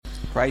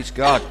Praise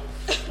God.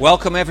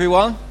 Welcome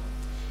everyone.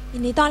 ยิ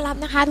นดีต้อนรับ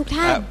นะคะทุก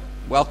ท่าน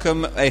Welcome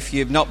if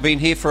you've not been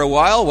here for a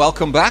while.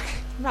 Welcome back.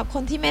 สำหรับค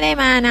นที่ไม่ได้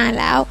มานาน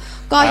แล้ว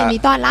ก็ยินดี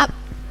ต้อนรับ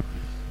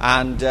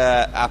And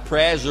our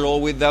prayers are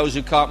all with those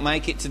who can't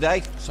make it today.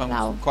 So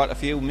quite a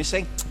few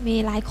missing. มี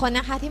หลายคนน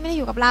ะคะที่ไม่ได้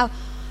อยู่กับเรา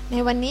ใน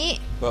วันนี้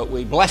But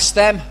we bless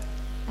them.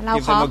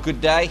 Give them a good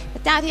day. พร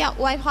ะเจ้าที่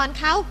อวยพร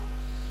เขา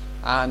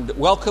And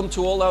welcome to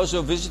all those who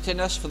are visiting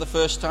us for the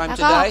first time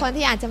today. แล้วก็คน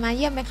ที่อาจจะมาเ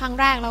ยี่ยมเป็นครั้ง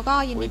แรกเราก็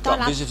ยินดีต้อน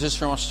รับ We've got visitors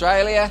from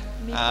Australia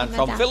and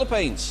from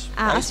Philippines.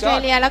 ออสเตร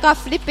เลียแล้วก็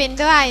ฟิลิปปินส์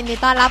ด้วยยินดี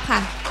ต้อนรับค่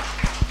ะ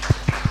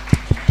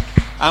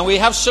And we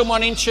have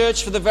someone in church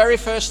for the very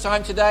first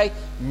time today,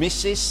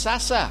 Mrs.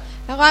 Sasa.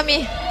 แล้วก็มี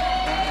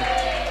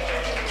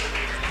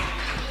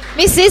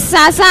มิสซิสซ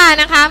าซา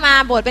นะคะมา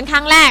โบสถ์เป็นค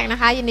รั้งแรกนะ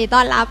คะยินดี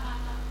ต้อนรับ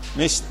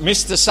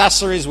Mr.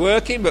 Sasa is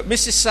working, but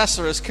Mrs.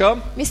 Sasa has come.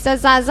 มิสเตอ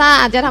ร์ซาซา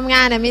อาจจะทำง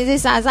านแต่มิสซิส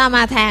ซาซาม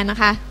าแทนนะ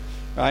คะ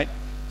Right.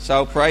 So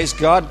praise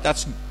God.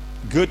 That's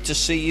good to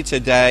see you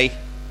today.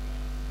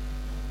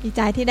 ดีใ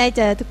จที่ได้เ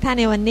จอทุกท่าน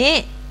ในวันนี้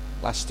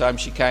Last time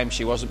she came,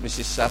 she wasn't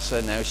Mrs. Sasa.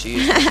 Now she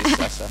is Mrs.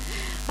 Sasa.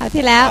 คราว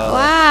ที่แล้ว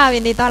ว้าว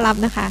ยินดีต้อนรับ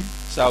นะคะ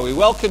So we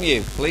welcome you.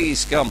 Please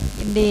come.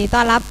 ยินดีต้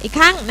อนรับอีกค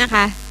รั้งนะค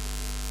ะ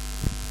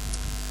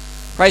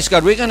Praise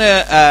God. We're going to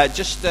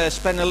just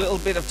spend a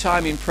little bit of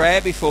time in prayer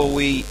before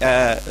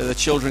the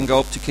children go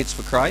up to Kids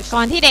for Christ.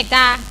 ก่อนที่เด็กจ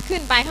ะขึ้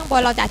นไปข้างบ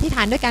นเราจะอธิษฐ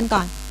านด้วยกันก่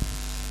อน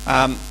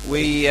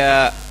We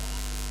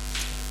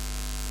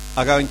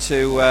are going to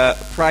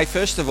pray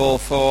first of all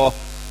for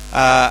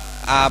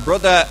our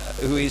brother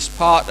who is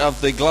part of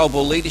the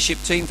global leadership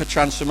team for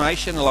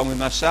transformation along with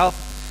myself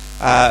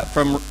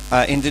from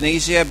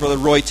Indonesia, Brother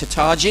Roy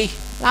Tataji.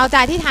 เราจะ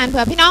อธิษฐานเ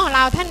ผื่อพี่น้องของเ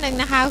ราท่านหนึ่ง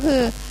นะคะก็คื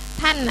อ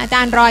ท่านอาจ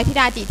ารย์รอยธิ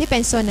ดาจิที่เป็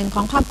นส่วนหนึ่งข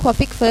องครอบครัว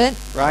พลิกฟื้น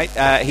Right,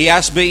 he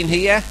has been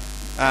here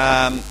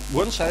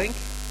once, I think.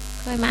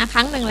 เคยมาค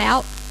รั้งหนึ่งแล้ว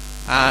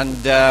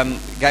And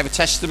gave a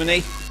testimony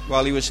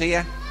while he was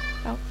here.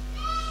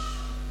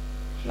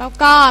 แล้ว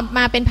ก็ม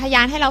าเป็นพย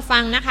านให้เราฟั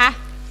งนะคะ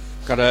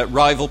Got a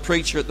rival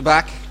preacher at the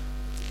back.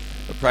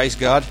 But praise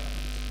God.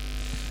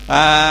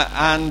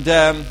 And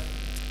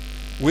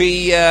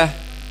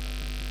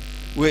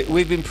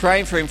we've been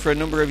praying for him for a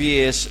number of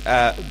years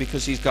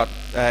because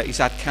he's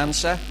had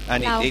cancer and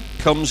it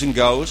comes and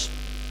goes.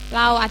 เ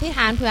ราอธิษฐ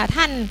านเผื่อ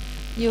ท่าน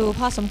อยู่พ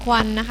อสมคว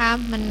รนะคะ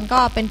มันก็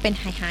เป็น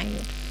หายอ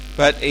ยู่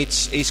But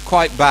it's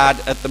quite bad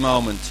at the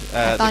moment.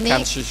 The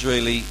cancer's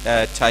really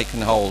taken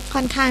hold.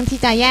 ค่อนข้างที่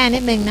จะแย่นิ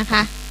ดนึงนะค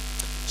ะ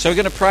So we're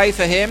going to pray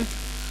for him.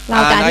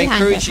 And I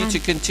encourage you to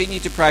continue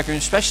to pray for him,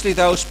 especially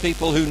those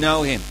people who know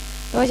him.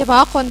 โดยเฉพา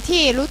ะคน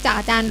ที่รู้จัก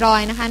อาจารย์รอ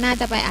ยนะคะน่า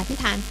จะไปอธิษ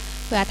ฐาน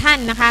เผื่อท่าน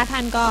นะคะท่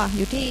านก็อ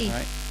ยู่ที่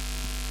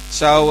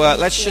So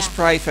let's just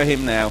pray for him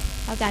now.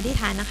 เราจะอธิษ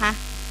ฐานนะคะ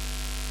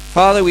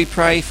Father, we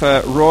pray for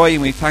Roy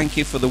and we thank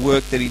you for the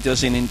work that he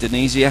does in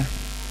Indonesia.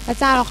 พระ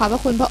เจ้าเราขอบพร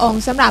ะคุณพระอง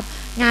ค์สำหรับ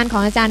งานขอ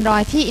งอาจารย์รอ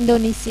ยที่อินโด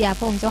นีเซียพ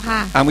ระองค์เจ้าค่ะ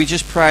And we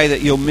just pray that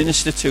you'll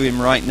minister to him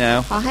right now.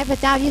 ขอให้พระ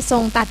เจ้าที่ทร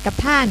งตัดกับ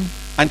ท่าน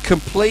And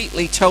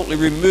completely, totally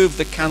remove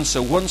the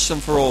cancer once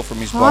and for all from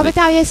his ขอ body. พระเ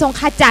จ้าที่ทรง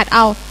ขจัดเอ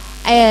า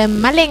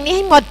มะเร็งนี้ใ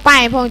ห้หมดไป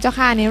พระองค์เจ้า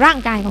ค่ะในร่าง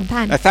กายของท่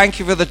าน I thank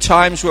you for the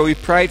times where we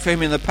prayed for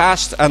him in the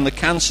past and the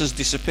cancer's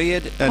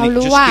disappeared and it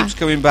just keeps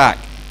coming back.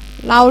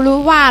 เรารู้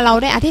ว่าเรา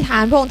ได้อธิษฐา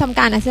นพระองค์ทำ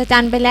การอัศจร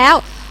รย์ไปแล้ว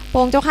พระ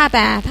องค์เจ้าค่ะแ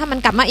ต่ถ้ามัน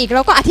กลับมาอีกเร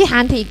าก็อธิษฐา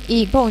น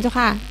อีกพระองค์เจ้า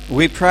ค่ะ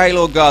We pray,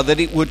 Lord God, that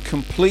it would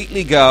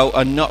completely go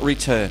and not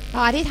return. เร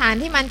าอธิษฐาน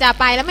ที่มันจะ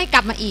ไปแล้วไม่ก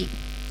ลับมาอีก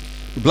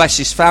Bless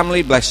his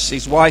family, bless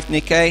his wife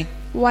Nikkei.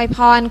 อวยพ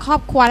รครอ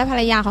บครัวและภร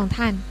รยาของ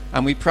ท่าน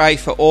And we pray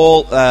for all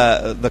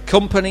the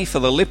company, for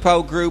the Lippo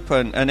Group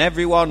and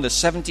everyone, the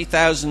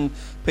 70,000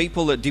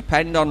 people that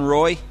depend on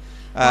Roy.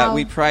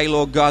 We pray,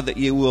 Lord God, that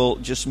you will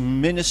just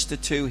minister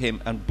to him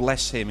and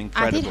bless him อธิษ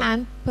incredibly. ฐาน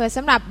เผื่อส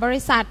ำหรับบ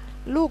ริษัท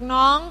ลูก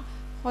น้อง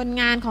คน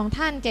งานของ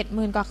ท่าน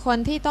 70,000 กว่าคน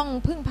ที่ต้อง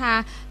พึ่งพา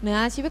เหนือ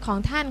ชีวิตของ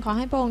ท่านขอใ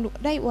ห้พระองค์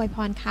ได้อวยพ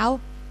รเขา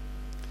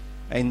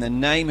In the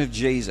name of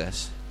Jesus.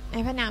 ใน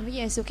พระนามพระเ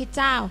ยซูคริสต์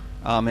เจ้า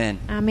Amen.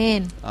 อาเม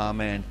น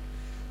Amen.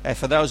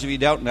 For those of you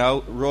who don't know,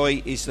 Roy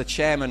is the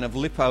chairman of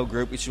Lippo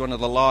Group, which is one of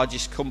the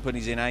largest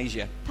companies in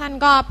Asia. ท่าน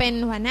ก็เป็น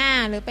หัวหน้า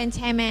หรือเป็นแช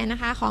ร์แมนนะ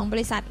คะของบ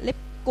ริษัท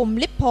กลุ่ม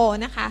ลิปโพ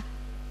นะคะ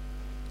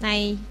ใน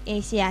เอ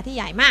เชียที่ใ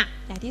หญ่มาก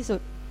ใหญ่ที่สุด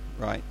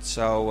Right.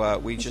 So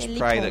we just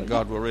pray that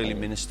God will really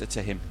minister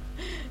to him.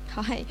 ข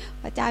อให้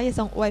พระเจ้าจะ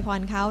ทรงอวยพ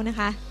รเขานะ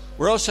คะ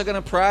We're also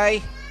going to pray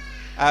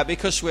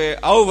because we're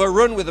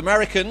overrun with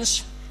Americans.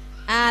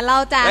 เรา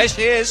จะ There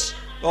she is.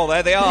 Oh,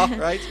 there they are,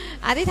 right?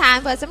 อธิษฐาน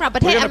เพื่อสำหรับปร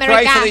ะเทศ We're อ going เม to ริ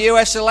pray กา for the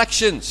U.S.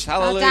 elections. เ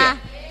ราจะ Hallelujah.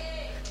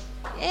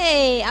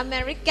 อเม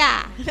ริกา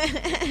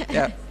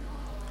Yeah.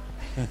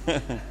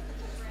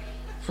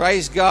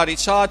 Praise God.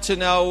 It's hard to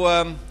know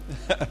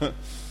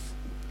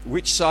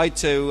which side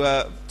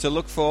to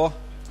look for,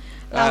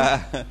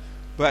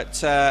 but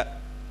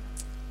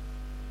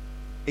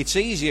it's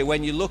easier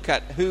when you look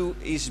at who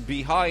is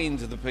behind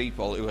the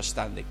people who are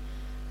standing.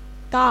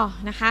 ก็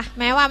นะคะ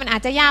แม้ว่ามันอา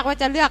จจะยากว่า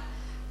จะเลือก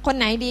คน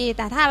ไหนดีแ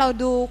ต่ถ้าเรา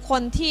ดูค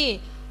นที่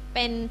เ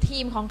ป็นที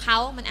มของเขา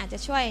มันอาจจะ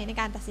ช่วยใน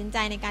การตัดสินใจ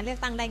ในการเลือก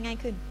ตั้งได้ง่าย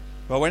ขึ้น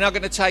But we're not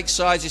going to take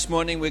sides this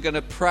morning. We're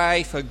going to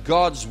pray for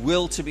God's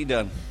will to be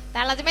done. แ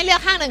ต่เราจะไม่เลือ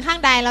กข้างหนึ่งข้าง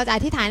ใดเราจะอ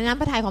ธิษฐานในน้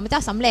ำพระทัยของพระเจ้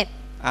าสำเร็จ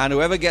And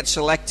whoever gets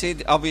elected,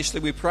 obviously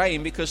we're praying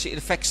because it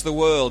affects the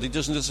world. It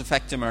doesn't just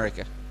affect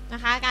America. น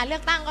ะคะการเลื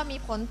อกตั้งก็มี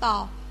ผลต่อ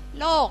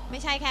โลกไม่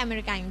ใช่แค่อเม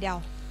ริกาอย่างเดียว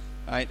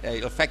Right?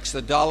 It affects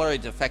the dollar.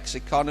 It affects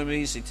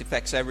economies. It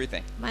affects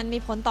everything. มันมี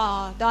ผลต่อ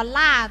ดอลล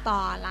าร์ต่อ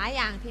หลายอ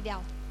ย่างทีเดีย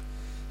ว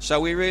So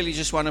we really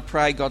just want to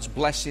pray God's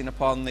blessing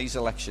upon these เร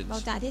า elections.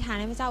 จะอธิษฐาน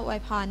ให้พระเจ้าอว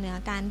ยพรเหนือ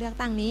การเลือก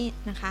ตั้งนี้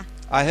นะคะ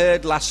I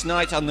heard last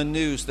night on the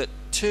news that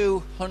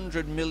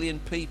 200 million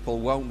people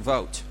won't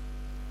vote.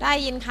 ได้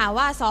ยินข่าว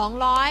ว่า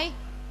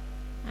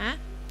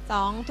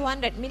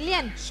200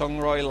 million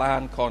 200 ล้า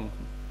นคน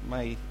ไ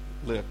ม่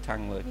เลือกทั้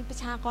งเลย มีประ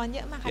ชากรเย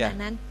อะมากขนาด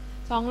นั้น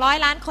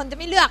200 ล้านคนจะ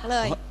ไม่เลือกเล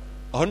ย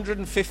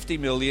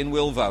 150 million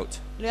will vote.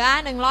 เหลือ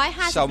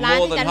150 So ล้าน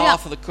more ที่ than จะเลือก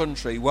half of the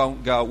country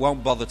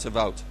won't bother to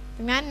vote.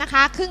 ดังนั้นนะค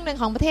ะครึ่งหนึ่ง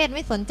ของประเทศไ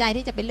ม่สนใจ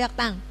ที่จะไปเลือก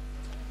ตั้ง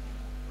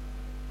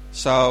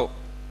So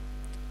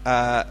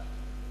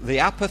the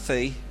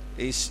apathy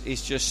is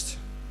just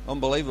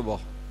unbelievable.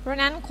 เพราะ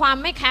นั้นความ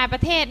ไม่แคร์ปร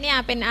ะเทศเนี่ย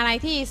เป็นอะไร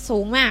ที่สู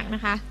งมากน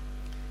ะคะ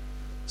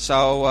So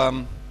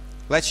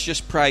let's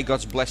just pray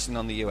God's blessing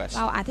on the US.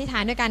 เราอธิษฐา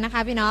นด้วยกันนะค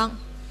ะพี่น้อง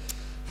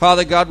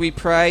Father God, we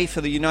pray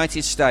for the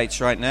United States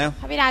right now.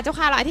 พระบิดาเจ้า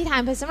ข้าเราอธิษฐา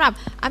นเพื่อสำหรับ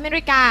อเม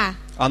ริกา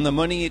On the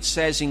money it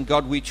says, in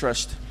God we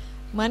trust.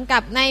 เหมือนกั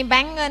บในแบ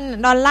งก์เงิน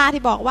ดอลลาร์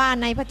ที่บอกว่า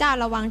ในพระเจ้า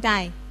เราวางใจ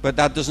But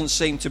that doesn't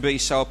seem to be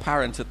so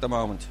apparent at the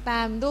moment. แต่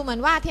ดูเหมือ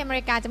นว่าที่อเม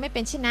ริกาจะไม่เ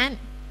ป็นเช่นนั้น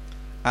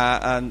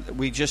And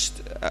we just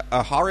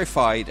are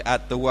horrified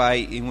at the way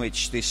in which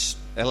this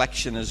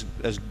election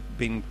has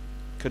been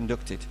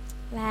conducted.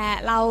 และ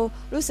เรา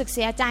รู้สึกเ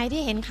สียใจ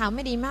ที่เห็นข่าวไ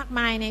ม่ดีมากม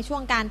ายในช่ว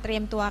งการเตรีย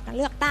มตัว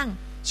เลือกตั้ง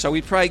So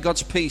we pray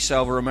God's peace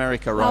over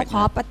America เรา right ข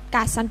อ now. ประก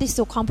าศสันติ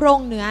สุขของพระอ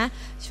งค์เหนือ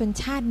ชน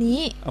ชาตินี้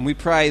And we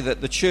pray that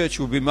the church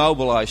will be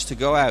mobilized to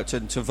go out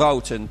and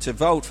to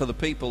vote for the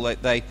people that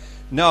they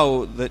know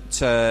that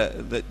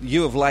you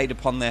have laid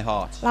upon their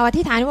hearts. เราอ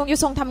ธิษฐานพระองค์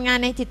ทรงทำงาน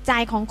ในจิตใจ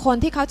ของคน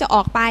ที่เขาจะอ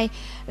อกไป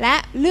และ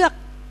เลือก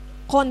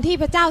คนที่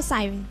พระเจ้าใ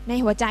ส่ใน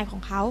หัวใจขอ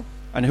งเขา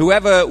And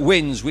whoever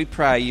wins, we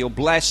pray you'll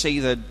bless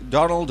either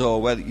Donald or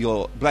whether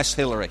you'll bless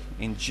Hillary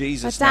in พระ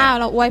Jesus' เจ้า name.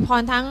 เราอวยพ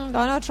รทั้งโด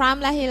นัลด์ทรัม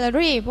ป์และฮิลลา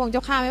รีพระองค์เจ้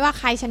าข้าไม่ว่า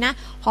ใครชนะ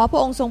ขอพร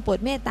ะองค์ทรงโปรด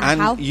เมตตา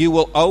เขา And you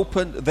will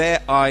open their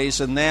eyes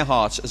and their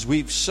hearts as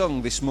we've sung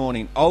this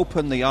morning.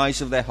 Open the eyes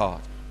of their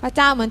heart. พระเ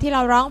จ้าเหมือนที่เร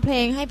าร้องเพล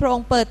งให้พระอง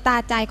ค์เปิดตา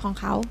ใจของ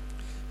เขา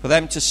For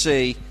them to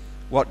see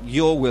what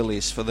your will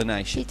is for the ที่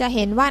nation จะเ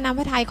ห็นว่าน้ำ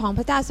พระทัยของพ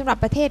ระเจ้าสำหรับ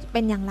ประเทศเ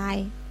ป็นอย่างไร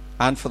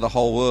and for the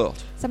whole world.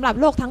 สำหรับ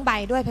โลกทั้งใบ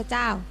ด้วยพระเ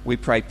จ้า We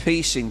pray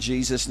peace in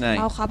Jesus' เรา name.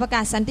 ขอประก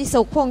าศสันติ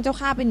สุขพระองค์เจ้า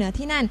ข้าไปเหนือ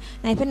ที่นั่น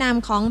ในพระนาม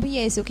ของพระเ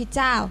ยซูคริสต์เ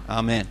จ้า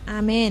Amen. อ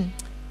าเมน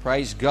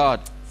Praise God.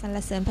 สรร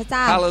เสริญพระเจ้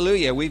า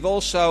Hallelujah. We've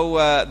also,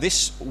 this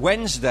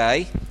Wednesday,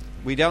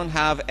 we don't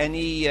have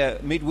any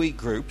midweek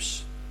groups.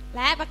 แ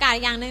ละประกาศ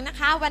อย่างหนึ่งนะ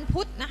คะวัน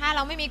พุธนะคะเร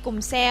าไม่มีกลุ่ม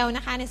เซลล์น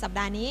ะคะในสัป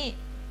ดาห์นี้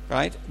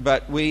Right?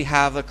 But we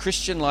have a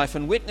Christian life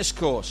and witness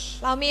course.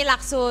 เรามีหลั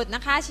กสูตรน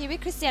ะคะชีวิต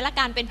คริสเตียนและ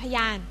การเป็นพย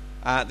าน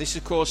This,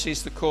 of course, is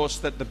the course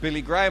that the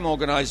Billy Graham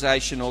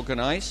organization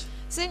organized.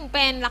 ซึ่งเ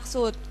ป็นหลัก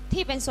สูตร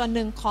ที่เป็นส่วนห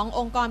นึ่งของอ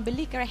งค์กร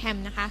Billy Graham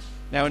นะคะ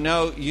Now,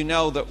 you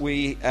know that we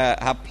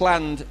have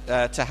planned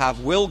to have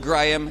Will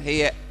Graham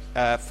here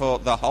for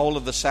the whole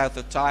of the south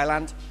of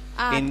Thailand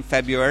in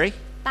February.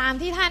 ตาม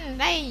ที่ท่าน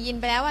ได้ยิน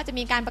ไปแล้วว่าจะ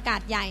มีการประกา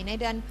ศใหญ่ใน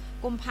เดือน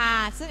กุมภา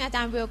ซึ่งอาจ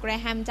ารย์วิล เกร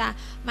แฮมจะ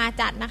มา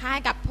จัดนะคะใ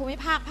ห้กับภูมิ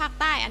ภาคภาค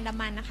ใต้อันดา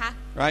มันนะคะ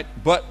Right?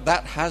 But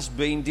that has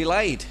been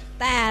delayed.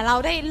 แต่เรา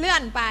ได้เลื่อ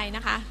นไปน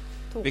ะคะ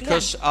ถูกเลื่อน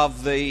Because of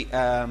the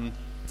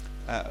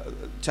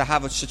to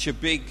have such a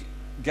big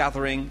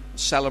gathering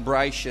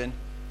celebration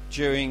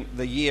during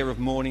the year of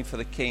mourning for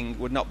the king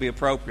would not be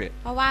appropriate.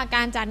 เพราะว่าก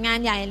ารจัดงาน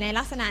ใหญ่ใน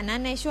ลักษณะนั้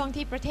นในช่วง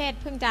ที่ประเทศ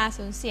เพิ่งจะ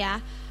สูญเสีย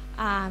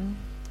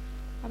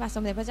พระบาทส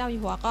มเด็จพระเจ้าอ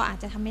ยู่หัวก็อาจ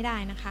จะทำไม่ได้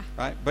นะคะ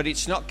Right? But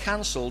it's not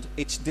cancelled,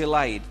 it's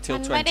delayed มั till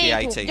นไม่ได้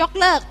ถูกยก 2018.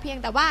 เลิกเพียง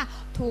แต่ว่า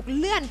ถูก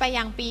เลื่อนไป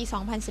ยังปี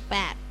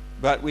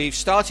 2018 But we've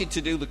started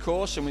to do the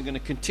course and we're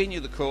going to continue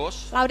the course.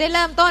 เราได้เ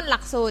ริ่มต้นหลั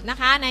กสูตรนะ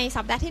คะใน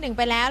สัปดาห์ที่1ไ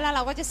ปแล้วแล้วเร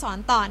าก็จะสอน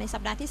ต่อในสั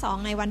ปดาห์ที่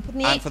2ในวันพุธ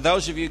นี้ And for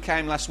those of you who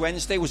came last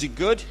Wednesday, was it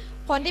good?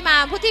 คนที่มา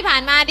พุธที่ผ่า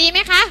นมาดีไหม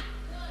คะ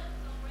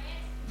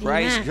ดี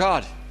Praise มาก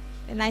God.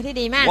 เป็นอะไรที่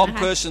ดีมาก One นะค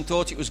ะ person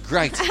thought it was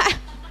great.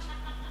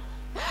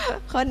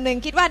 คนหนึ่ง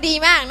คิดว่าดี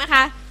มากนะค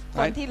ะค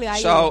นที่เหลือ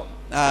อยู่ So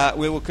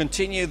we will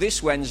continue this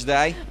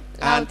Wednesday,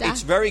 and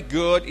it's very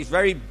good. It's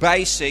very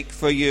basic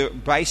for your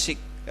basic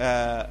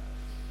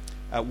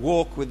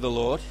walk with the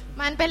Lord.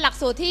 มันเป็นหลัก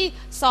สูตรที่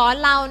สอน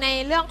เราใน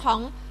เรื่องของ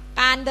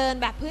การเดิน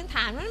แบบพื้นฐ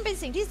านมันเป็น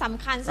สิ่งที่ส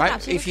ำคัญสำหรับ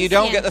Right? ชีวิต If คริ you สเตี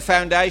don't ย get น the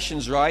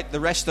foundations right,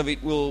 the rest of it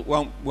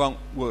won't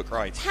work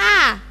right. ถ้า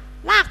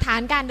รากฐา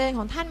นการเดินข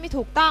องท่านไม่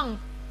ถูกต้อง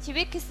ชี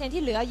วิตคริสเตียน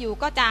ที่เหลืออยู่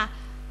ก็จะ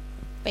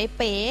เ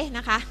ป๋ๆ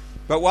นะคะ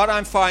But what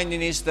I'm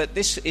finding is that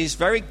this is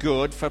very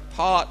good for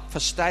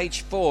stage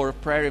 4 of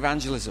prayer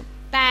evangelism.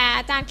 แต่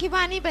อาจารย์คิดว่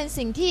านี่เป็น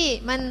สิ่งที่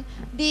มัน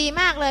ดี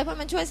มากเลยเพราะ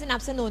มันช่วยสนั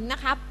บสนุนน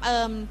ะครับ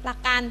หลัก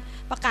การ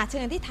ประกาศเชิ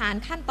งอธิษฐาน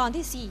ขั้นตอน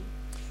ที่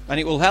And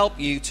it will help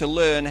you to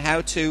learn how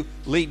to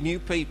lead new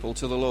people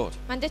to the Lord.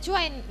 มันจะช่ว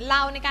ยเร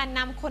าในการน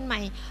ำคนให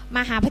ม่ม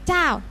าหาพระเ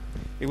จ้า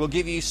It will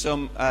give you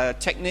some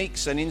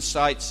techniques and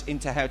insights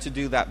into how to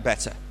do that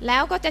better. แล้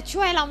วก็จะ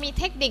ช่วยเรามี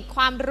เทคนิคค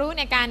วามรู้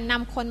ในการน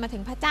ำคนมาถึ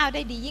งพระเจ้าไ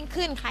ด้ดียิ่ง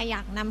ขึ้นใครอย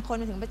ากนำคน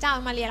มาถึงพระเจ้า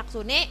มาเรียนหลัก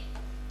สูตรนี้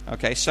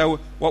Okay, so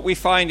what we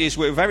find is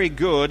we're very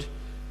good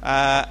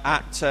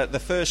at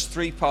the first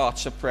 3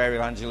 parts of prayer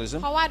evangelism.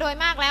 เพราะว่าโดย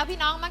มากแล้วพี่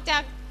น้องมักจะ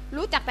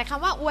รู้จักแต่ค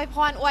ำว่าอวยพ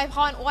รอวยพ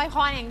รอวยพ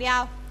รอย่างเดียว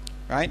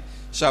Right?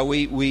 So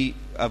we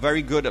are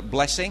very good at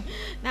blessing.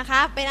 นะคะ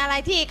เป็นอะไร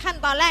ที่ขั้น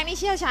ตอนแรกนี่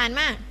เชี่ยวชาญ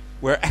มาก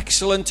We're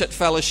excellent at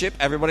fellowship.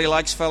 Everybody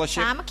likes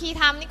fellowship. สามัคคี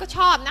ธรรมนี่ก็ช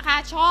อบนะคะ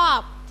ชอบ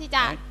ที่จ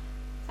ะ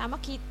สามั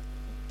คคี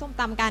ต้ม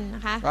ตำกันน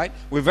ะคะ Right?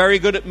 We're very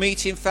good at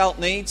meeting felt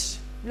needs.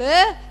 หรือ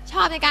ช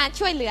อบในการ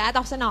ช่วยเหลือต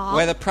อบสนอง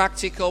Whether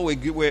practical,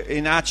 we're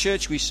in our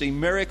church we've seen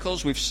miracles.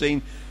 We've seen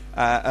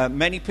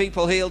many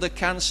people healed of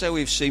cancer.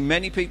 We've seen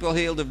many people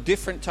healed of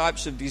different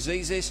types of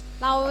diseases.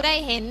 เราได้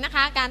เห็นนะค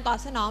ะการตอบ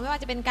สนองไม่ว่า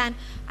จะเป็นการ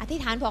อธิ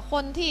ษฐานเผื่อค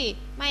นที่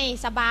ไม่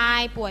สบาย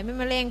ป่วยเป็น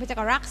มะเร็งพระเจ้า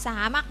ก็รักษา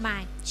มากมา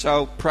ย So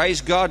praise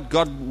God.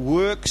 God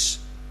works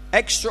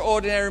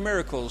extraordinary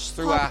miracles ข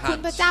through อบ our คุณ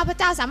พระ hands. เจ้าพระ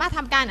เจ้าสามารถท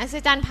ำการอัศ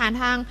จรรย์ผ่าน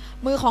ทาง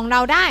มือของเร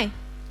าได้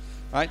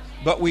Right?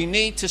 But we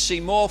need to see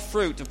more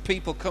fruit of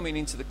people coming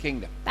into the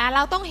kingdom. แต่เร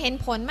าต้องเห็น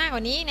ผลมากก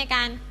ว่านี้ในก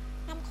าร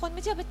นำคนม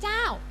าเชื่อพระเจ้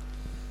า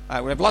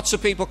We have lots of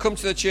people come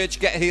to the church,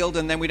 get healed,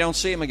 and then we don't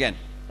see them again.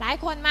 หลาย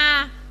คนมา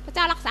พระเ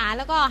จ้ารักษาแ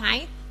ล้วก็หาย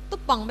ตุ๊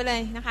บป่องไปเล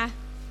ยนะคะ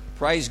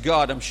Praise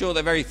God. I'm sure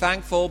they're very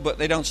thankful, but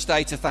they don't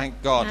stay to thank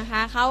God. นะค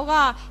ะเขาก็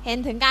เห็น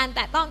ถึงการแ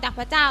ตะต้องจาก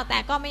พระเจ้าแต่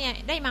ก็ไม่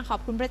ได้มาขอบ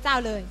คุณพระเจ้า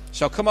เลย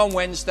So come on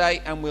Wednesday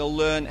and we'll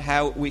learn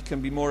how we can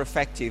be more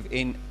effective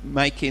in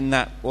making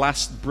that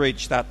last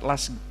bridge, that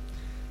last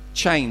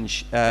change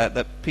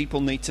that people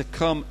need to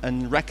come and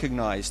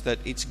recognize that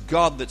it's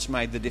God that's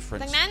made the ดัง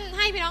difference. นั้นใ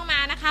ห้พี่น้องมา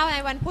นะคะใน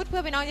วันพุธเพื่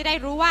อพี่น้องจะได้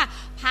รู้ว่า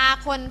พา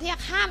คนที่จะ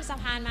ข้ามสะ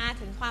พานมา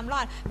ถึงความรอ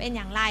ดเป็นอ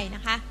ย่างไรน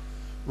ะคะ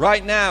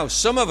Right now,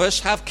 some of us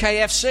have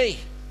KFC.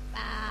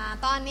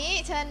 ตอนนี้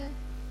เชิญ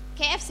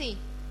KFC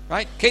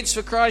Right? Kids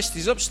for Christ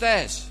is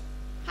upstairs.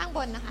 ข้างบ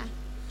นนะคะ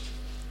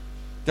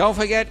Don't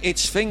forget,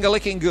 it's finger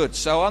licking good.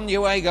 So on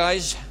your way,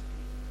 guys.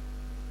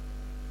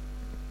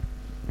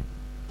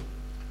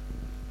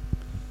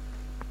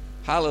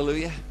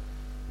 Hallelujah.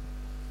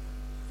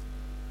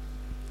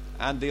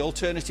 And the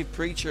alternative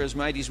preacher has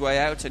made his way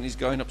out and he's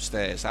going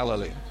upstairs.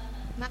 Hallelujah.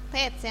 นักเท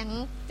ศเสียง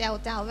แ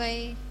จ๋วๆไป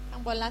ข้า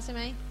งบนแล้วใช่ไห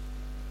ม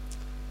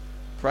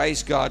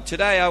Praise God.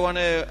 Today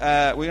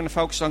we're going to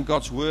focus on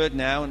God's Word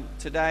now. And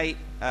today,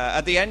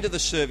 at the end of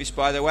the service,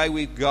 by the way,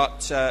 we've got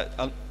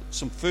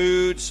some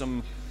food, some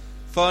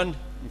fun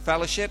and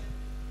fellowship.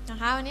 นะ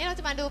คะวันนี้เรา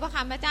จะมาดูพระค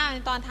ำพระเจ้าใน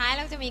ตอนท้ายแ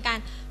ล้วจะมีการ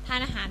ทาน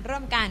อาหารร่ว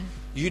มกัน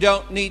You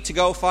don't need to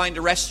go find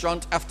a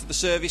restaurant after the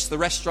service.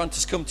 The restaurant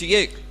has come to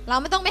you. เรา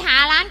ไม่ต้องไปหา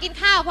ร้านกิน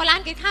ข้าวเพราะร้า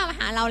นกินข้าวมา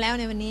หาเราแล้ว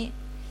ในวันนี้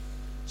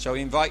So we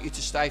invite you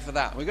to stay for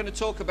that. We're going to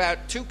talk about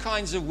 2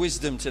 kinds of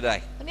wisdom today.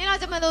 วันนี้เรา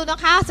จะมาดูนะ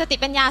คะสติ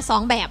ปัญญา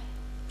2แบบ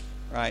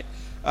Right.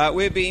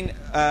 We've been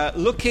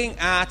looking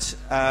at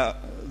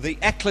the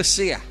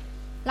ecclesia.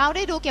 เราไ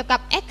ด้ดูเกี่ยวกับ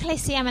เอ็กเคเล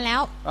เซียมาแล้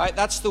ว Right.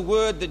 That's the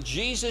word that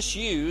Jesus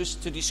used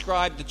to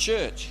describe the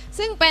church.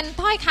 ซึ่งเป็น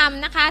ถ้อยค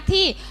ำนะคะ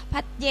ที่พร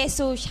ะเย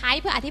ซูใช้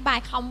เพื่ออธิบาย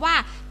คำว่า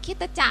คริส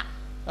ตจักร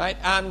Right.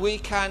 And we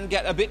can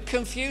get a bit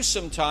confused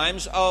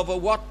sometimes over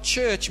what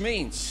church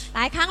means. ห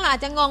ลายครั้งเราอา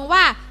จจะงงว่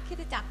าคริส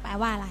ตจักรแปล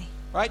ว่าอะไร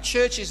Right.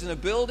 Church isn't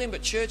a building,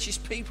 but church is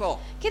people.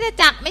 คริสต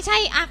จักรไม่ใช่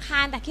อาคา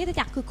รแต่คริสต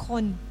จักรคือค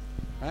น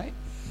Right.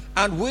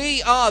 And we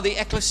are the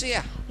ecclesia.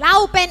 เรา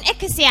เป็นเอ็ก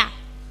เคเลเซีย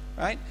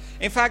Right.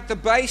 In fact, the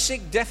basic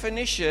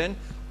definition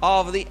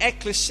of the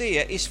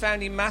ecclesia is found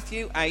in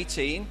Matthew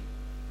 18:19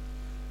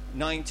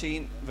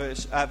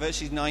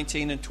 verses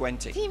 19 and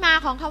 20. ที่มา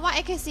ของคำว่าเ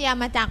อ็กเคเลเซีย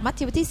มาจากมัท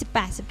ธิวบทที่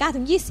18 19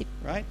ถึง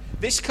20 Right.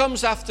 This comes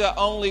after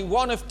only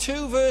one of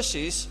 2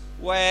 verses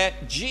where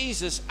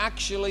Jesus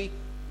actually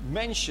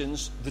mentions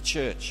the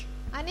church.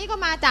 อันนี้ก็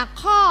มาจาก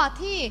ข้อ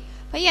ที่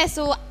พระเย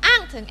ซูอ้า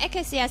งถึงเอ็กเค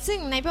เลเซียซึ่ง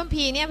ในพระคัม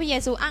ภีร์เนี่ยพระเย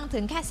ซูอ้างถึ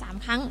งแค่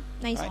3ครั้ง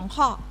ใน2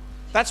ข้อ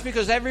That's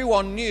because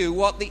everyone knew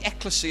what the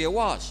ecclesia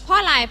was. เพราะ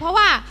อะไรเพราะ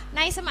ว่าใ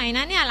นสมัย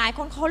นั้นเนี่ยหลายค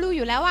นเขารู้อ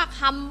ยู่แล้วว่า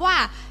คำว่า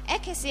เอ็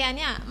กเคเลเซียเ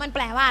นี่ยมันแป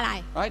ลว่าอะไร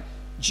Right?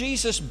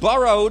 Jesus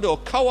borrowed or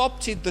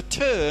co-opted the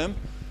term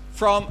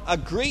from a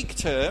Greek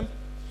term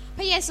พ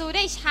ระเยซูไ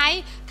ด้ใช้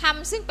ค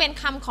ำซึ่งเป็น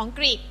คำของก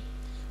รีก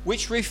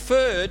which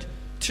referred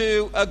to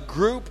a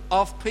group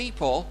of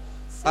people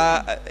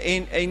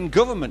in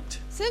government.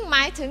 ซึ่งหม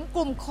ายถึงก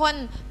ลุ่มคน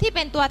ที่เ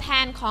ป็นตัวแท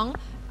นของ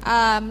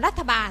รั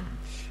ฐบาล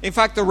In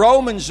fact, the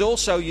Romans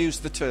also used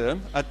the term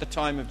at the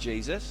time of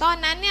Jesus. ตอน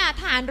นั้นเนี่ย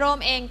ทหารโรม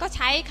เองก็ใ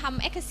ช้ค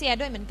ำเอ็กเคเลเซีย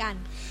ด้วยเหมือนกัน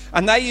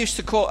And they used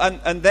to call,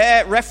 and their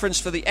reference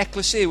for the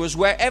ecclesia was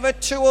wherever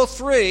 2 or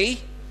 3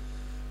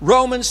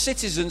 Roman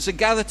citizens are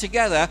gathered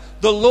together,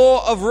 the law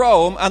of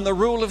Rome and the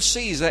rule of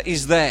Caesar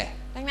is there.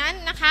 ดังนั้น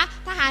นะคะ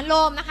ทหารโร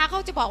มนะคะเขา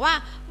จะบอกว่า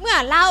เมื่อ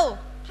เรา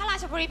ข้ารา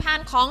ชบริพาร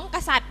ของก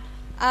ษัตริย์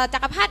จั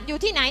กรพรรดิอยู่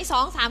ที่ไหน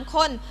 2-3 ค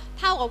น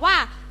เท่ากับว่า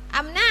อ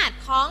ำนาจ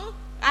ของ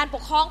การป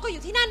กครองก็อ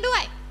ยู่ที่นั่นด้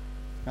วย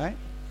Right?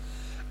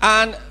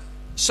 And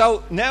So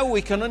now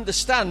we can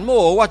understand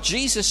more what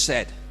Jesus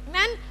said.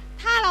 นั้น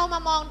ถ้าเรามา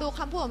มองดูค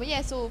ำพูดของพระเย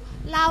ซู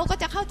เราก็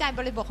จะเข้าใจบ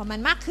ริบทของมั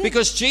นมากขึ้น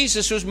Because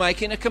Jesus was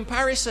making a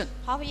comparison.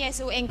 เพราะพระเย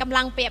ซูเองกำ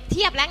ลังเปรียบเ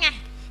ทียบแล้วไง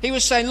He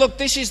was saying, look,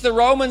 this is the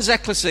Romans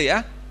ecclesia.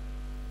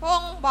 พระอ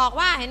งค์บอก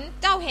ว่า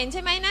เจ้าเห็นใ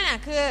ช่ไหมนั่นน่ะ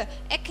คือ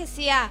เอ็กเคเ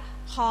ซีย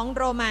ของ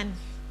โรมัน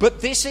But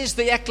this is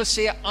the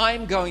ecclesia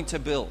I'm going to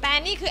build. แต่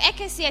นี่คือเอ็กเ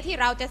คเซียที่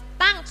เราจะ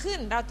ตั้งขึ้น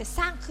เราจะส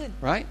ร้างขึ้น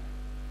Right?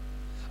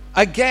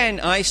 Again,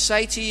 I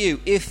say to you,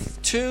 if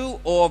two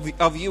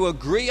of you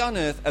agree on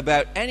earth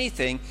about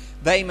anything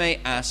they may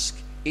ask,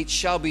 it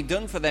shall be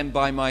done for them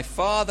by my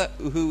Father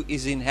who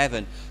is in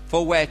heaven.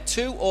 For where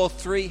two or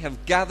three have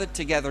gathered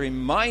together in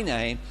my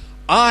name,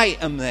 I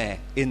am there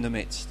in the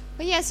midst.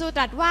 พระเยซูต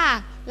รัสว่า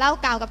เรา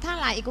กล่าวกับท่าน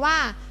หลายอีกว่า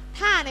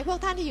ถ้าในพวก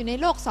ท่านที่อยู่ใน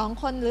โลก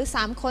2 คนหรือ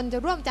3 คนจะ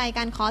ร่วมใจ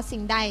กันขอสิ่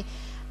งใด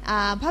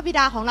พระบิด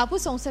าของเรา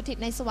ผู้ทรงสถิต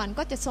ในสวรรค์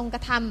ก็จะทรงกร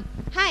ะท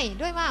ำให้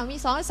ด้วยว่ามี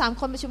2 หรือ 3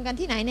 คนประชุมกัน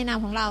ที่ไหนในนาม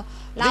ของเรา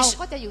เรา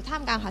ก็จะอยู่ท่า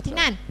มกลางเขาที่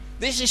นั่น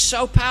This is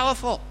so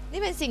powerful.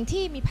 นี่เป็นสิ่ง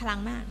ที่มีพลัง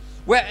มาก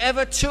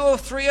Wherever 2 or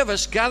 3 of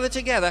us gather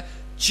together,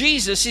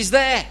 Jesus is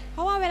there. เพ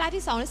ราะว่าเวลา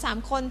ที่2 หรือ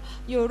 3 คน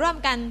อยู่ร่วม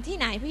กันที่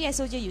ไหนพระเย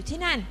ซูจะอยู่ที่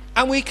นั่น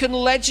And we can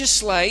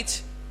legislate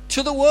to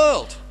the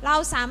world. เรา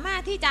สามาร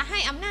ถที่จะให้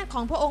อำนาจข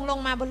องพระองค์ลง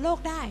มาบนโลก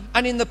ได้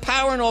And in the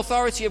power and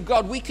authority of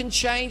God, we can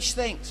change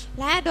things.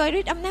 และโดย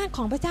ฤทธิ์อำนาจข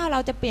องพระเจ้าเรา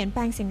จะเปลี่ยนแป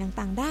ลงสิ่ง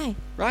ต่างๆได้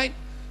Right?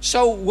 So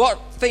what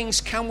things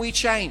can we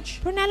change?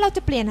 เพราะนั้นเราจ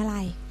ะเปลี่ยนอะไร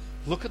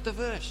Look at the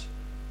verse.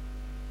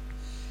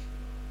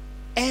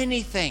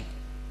 Anything.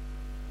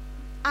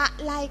 อะ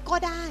ไรก็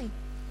ได้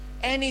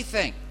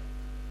Anything.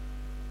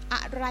 อ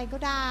ะไรก็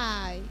ได้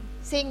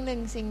สิ่งหนึ่ง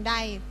สิ่งใด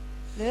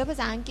หรือภา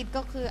ษาอังกฤษ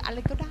ก็คืออะไร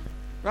ก็ได้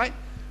Right?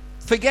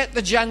 Forget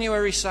the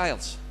January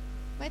sales.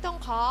 ไม่ต้อง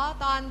ขอ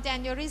ตอน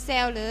January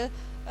sale หรือ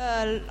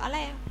อะไร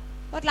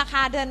ลดราค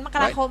าเดือนมก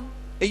ราคม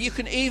You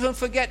can even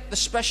forget the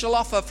special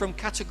offer from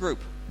Kata Group.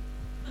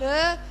 หรื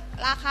อ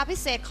ราคาพิ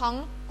เศษของ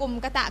กลุ่ม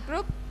กะตะก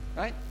รุ๊ป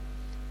Right?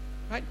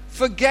 Right?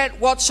 Forget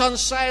what's on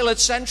sale at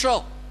Central.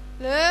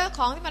 หรือข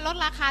องที่มันลด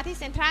ราคาที่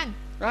เซ็นทรัล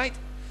Right?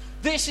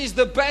 This is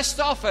the best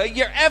offer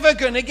you're ever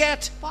going to get.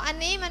 เพราะอัน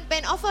นี้มันเป็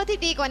นออฟเฟอร์ที่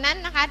ดีกว่านั้น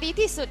นะคะดี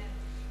ที่สุด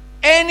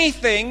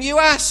Anything you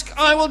ask,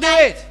 I will do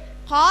it.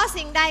 ขอ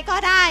สิ่งใดก็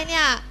ได้เ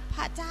นี่ยพ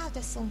ระเจ้าจ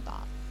ะทรงตอ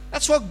บ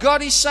That's what God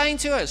is saying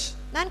to us.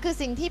 นั่นคือ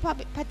สิ่งที่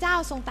พระเจ้า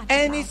ทรงตรัสกับเ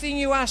รา Anything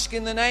you ask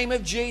in the name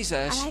of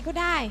Jesus, อะไรก็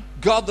ได้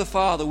God the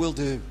Father will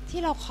do.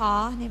 ที่เราขอ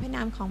ในพระน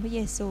ามของพระเย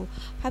ซู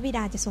พระบิด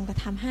าจะทรงกระ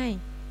ทำให้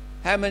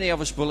How many of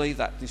us believe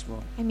that this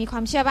morning? ให้มีคว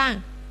ามเชื่อบ้าง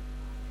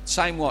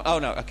Same one. Oh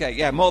no, okay,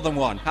 yeah, more than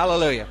one.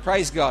 Hallelujah.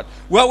 Praise God.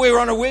 Well, we're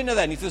on a winner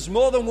then. If there's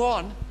more than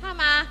one. ถ้า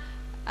มา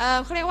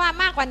เขาเรียกว่า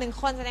มากกว่า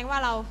1 คนแสดงว่า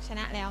เราช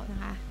นะแล้วนะ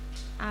คะ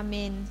อาเม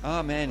น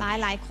Amen.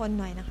 หลายคน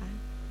หน่อยนะคะ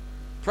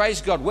Praise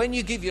God. When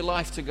you give your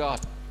life to God,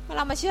 เมื่อเ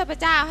รามาเชื่อพระ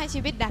เจ้าให้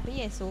ชีวิตแบบพระ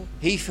เยซู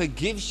He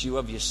forgives you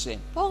of your sin.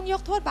 พระองค์ย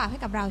กโทษบาปให้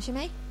กับเราใช่ไห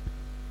ม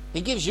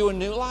He gives you a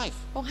new life,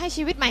 พระองค์ให้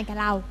ชีวิตใหม่กับ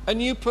เรา a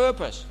new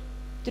purpose.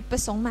 จุดปร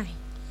ะสงค์ใหม่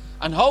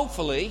And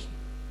hopefully,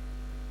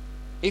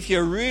 if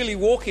you're really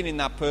walking in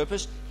that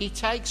purpose, He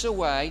takes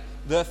away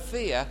the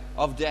fear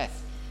of death.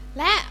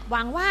 และห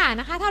วังว่า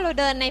นะคะถ้าเรา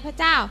เดินในพระ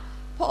เจ้า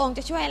พระองค์จ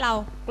ะช่วยเรา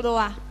กลั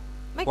ว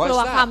ไม่กลั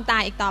วความตา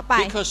ยอีกต่อไป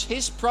Because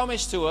His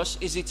promise to us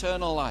is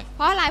eternal life. เ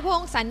พราะอะไรพระอ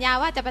งค์สัญญา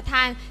ว่าจะประท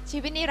านชี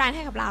วิตนิรันดร์ใ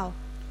ห้กับเรา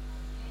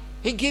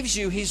He gives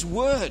you His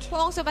word. พร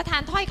ะองค์ทรงประทา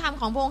นถ้อยค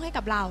ำของพระองค์ให้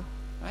กับเรา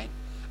Right?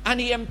 And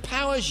He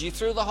empowers you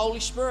through the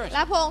Holy Spirit. แล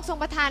ะพระองค์ทรง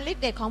ประทานฤท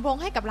ธิ์เดชของพระอง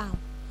ค์ให้กับเรา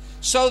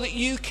So that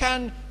you can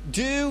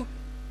do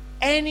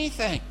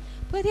anything.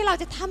 เพื่อที่เรา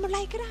จะทำอะไร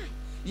ก็ได้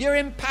You're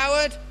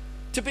empowered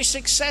to be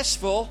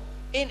successful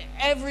in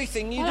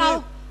everything you เรา do.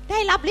 ได้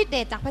รับฤทธิ์เด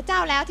ชจากพระเจ้า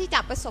แล้วที่จะ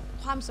ประสบ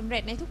ความสำเร็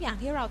จในทุกอย่าง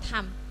ที่เราท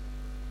ำ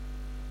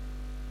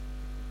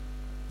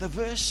The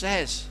verse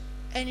says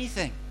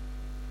anything.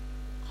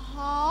 ข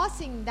อ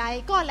สิ่งใด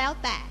ก็แล้ว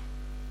แต่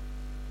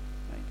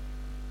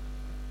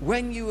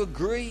When you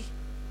agree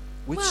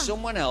with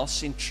someone else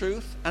in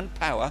truth and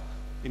power,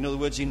 in other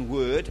words, in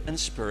word and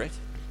spirit,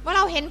 เมื่อเ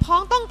ราเห็นพ้อ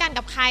งต้องกัน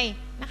กับใคร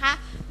นะคะ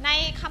ใน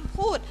คำ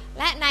พูด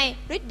และใน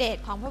ฤทธิ์เดช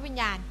ของพระวิญ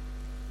ญาณ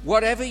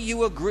whatever you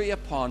agree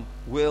upon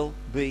will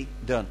be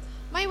done.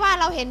 ไม่ว่า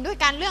เราเห็นด้วย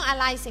กันเรื่องอะ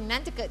ไรสิ่งนั้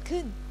นจะเกิด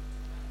ขึ้น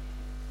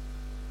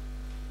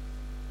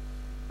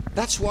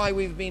That's why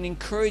we've been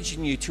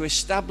encouraging you to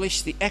establish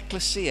the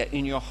ecclesia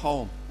in your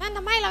home. นั่นท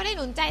ำให้เราได้ห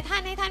นุนใจท่า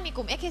นให้ท่านมีก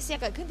ลุ่มเอเคเซีย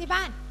เกิดขึ้นที่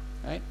บ้าน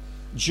Right?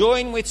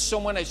 Join with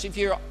someone else. If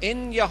you're in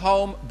your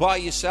home by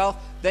yourself,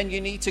 then you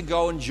need to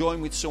go and join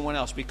with someone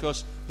else because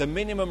the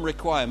minimum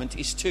requirement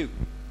is 2.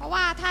 เพราะ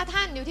ว่าถ้า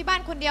ท่านอยู่ที่บ้า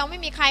นคนเดียวไม่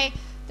มีใคร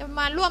จะ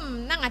มาร่วม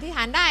นั่งอธิษฐ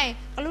านได้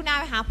กรุณา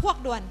ไปหาพวก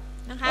ด่วน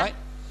นะคะ Right?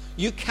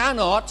 You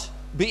cannot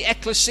be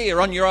ecclesia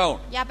on your own.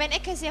 อย่าเป็นเอ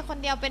เคเซียคน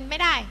เดียวเป็นไม่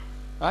ได้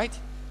Right?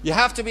 You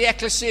have to be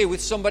ecclesia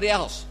with somebody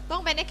else. ต้อ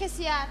งเป็นเอเคเ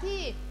ซียที่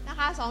นะ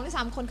คะ2 หรือ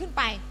 3 คนขึ้นไ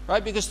ป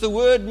Right? Because the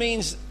word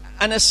means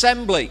an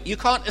assembly. You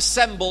can't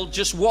assemble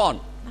just one.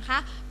 นะคะ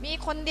มี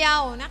คนเดียว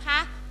นะคะ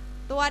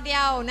ตัวเดี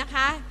ยวนะค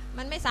ะ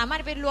มันไม่สามารถ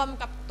ไปรวม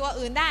กับตัว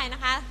อื่นได้น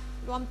ะคะ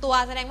รวมตัว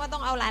แสดงว่าต้อ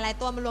งเอาหลาย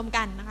ๆตัวมารวม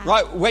กันนะคะ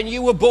Right, when you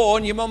were born,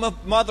 your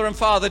mother and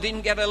father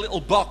didn't get a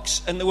little box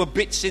and there were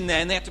bits in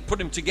there and they had to put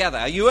them together.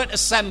 You weren't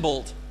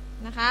assembled.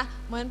 นะคะ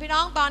เหมือนพี่น้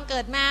องตอนเกิ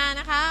ดมา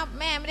นะคะ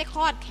แม่ไม่ได้ค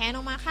ลอดแขนอ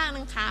อกมาข้างนึ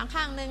งขา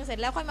ข้างนึงเสร็จ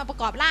แล้วค่อยมาประ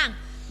กอบร่าง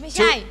ไม่ใ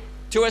ช่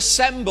To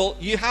assemble,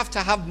 you have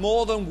to have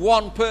more than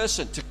one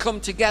person to come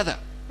together.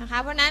 นะคะ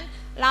เพราะนั้น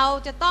เรา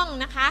จะต้อง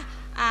นะคะ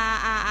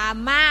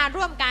มา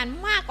ร่วมกัน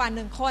มากกว่า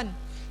1คน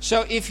So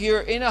if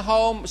you're in a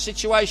home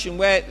situation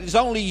where there's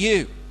only you,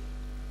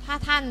 ถ้า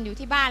ท่านอยู่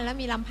ที่บ้านแล้ว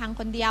มีลำพัง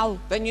คนเดียว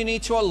then you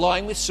need to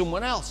align with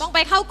someone else. ต้องไป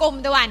เข้ากลุ่ม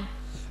ด่วน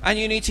And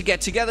you need to get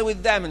together with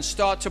them and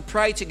start to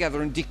pray together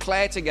and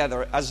declare together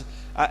as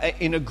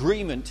in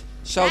agreement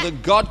so that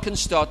God can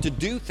start to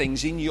do things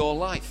in your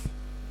life.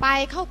 ไป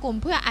เข้ากลุ่ม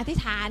เพื่ออธิษ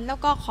ฐานแล้ว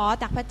ก็ขอ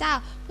จากพระเจ้า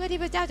เพื่อที่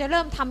พระเจ้าจะเ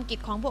ริ่มทำกิจ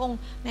ของพระองค์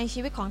ใน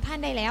ชีวิตของท่าน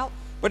ได้แล้ว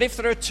But if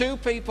there are two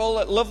people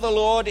that love the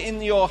Lord in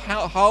your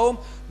home,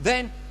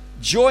 then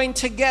join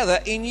together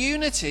in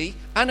unity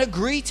and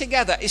agree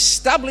together.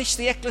 Establish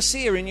the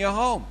ecclesia in your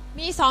home.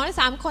 มี2 หรือ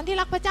 3 คนที่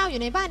รักพระเจ้าอ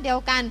ยู่ในบ้านเดียว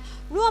กัน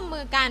ร่วมมื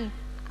อกัน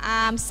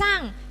สร้าง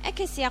เอ็กเ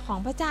คเซียของ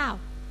พระเจ้า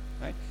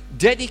Right?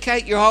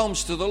 Dedicate your homes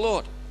to the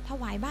Lord. ถ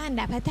วายบ้านแ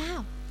ด่พระเจ้า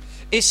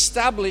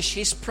Establish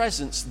His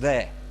presence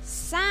there.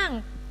 สร้าง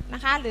น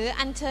ะคะหรือ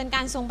อัญเชิญก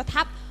ารทรงประ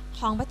ทับ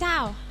ของพระเจ้า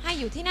ให้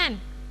อยู่ที่นั่น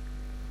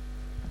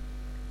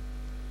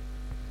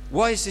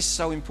Why is this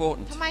so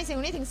important? ทำไมสิ่ง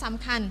นี้ถึงส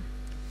ำคัญ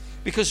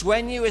Because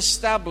when you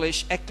establish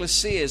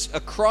ecclesias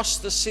across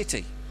the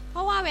city, เพร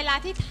าะว่าเวลา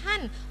ที่ท่า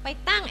นไป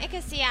ตั้งเอ็กเค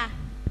เซีย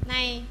ใน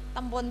ต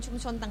ำบลชุม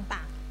ชนต่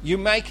างๆ you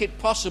make it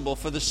possible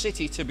for the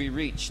city to be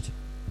reached.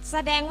 แส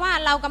ดงว่า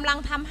เรากำลัง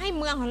ทำให้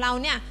เมืองของเรา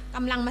เนี่ยก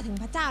ำลังมาถึง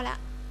พระเจ้าแล้ว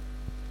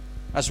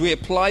As we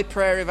apply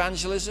prayer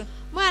evangelism,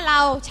 เมื่อเรา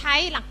ใช้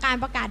หลักการ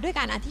ประกาศด้วย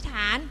การอธิษฐ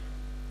าน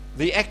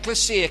the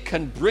ecclesia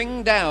can bring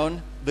down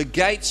the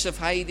gates of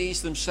Hades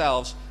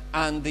themselves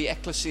and the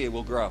ecclesia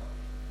will grow.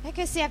 เอ็กเค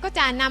เซียก็จ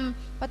ะน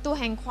ำประตู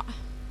แห่ง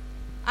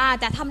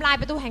จะทำลาย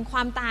ประตูแห่งคว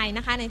ามตายน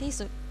ะคะในที่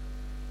สุด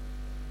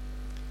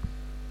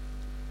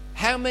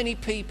How many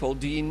people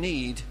do you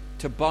need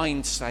to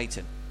bind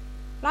Satan?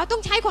 เราต้อ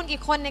งใช้คน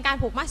กี่คนในการ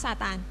ผูกมัดซา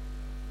ตาน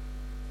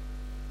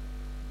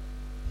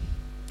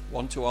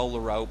One to hold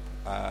the rope.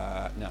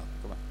 No,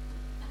 come on.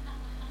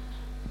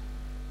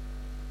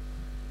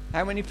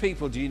 How many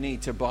people do you need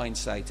to bind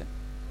Satan?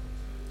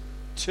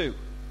 2.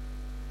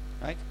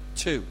 Right?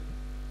 2.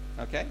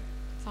 Okay?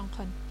 2 ค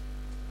น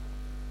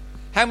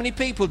How many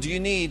people do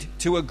you need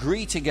to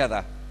agree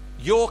together?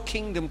 Your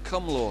kingdom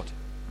come, Lord.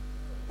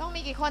 ต้อง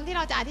มีกี่คนที่เ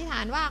ราจะอธิษฐ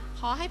านว่า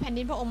ขอให้แผ่น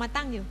ดินพระองค์มา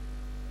ตั้งอยู่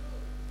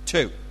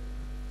 2.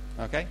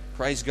 Okay?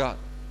 Praise God.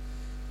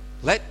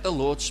 Let the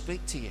Lord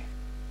speak to you.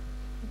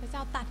 พระเจ้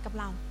าตรัสกับ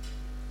เรา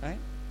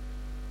Right?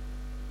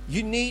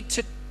 You need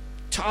to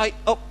tie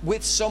up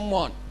with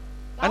someone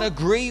and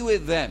agree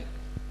with them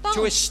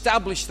to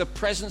establish the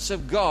presence of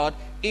God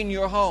in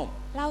your home.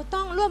 เรา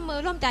ต้องร่วมมือ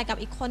ร่วมใจกับ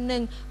อีกคนหนึ่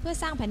งเพื่อ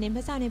สร้างแผ่นดินพ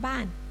ระเจ้าในบ้า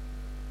น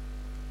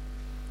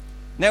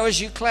Now as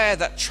you declare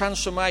that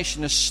transformation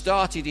has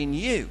started in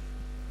you,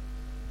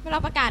 เมื่อเรา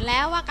ประกาศแล้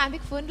วว่าการพลิ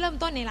กฟื้นเริ่ม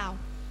ต้นในเรา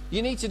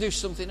you need to do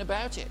something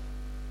about it.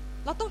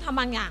 เราต้องทำ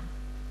บางอย่าง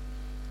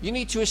You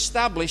need to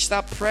establish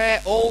that prayer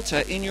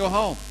altar in your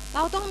home. เร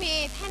าต้องมี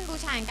แท่นบู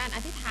ชาแห่งการอ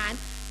ธิษฐาน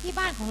ที่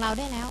บ้านของเรา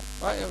ได้แล้ว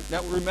Right?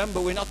 Now remember,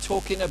 we're not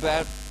talking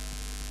about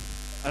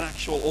an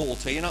actual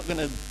altar. You're not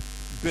going to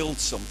build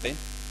something.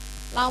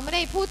 เราไม่ไ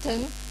ด้พูดถึง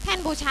แท่น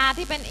บูชา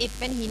ที่เป็นอิฐ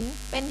เป็นหิน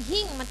เป็น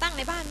หิ้งมาตั้งใ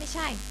นบ้านไม่ใ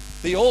ช่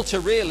The altar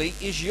really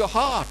is your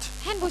heart.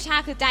 แท่นบูชา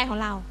คือใจของ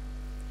เรา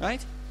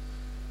Right?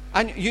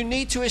 And you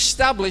need to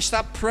establish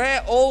that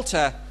prayer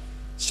altar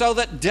so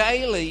that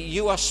daily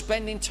you are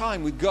spending time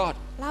with God.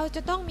 เราจ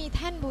ะต้องมีแ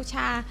ท่นบูช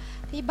า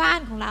ที่บ้าน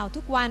ของเรา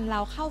ทุกวันเร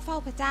าเข้าเฝ้า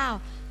พระเจ้า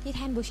ที่แ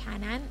ท่นบูชา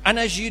นั้น And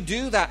as you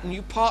do that and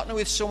you partner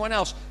with someone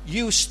else,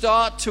 you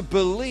start to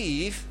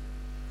believe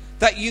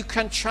that you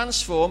can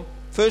transform,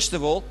 first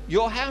of all,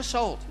 your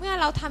household. เมื่อ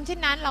เราทำเช่น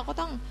นั้นเราก็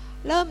ต้อง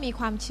เริ่มมี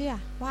ความเชื่อ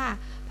ว่า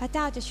พระเ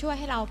จ้าจะช่วย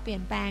ให้เราเปลี่ย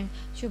นแปลง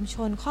ชุมช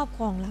นครอบค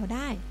รัวของเราไ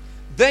ด้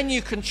Then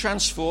you can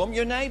transform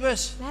your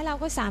neighbors. และเรา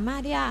ก็สามาร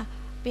ถที่จะ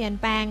เปลี่ยน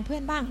แปลงเพื่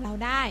อนบ้านของเรา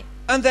ได้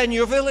And then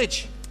your village.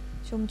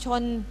 ชุมช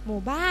นห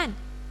มู่บ้าน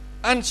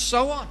And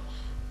so on.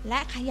 และ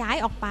ขยาย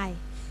ออกไป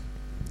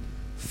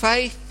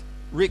Faith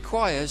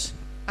requires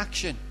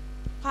action.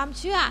 ความ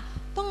เชื่อ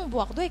ต้องบ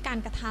วกด้วยการ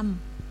กระท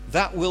ำ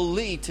That will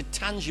lead to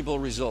tangible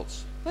results.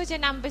 เพื่อจะ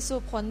นำไปสู่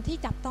ผลที่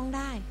จับต้องไ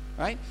ด้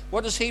Right?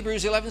 What does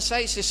Hebrews 11 say?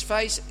 It says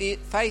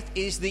faith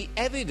is the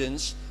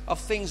evidence of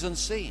things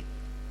unseen.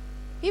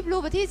 ฮีบรู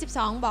บทที่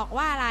12บอก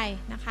ว่าอะไร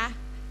นะคะ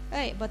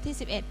บทที่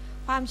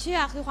11ความเชื่อ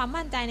คือความ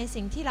มั่นใจใน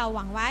สิ่งที่เราห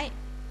วังไว้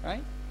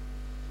Right?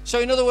 So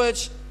in other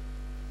words,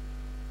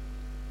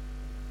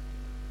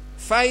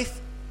 faith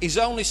is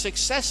only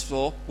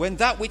successful when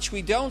that which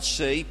we don't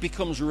see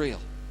becomes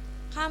real.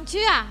 ความเ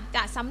ชื่อจ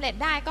ะสำเร็จ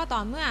ได้ก็ต่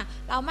อเมื่อ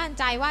เรามั่น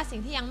ใจว่าสิ่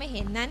งที่ยังไม่เ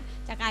ห็นนั้น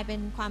จะกลายเป็น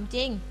ความจ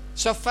ริง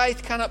So faith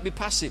cannot be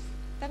passive.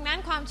 ดังนั้น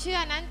ความเชื่อ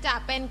นั้นจะ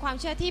เป็นความ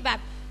เชื่อที่แบบ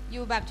อ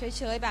ยู่แบบเฉ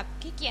ยๆแบบ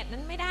ขี้เกียจนั้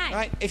นไม่ได้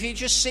Right? If you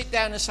just sit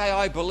down and say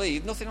I believe,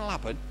 nothing will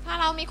happen. ถ้า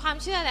เรามีความ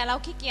เชื่อแต่เรา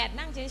ขี้เกียจ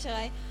นั่งเฉ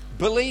ย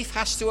Belief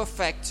has to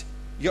affect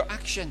your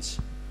actions.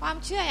 ๆความ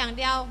เชื่ออย่าง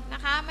เดียวน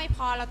ะคะไม่พ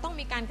อเราต้อง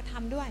มีการกระท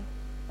ำด้วย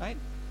Right?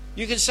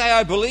 You can say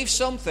I believe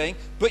something,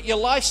 but your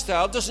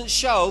lifestyle doesn't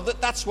show that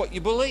that's what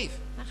you believe.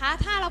 นะคะ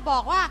ถ้าเราบอ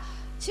กว่า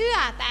เชื่อ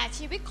แต่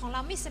ชีวิตของเร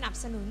าไม่สนับ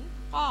สนุน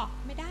ก็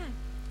ไม่ได้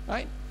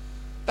Right?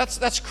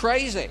 That's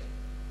crazy.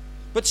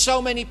 But so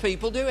many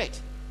people do it.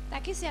 แต่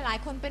คริสเตียนหลาย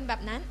คนเป็นแบ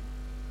บนั้น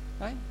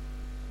Right?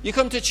 You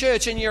come to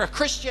church and you're a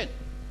Christian.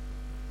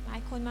 หลา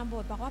ยคนมาโบ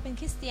สถ์บอกว่าเป็น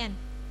คริสเตียน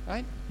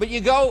Right? But you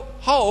go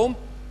home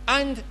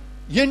and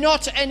you're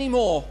not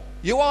anymore.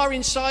 You are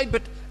inside,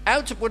 but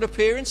outward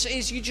appearance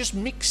is you just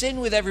mix in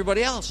with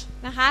everybody else.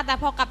 นะคะแต่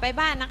พอกลับไป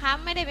บ้านนะคะ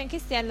ไม่ได้เป็นค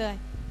ริสเตียนเลย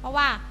เพราะ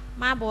ว่า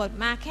มาโบสถ์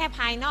มาแค่ภ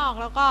ายนอก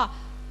แล้วก็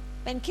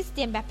เป็นคริสเ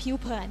ตียนแบบผิว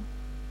เผิน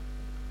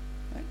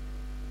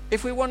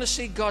If we want to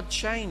see God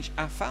change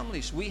our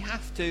families, we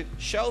have to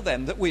show them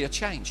that we are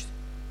changed.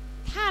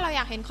 ถ้าเราอ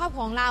ยากเห็นครอบครั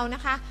วของเราน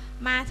ะคะ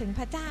มาถึง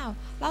พระเจ้า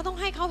เราต้อง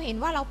ให้เขาเห็น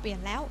ว่าเราเปลี่ยน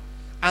แล้ว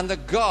And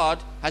that God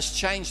has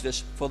changed us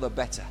for the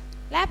better.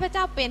 และพระเจ้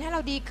าเปลี่ยนให้เร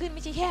าดีขึ้นไ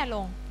ม่ใช่แค่ล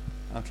ง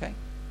Okay?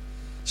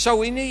 So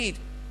we need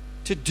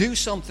to do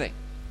something.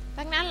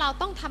 ดังนั้นเรา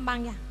ต้องทำบาง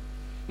อย่าง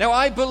Now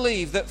I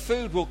believe that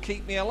food will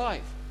keep me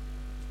alive.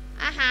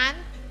 อาหาร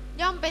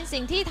ย่อมเป็น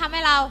สิ่งที่ทำใ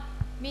ห้เรา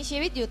มีชี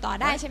วิตอยู่ต่อ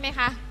ได้ใช่ไหม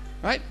คะ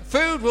Right?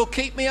 Food will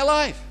keep me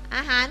alive. อ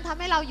าหารทำ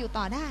ให้เราอยู่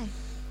ต่อได้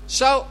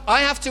So I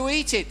have to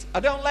eat it. I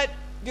don't let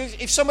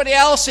if somebody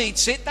else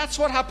eats it, that's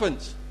what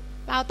happens.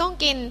 เราต้อง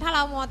กินถ้าเร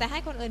ามัวแต่ให้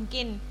คนอื่น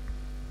กิน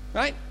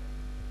Right?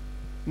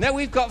 Now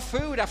we've got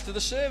food after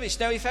the service.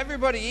 Now if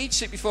everybody eats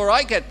it before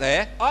I get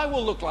there, I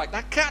will look like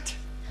that cat.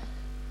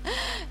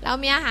 เรา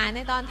มีอาหารใน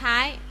ตอนท้า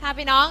ยถ้า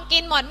พี่น้องกิ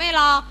นหมดไม่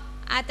รอ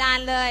อาจาร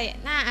ย์เลย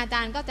หน้าอาจ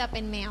ารย์ก็จะเป็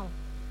นแมว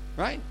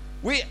Right?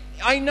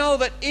 I know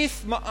that if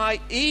I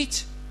eat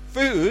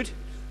food,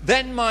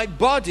 then my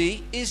body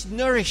is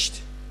nourished.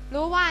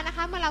 รู้ว่านะค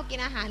ะเมื่อเรากิน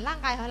อาหารร่าง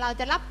กายของเรา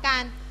จะรับกา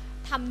ร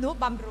ทำนุ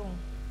บำรุง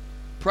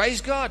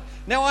Praise God.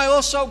 Now I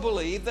also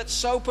believe that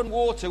soap and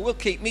water will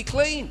keep me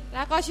clean. แ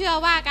ล้วก็เชื่อ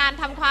ว่าการ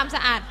ทำความส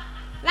ะอาด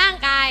ร่าง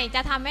กายจ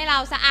ะทำให้เรา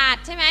สะอาด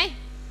ใช่ไหม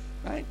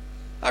Right?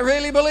 I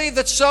really believe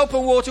that soap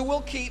and water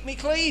will keep me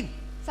clean.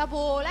 ส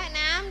บู่และ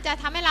น้ำจะ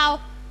ทำให้เรา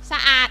สะ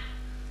อาด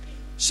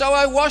So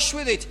I wash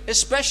with it,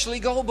 especially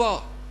Gold Bar.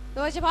 โ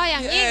ดยเฉพาะอย่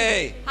างยิ่ง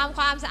Yay. ทำค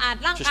วามสะอาด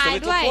ร่าง Just กา a ย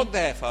little ด้วย plug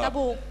there, Father. ส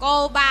บู่โก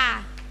ลบาร์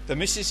The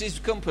Mrs.'s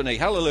company.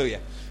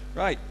 Hallelujah.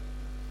 Right.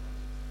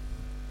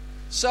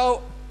 So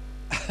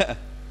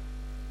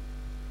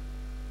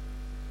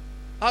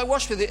I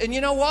wash with it, and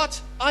you know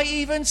what? I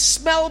even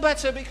smell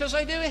better because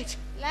I do it.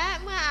 และ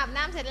เมื่ออาบ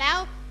น้ำเสร็จแล้ว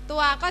ตั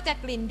วก็จะ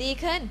กลิ่นดี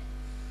ขึ้น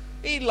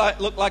He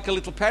looked like a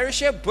little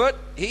perisher, but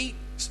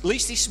at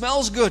least he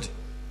smells good.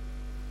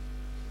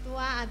 ตัว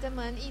อาจจะเห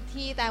มือนอี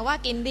ทีแต่ว่า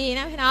กลิ่นดี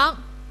นะพี่น้อง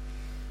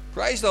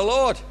Praise the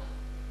Lord.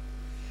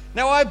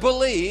 Now I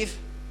believe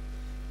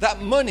that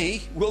money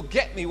will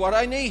get me what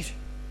I need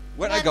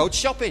when I go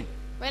shopping.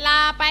 เวลา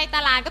ไปต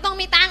ลาดก็ต้อง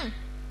มีตังค์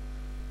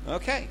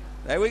Okay,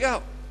 there we go.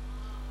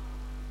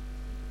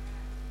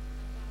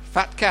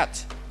 Fat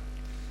cat.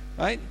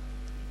 Right?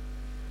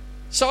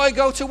 So I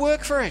go to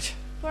work for it.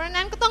 เพราะฉะ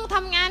นั้นก็ต้องท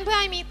ำงานเพื่อ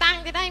ให้มีตัง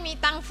ค์จะได้มี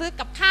ตังค์ซื้อ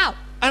กับข้าว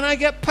And I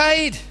get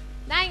paid.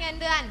 ได้เงิน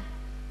เดือน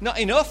Not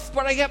enough,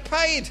 but I get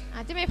paid. อ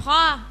าจจะไม่พอ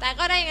แต่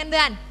ก็ได้เงินเดื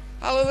อน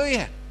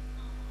Hallelujah.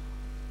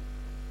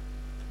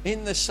 In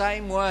the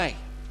same way,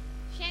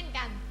 เช่น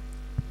กัน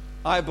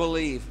I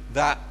believe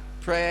that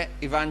prayer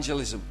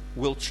evangelism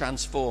will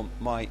transform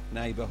my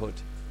neighborhood.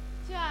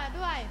 เชื่อ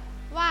ด้วย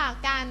ว่า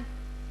การ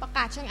ประก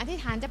าศเชิงอธิษ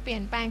ฐานจะเปลี่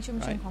ยนแปลงชุม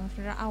ชนของ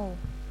เรา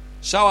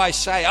So I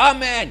say,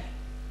 Amen.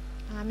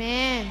 อาเม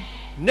น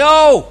No,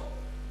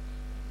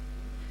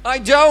 I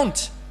don't.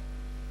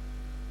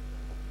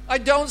 I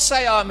don't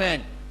say Amen.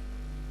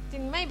 จึ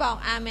งไม่บอก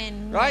อาเมน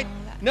Right?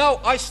 No,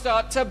 I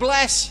start to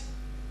bless.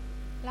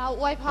 เรา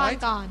อวยพร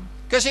ก่อน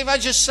Because if I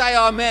just say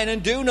Amen and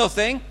do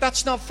nothing,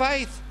 that's not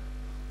faith.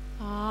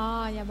 อ๋อ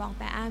อย่าบอก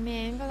แต่อาเม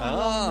นก็ต้อง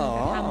ลงมือก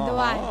ระทำด้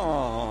วย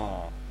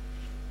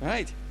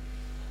Right.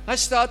 I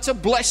start to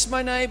bless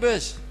my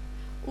neighbors.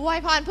 อวย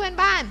พรเพื่อน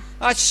บ้าน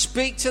I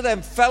speak to them,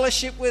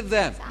 fellowship with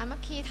them. สามั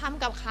คคีท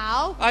ำกับเขา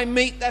I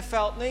meet their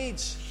felt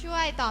needs. ช่ว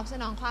ยตอบส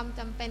นองความ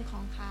จำเป็นข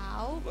องเขา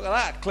Look at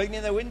that,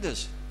 cleaning their windows.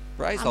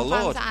 Praise the ทำคว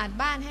าม Lord. สะอาด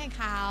บ้านให้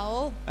เขา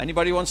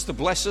Anybody wants to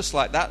bless us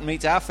like that and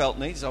meet our felt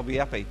needs, I'll be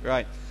happy.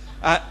 Right.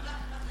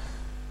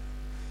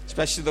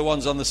 Especially the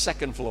ones on the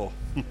second floor.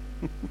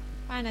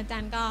 บ้านอาจา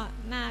รย์ก็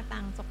หน้าต่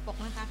างสกปรก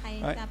นะคะใคร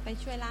จะไป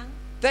ช่วยล้าง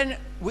Then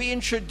we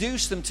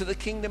introduce them to the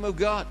kingdom of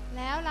God.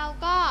 แล้วเรา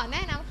ก็แน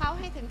ะนำเขา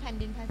ให้ถึงแผ่น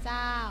ดินพระเ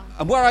จ้า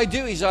And what I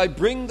do is I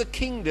bring the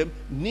kingdom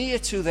near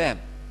to them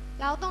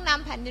เราต้องน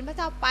ำแผ่นดินพระเ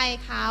จ้าไป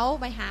เขา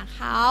ไปหาเ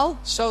ขา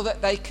so that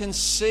they can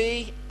see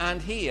and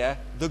hear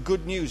the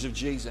good news of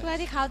Jesus. เพื่อ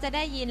ที่เขาจะไ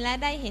ด้ยินและ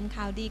ได้เห็น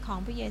ข่าวดีของ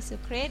พระเยซู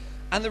คริสต์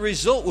And the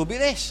result will be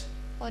this.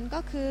 ผล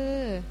ก็คือ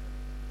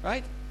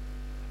Right?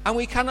 And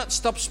we cannot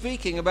stop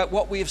speaking about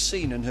what we have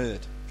seen and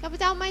heard. ข้าพ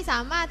เจ้าไม่สา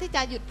มารถที่จ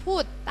ะหยุดพู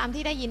ดตาม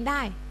ที่ได้ยินไ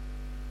ด้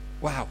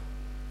Wow,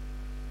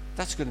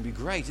 that's going to be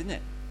great, isn't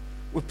it?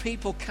 Where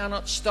people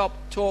cannot stop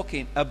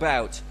talking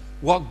about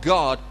what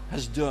God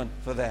has done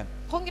for them.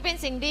 คงจะเป็น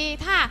สิ่งดี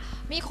ถ้า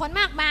มีคน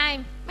มากมาย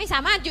ไม่สา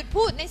มารถหยุด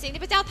พูดในสิ่ง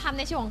ที่พระเจ้าทำใ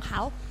นชีวิตของเข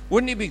า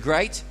Wouldn't it be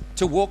great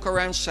to walk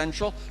around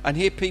Central and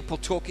hear people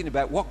talking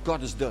about what God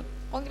has done?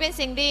 คงจะเป็น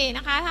สิ่งดีน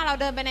ะคะถ้าเรา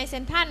เดินไปในเซ็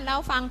นทรัลแล้ว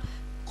ฟัง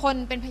คน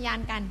เป็นพยาน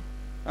กัน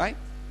Right?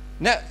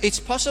 Now, it's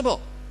possible.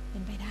 เป็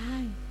นไปได้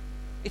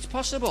It's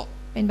possible.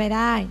 เป็นไปไ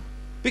ด้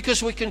Because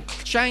we can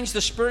change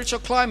the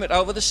spiritual climate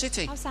over the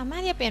city. เราสามาร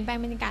ถที่จะเปลี่ยนแปลง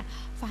บรรยากาศ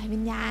ฝ่ายวิ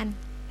ญญาณ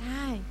ไ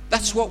ด้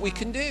That's what we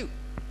can do.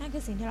 นั่นคื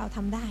อสิ่งที่เราท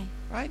ำได้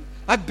Right?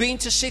 I've been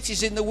to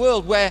cities in the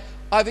world where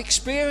I've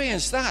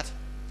experienced that.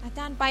 อาจ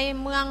ารย์ไป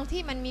เมือง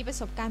ที่มันมีประ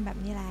สบการณ์แบบ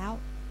นี้แล้ว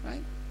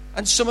Right?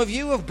 And some of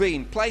you have been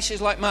places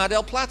like Mar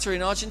del Plata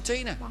in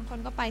Argentina. บางคน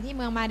ก็ไปที่เ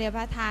มืองมาเดลพ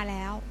าทาแ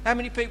ล้ว How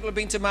many people have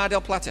been to Mar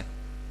del Plata?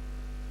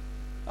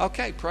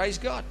 Okay, praise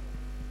God.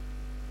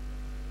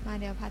 มา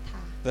เดลพาท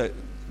า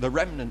The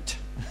remnant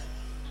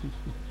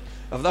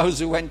of those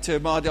who went to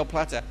Mar del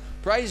Plata.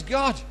 Praise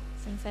God.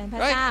 สรรเสริญพระ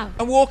เจ้า Right?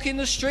 And walk in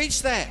the streets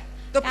there.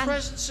 The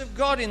presence of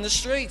God in the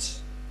streets.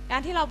 กา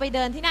รที่เราไปเ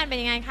ดินที่นั่นเป็น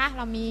ยังไงคะเ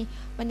รามี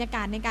บรรยาก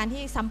าศในการ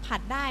ที่สัมผัส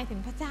ได้ถึง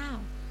พระเจ้า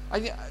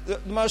The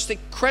most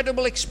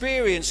incredible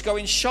experience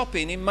going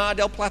shopping in Mar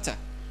del Plata.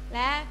 แล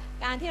ะ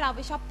การที่เราไป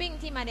ช้อปปิ้ง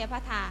ที่มาเดลพา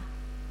ทา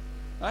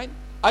Right?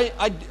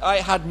 I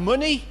had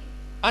money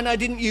and I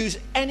didn't use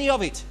any of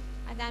it.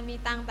 อาจารย์มี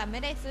ตังค์แต่ไม่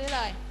ได้ซื้อเล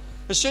ย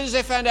As soon as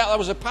they found out I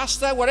was a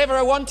pastor, whatever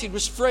I wanted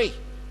was free.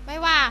 ไม่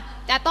ว่า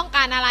จะต้องก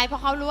ารอะไรเพรา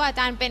ะเขารู้ว่าอา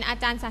จารย์เป็นอา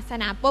จารย์ศาส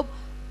นาปุ๊บ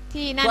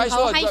ที่นั่น Praise เข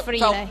า Lord, ให้ฟรี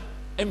felt เลย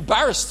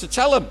embarrassed to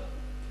tell them.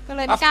 ก็เ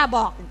ลยไม่กล้าบ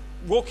อก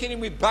Walking in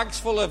with bags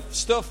full of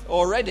stuff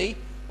already,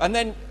 and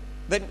then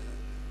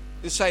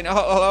they're saying,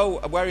 "Oh, hello,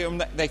 where are you?"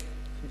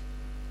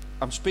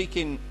 I'm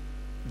speaking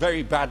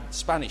very bad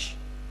Spanish.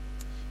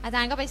 อาจ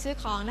ารย์ก็ไปซื้อ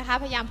ของนะคะ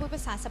พยายามพูดภ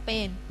าษาสเป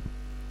น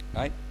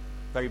Right?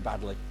 Very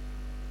badly.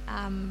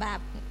 แบบ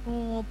งู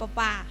ปลา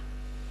ปลา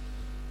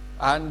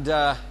And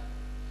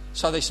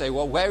so they say,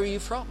 "Well, where are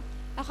you from?"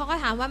 แล้วเขาก็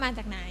ถามว่ามาจ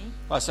ากไหน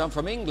I say, "I'm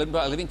from England,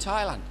 but I live in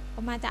Thailand." ผ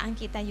มมาจากอัง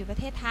กฤษแต่อยู่ประ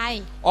เทศไทย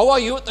 "Oh,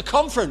 are you at the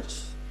conference?"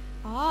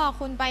 อ๋อ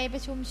คุณไปปร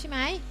ะชุมใช่ไหม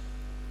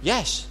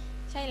 "Yes."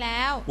 ใช่แล้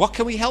ว "What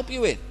can we help you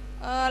with?"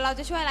 เรา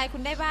จะช่วยอะไรคุ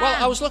ณได้บ้าง "Well,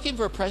 I was looking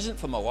for a present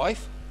for my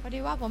wife." พอดี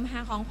ว่าผมหา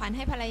ของขวัญใ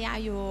ห้ภรรยา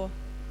อยู่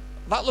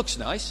 "That looks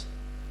nice."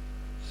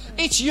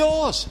 "It's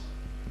yours."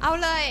 เอา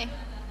เลย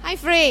ให้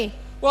ฟรี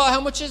 "Well,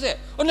 how much is it?"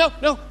 "Oh,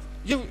 no,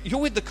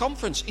 you're with the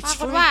conference. ป It's รา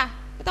กฏ free." ว่า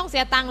ไม่ต้องเสี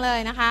ยตังค์เลย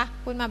นะคะ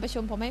คุณมาประชุ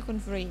มผมให้คุณ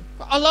ฟรี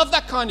 "I love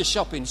that kind of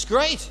shopping. It's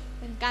great."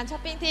 เป็นการช้อ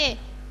ปปิ้งที่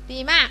ดี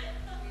มาก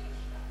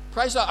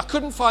Praise God. I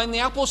couldn't find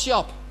the Apple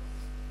shop.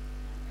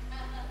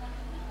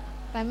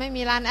 แต่ไม่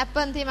มีร้านแอปเ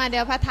ปิลที่มาเด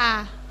ลพัทา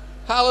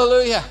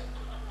Hallelujah.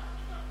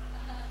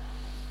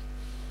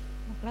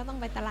 แล้วต้อง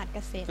ไปตลาดเก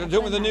ษตร Could do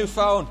it with a new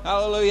phone.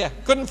 Hallelujah.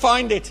 Couldn't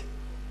find it.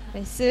 ไป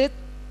ซื้อ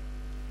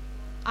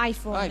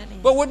iPhone Right. นั่นเอ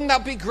ง But wouldn't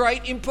that be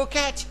great in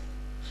Phuket?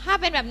 ถ้า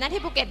เป็นแบบนั้น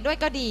ที่ภูเก็ตด้วย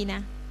ก็ดีนะ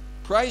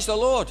Praise the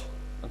Lord.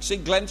 I can see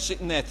Glenn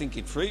sitting there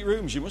thinking, 3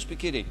 rooms, you must be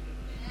kidding.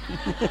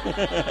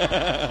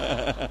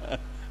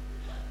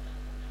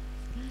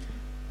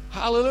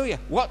 Hallelujah.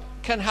 What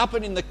can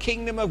happen in the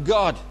kingdom of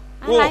God?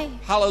 Oh,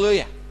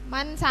 hallelujah.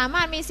 มันสาม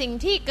ารถมีสิ่ง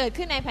ที่เกิด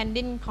ขึ้นในแผ่น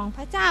ดินของพ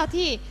ระเจ้า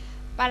ที่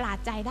ประหลาด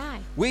ใจได้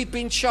We've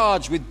been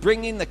charged with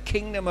bringing the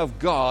kingdom of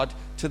God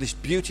to this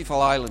beautiful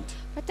island.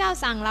 พระเจ้า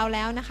สั่งเราแ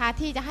ล้วนะคะ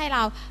ที่จะให้เร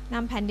าน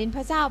ำแผ่นดินพ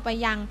ระเจ้าไป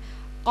ยัง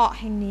เกาะ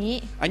แห่งนี้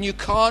And you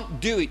can't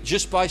do it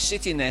just by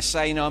sitting there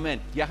saying amen.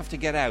 You have to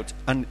get out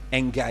and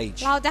engage.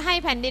 เราจะให้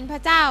แผ่นดินพร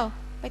ะเจ้า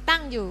ไปตั้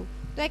งอยู่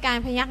ด้วยการ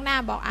พยักหน้า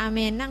บอกอาเม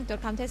นนั่งจด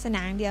คำเทศนา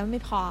อย่างเดียวไ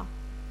ม่พอ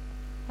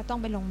เราต้อง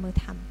ไปลงมือ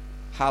ทำ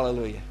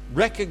Hallelujah.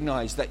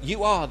 Recognize that you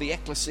are the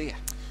ecclesia.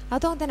 เรา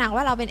ต้องตระหนัก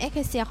ว่าเราเป็นเอเค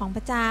เซียของพ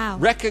ระเจ้า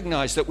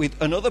Recognize that with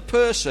another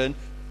person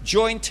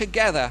joined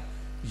together,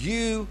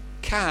 you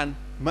can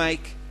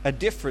make a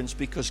difference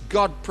because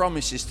God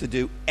promises to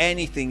do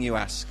anything you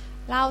ask.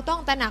 เราต้อ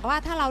งตระหนักว่า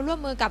ถ้าเราร่วม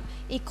มือกับ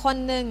อีกคน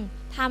หนึ่ง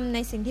ทำใน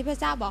สิ่งที่พระ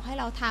เจ้าบอกให้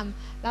เราท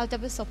ำเราจะ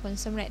ประสบผล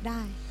สำเร็จไ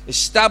ด้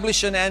Establish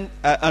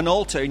an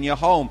altar in your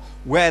home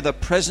where the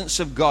presence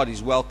of God is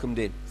welcomed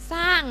in. ส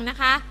ร้างนะ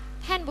คะ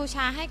แท่นบูช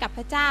าให้กับพ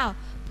ระเจ้า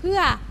เพื่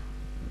อ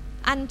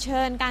อัญเ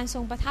ชิญการทร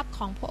งประทับข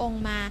องพระอง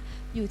ค์มา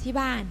อยู่ที่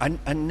บ้าน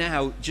And now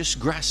just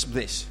grasp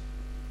this.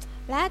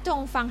 และจง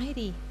ฟังให้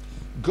ดี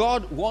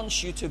God wants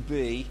you to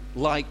be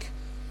like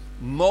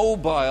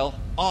mobile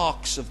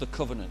arks of the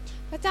covenant.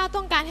 พระเจ้า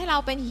ต้องการให้เรา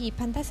เป็นหีบ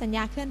พันธสัญญ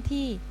าเคลื่อน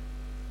ที่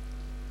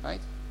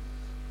Right?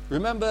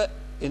 Remember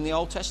in the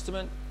Old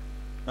Testament,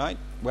 right,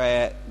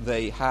 where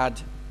they had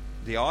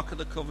the Ark of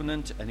the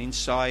Covenant and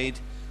inside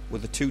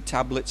were the 2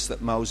 tablets that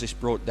Moses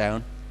brought down.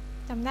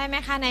 จำได้ไหม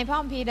คะในพระ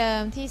คัมภีร์เดิ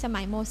มที่ส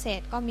มัยโมเส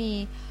สก็มี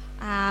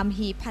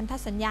หีบพันธ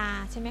สัญญา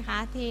ใช่ไหมคะ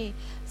ที่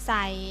ใ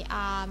ส่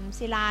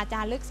ศิลาจ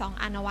ารึก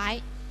2 อันเอาไว้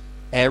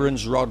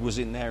Aaron's rod was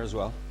in there as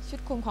well. ชุด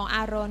คลุมของอ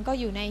าโรนก็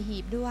อยู่ในหี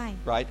บด้วย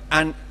Right?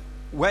 And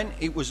when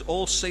it was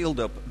all sealed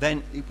up, then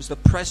it was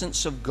the presence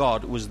of God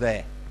was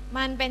there.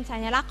 มันเป็นสั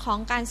ญลักษณ์ของ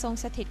การทรง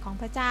สถิตของ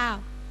พระเจ้า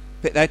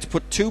they had to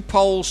put 2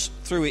 poles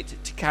through it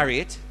to carry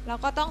it. เรา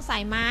ก็ต้องใส่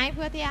ไม้เ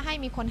พื่อที่จะให้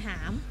มีคนหา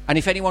ม And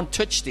if anyone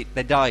touched it,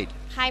 they died.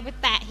 ใครไป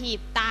แตะหี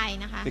บตาย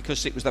นะคะ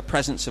Because it was the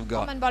presence of เพร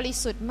าะ God. มันบริ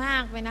สุทธิ์มา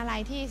กเป็นอะไร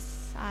ที่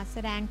แส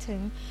ดงถึง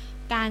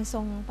การท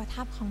รงประ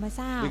ทับของพระเ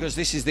จ้า Because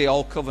this is the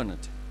old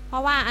covenant. เพรา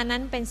ะว่าอันนั้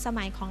นเป็นส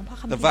มัยของพระ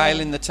คัมภี The ร์ veil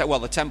in the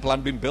the temple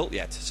hadn't been built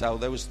yet, so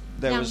there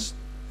was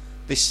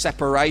this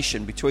separation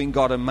between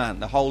God and man.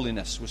 The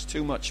holiness was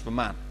too much for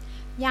man.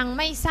 ยังไ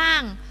ม่สร้า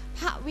งพ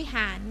ระวิห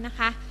ารนะ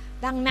คะ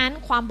ดังนั้น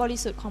ความบริ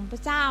สุทธิ์ของพร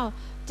ะเจ้า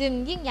จึง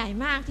ยิ่งใหญ่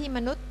มากที่ม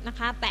นุษย์นะ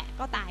คะแตะ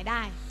ก็ตายไ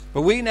ด้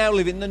But we now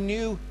live in the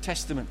New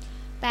Testament.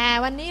 แต่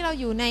วันนี้เรา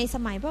อยู่ในส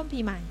มัยพระคัมภี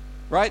ร์ใหม่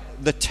Right?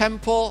 The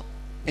temple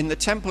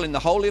in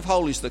the Holy of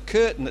Holies, the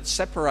curtain that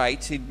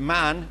separated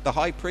man, the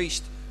high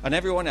priest, and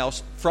everyone else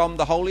from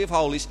the Holy of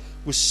Holies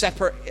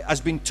has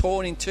been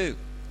torn in two.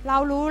 เรา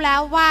รู้แล้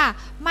วว่า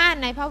ม่าน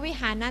ในพระวิ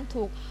หารนั้น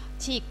ถูก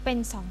ฉีกเป็น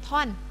2 ท่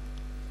อน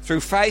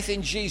Through faith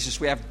in Jesus,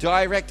 we have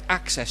direct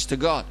access to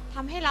God. ท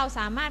ำให้เรา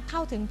สามารถเข้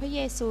าถึงพระเย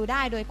ซูไ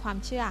ด้โดยความ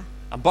เชื่อ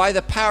And by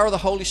the power of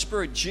the Holy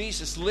Spirit,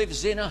 Jesus lives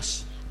in us.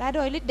 และโด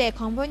ยฤทธิ์เดช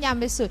ของพระวิญญาณ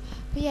บริสุทธิ์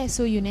พระเย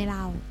ซูอยู่ในเร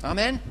า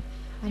Amen.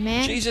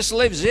 Amen. Jesus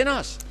lives in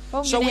us.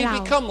 So we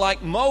become like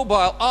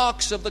mobile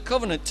arks of the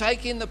covenant,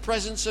 taking the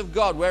presence of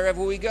God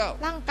wherever we go.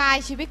 ร่างกาย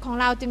ชีวิตของ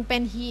เราจึงเป็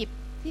นหีบ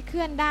ที่เค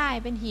ลื่อนได้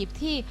เป็นหีบ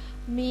ที่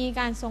มี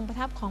การทรงประ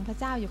ทับของพระ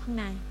เจ้าอยู่ข้าง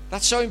ใน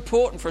That's so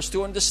important for us to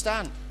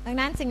understand. ดัง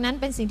นั้นสิ่งนั้น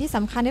เป็นสิ่งที่ส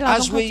ำคัญที่เรา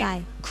ต้อง As เข้า we ใจ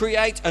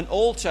create an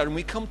altar and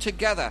we come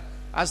together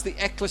as the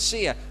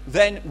ecclesia,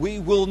 then we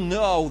will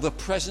know the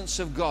presence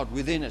of God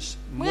within us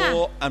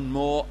more and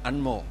more and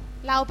more.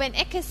 เราเป็นเ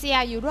อ็กเคเซีย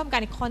อยู่ร่วมกั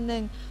นอีกคนหนึ่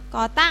ง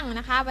ก่อตั้ง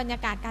นะคะบรรยา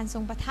กาศการทร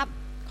งประทับ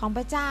ของพ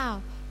ระเจ้า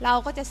เรา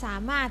ก็จะสา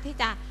มารถที่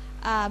จะ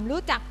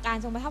รู้จักการ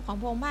ทรงประทับของ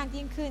พระองค์มาก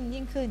ยิ่ง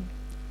ขึ้น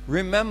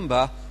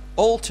Remember,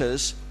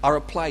 altars are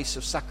a place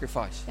of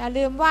sacrifice. อย่า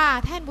ลืมว่า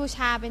แท่นบูช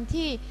าเป็น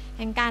ที่แ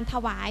ห่งการถ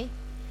วาย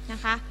นะ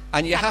คะ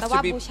And you have to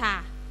be บูชา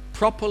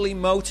properly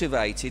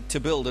motivated to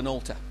build an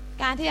altar.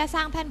 การที่จะส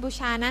ร้างแท่นบู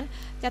ชานั้น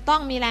จะต้อ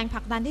งมีแรงผ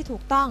ลักดันที่ถู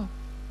กต้อง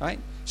Right?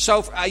 So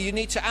you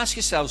need to ask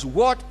yourselves,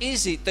 what is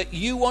it that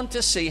you want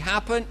to see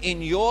happen in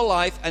your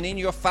life and in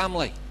your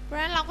family? เพราะฉ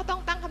ะนั้นเราก็ต้อ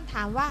งตั้งคำถ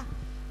ามว่า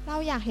เรา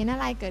อยากเห็นอะ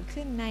ไรเกิด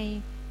ขึ้นใน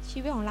ชี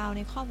วิตของเราใ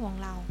นครอบครัวขอ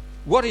งเรา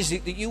What is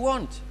it that you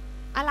want?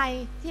 อะไร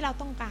ที่เรา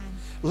ต้องการ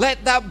Let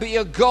that be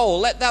a goal.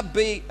 Let that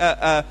be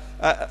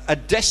a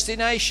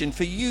destination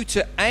for you to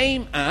aim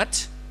at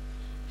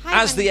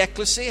as the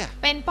ecclesia.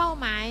 เป็นเป้า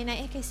หมายใน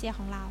เอ็กเคเซีย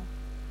ของเรา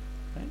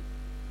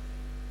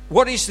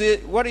What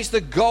is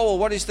the goal?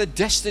 What is the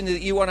destiny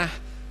that you want to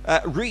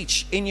reach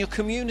in your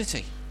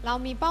community? เรา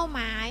มีเป้าหม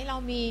ายเรา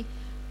มี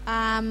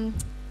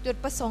จุด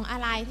ประสงค์อะ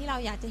ไรที่เรา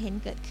อยากจะเห็น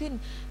เกิดขึ้น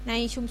ใน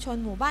ชุมชน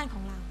หมู่บ้านข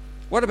องเรา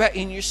What about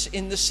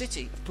in the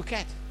city of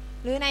Phuket?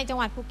 หรือในจัง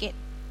หวัดภูเก็ต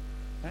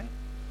Right?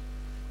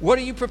 What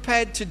are you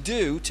prepared to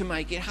do to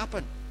make it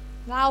happen?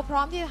 เราพร้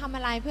อมที่จะทำอ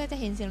ะไรเพื่อจะ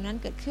เห็นสิ่งนั้น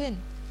เกิดขึ้น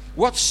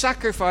What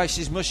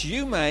sacrifices must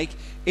you make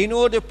in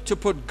order to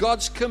put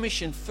God's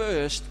commission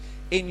first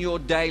in your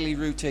daily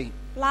routine?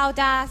 เรา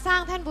จะสร้า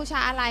งแท่นบูชา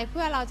อะไรเ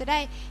พื่อเราจะได้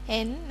เ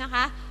ห็นนะค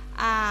ะ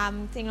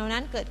สิ่งเหล่า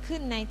นั้นเกิดขึ้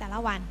นในแต่ละ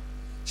วัน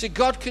See,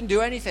 God can do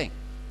anything.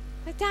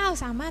 พระเจ้า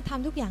สามารถท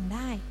ำทุกอย่างไ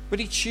ด้ But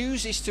He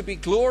chooses to be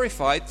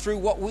glorified through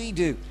what we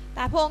do. แ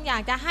ต่พระองค์อยา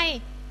กจะให้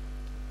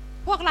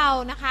พวกเรา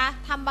นะคะ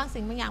ทำบาง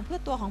สิ่งบางอย่างเพื่อ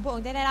ตัวของพระอง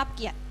ค์จะได้รับเ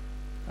กียรติ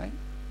Right?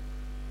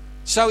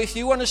 So if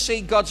you want to see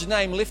God's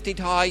name lifted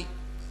high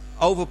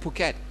over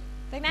Phuket,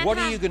 what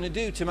are you going to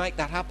do to make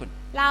that happen?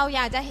 เราอ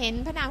ยากจะเห็น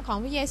พระนามของ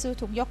พระเยซู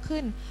ถูกยก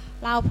ขึ้น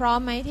เราพร้อม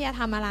ไหมที่จะ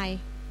ทำอะไร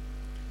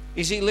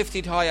Is He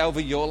lifted high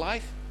over your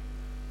life?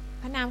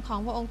 พระนามของ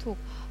พระองค์ถูก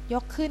ย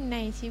กขึ้นใน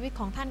ชีวิต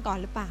ของท่านก่อน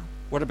หรือเปล่า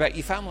What about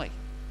your family?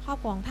 ครอบ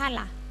ครัวของท่าน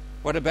ล่ะ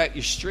What about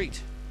your street?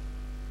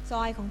 ซ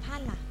อยของท่า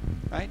นล่ะ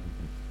Right?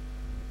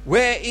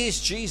 Where is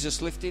Jesus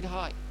lifted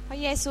high? พระ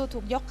เยซูถู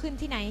กยกขึ้น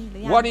ที่ไหนหรื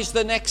อยัง What is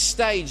the next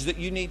stage that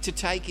you need to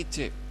take it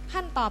to?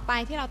 ขั้นต่อไป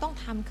ที่เราต้อง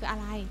ทำคืออะ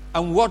ไร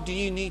And what do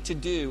you need to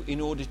do in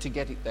order to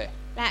get it there?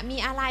 และมี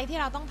อะไรที่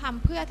เราต้องท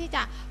ำเพื่อที่จ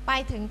ะไป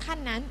ถึงขั้น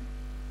นั้น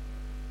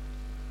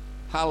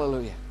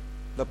Hallelujah.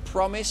 The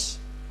promise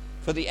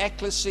for the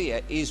ecclesia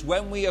is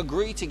when we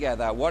agree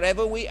together,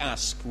 whatever we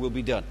ask will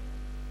be done.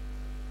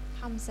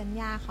 คำสัญ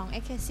ญาของเอ็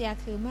กเคเซีย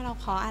คือเมื่อเรา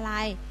ขออะไร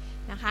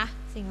นะคะ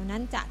สิ่งเหล่านั้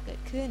นจะเกิ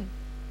ดขึ้น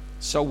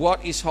So what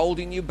is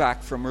holding you back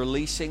from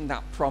releasing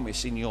that promise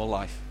in your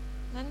life?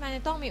 นั้นมันจ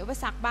ะต้องมีอุป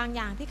สรรคบางอ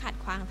ย่างที่ขัด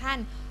ขวางท่าน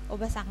อุ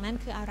ปสรรคนั้น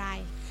คืออะไร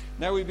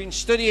Now we've been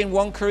studying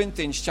 1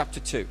 Corinthians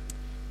chapter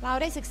 2. เรา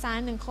ได้ศึกษา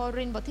1 โค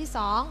รินธ์บทที่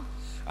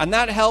 2 And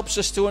that helps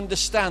us to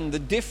understand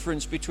the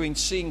difference between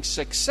seeing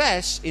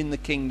success in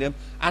the kingdom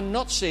and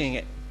not seeing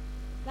it.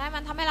 และมั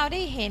นทำให้เราไ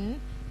ด้เห็น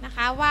นะค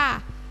ะว่า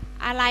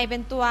อะไรเป็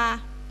นตัว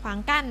ขวาง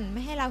กั้นไ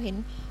ม่ให้เราเห็น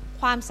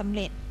ความสำเ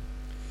ร็จ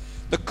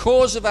The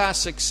cause of our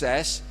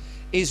success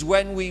is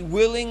when we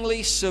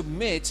willingly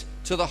submit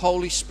to the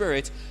Holy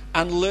Spirit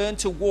and learn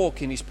to walk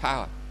in His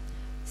power.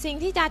 สิ่ง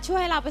ที่จะช่ว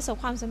ยเราประสบ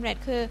ความสำเร็จ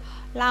คือ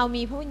เรา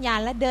มีพระวิญญาณ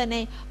และเดินใน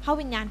พระ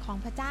วิญญาณของ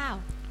พระเจ้า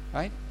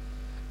Right?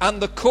 And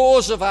the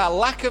cause of our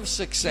lack of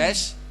success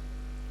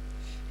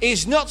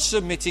is not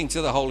submitting to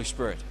the Holy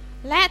Spirit.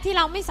 และที่เ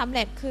ราไม่สำเ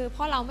ร็จคือเพ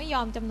ราะเราไม่ย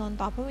อมจำนน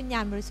ต่อพระวิญญา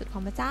ณบริสุทธิ์ขอ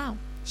งพระเจ้า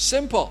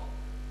Simple.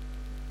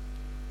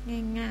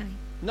 ง่าย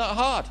Not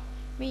hard.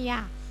 ๆไม่ย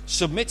าก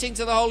Submitting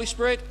to the Holy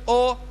Spirit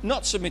or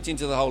not submitting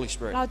to the Holy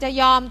Spirit. เราจะ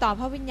ยอมต่อ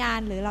พระวิญญาณ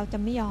หรือเราจะ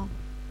ไม่ยอม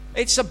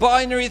It's a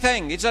binary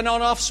thing. It's an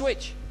on-off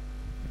switch.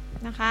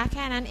 นะคะแ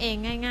ค่นั้นเอง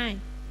ง่าย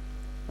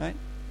Right?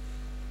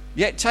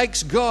 Yet it takes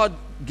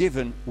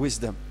God-given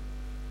wisdom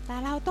ๆแต่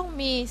เราต้อง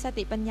มีส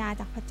ติปัญญา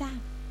จากพระเจ้า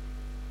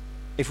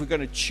if we're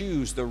going to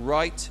choose the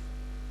right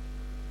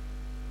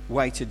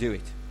way to do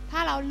it. ถ้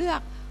าเราเลือ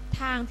ก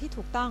ทางที่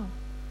ถูกต้อง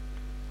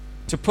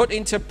To put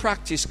into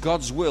practice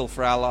God's will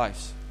for our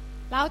lives.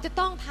 เราจะ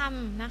ต้องท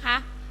ำนะคะ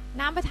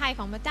น้ำพระทัยข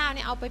องพระเจ้าเ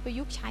นี่ยเอาไปประ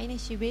ยุกต์ใช้ใน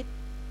ชีวิต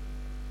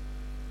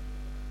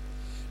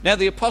Now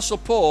the Apostle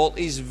Paul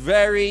is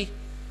very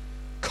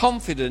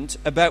confident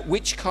about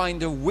which kind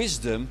of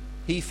wisdom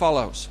he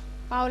follows.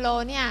 เปาโล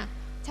เนี่ย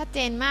ชัดเจ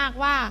นมาก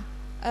ว่า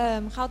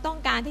เขาต้อง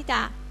การที่จะ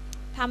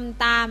ท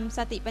ำตามส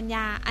ติปัญญ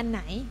าอันไห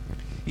น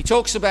He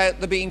talks about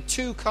there being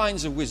two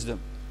kinds of wisdom.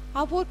 เข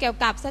าพูดเกี่ยว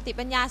กับสติ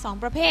ปัญญาสอง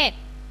ประเภท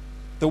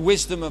The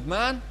wisdom of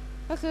man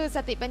ก็คือส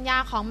ติปัญญา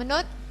ของมนุ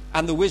ษย์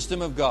and the wisdom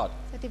of God.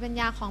 สติปัญ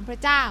ญาของพระ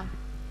เจ้า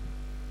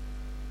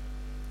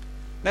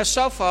Now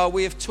so far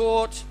we have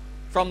taught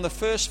from the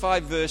first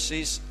 5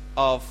 verses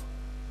of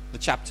the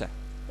chapter.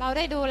 เราไ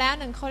ด้ดูแล้ว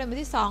1โครินธ์บท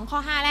ที่2ข้อ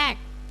5แรก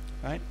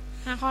Right?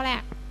 5ข้อแร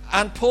ก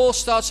And Paul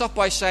starts off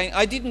by saying,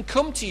 I didn't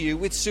come to you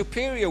with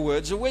superior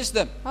words of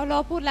wisdom. เปาโล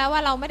พูดแล้วว่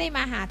าเราไม่ได้ม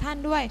าหาท่าน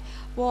ด้วย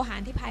โวหา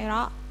รที่ไพเร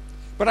าะ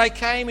But I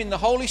came in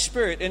the Holy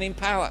Spirit and in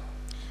power.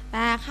 แ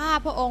ต่ข้า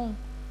พระองค์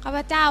ข้าพ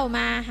เจ้าม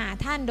าหา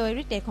ท่านโดย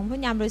ฤทธิ์เดชของพระวิ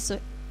ญญาณบริสุท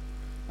ธิ์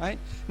Right?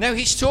 Now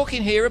he's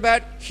talking here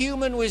about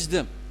human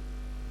wisdom.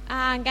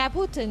 แก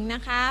พูดถึงน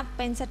ะคะเ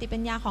ป็นสติปั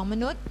ญญาของม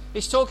นุษย์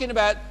He's talking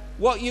about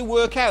what you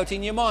work out in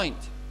your mind.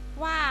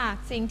 ว่า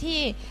สิ่งที่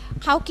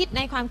เขาคิดใ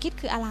นความคิด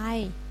คืออะไร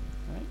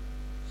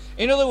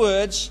In other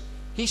words,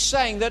 he's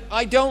saying that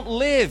I don't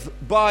live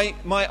by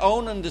my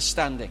own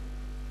understanding.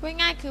 พูด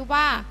ง่ายคือ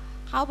ว่า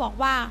เขาบอก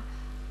ว่า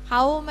เข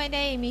าไม่ไ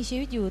ด้มีชี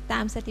วิตอยู่ตา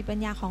มสติปัญ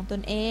ญาของต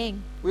นเอง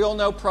We all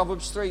know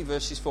Proverbs 3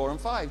 verses 4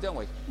 and 5, don't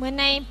we? เหมือน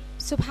ใน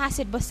สุภา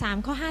ษิตบท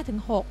3ข้อ5ถึง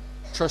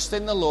6 Trust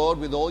in the Lord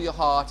with all your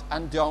heart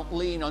and don't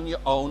lean on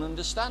your own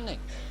understanding.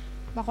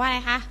 บอกว่าอะไร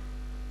คะ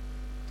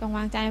จงว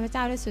างใจในพระเจ้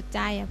าด้วยสุดใจ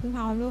อย่าพึ่งพ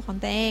าความรู้ของ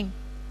ตัวเอง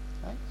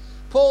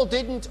Paul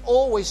didn't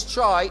always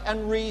try and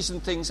reason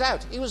things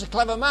out. He was a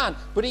clever man,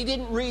 but he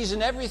didn't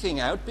reason everything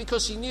out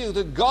because he knew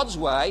that God's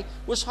way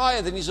was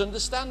higher than his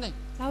understanding.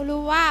 เรา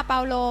รู้ว่าเปา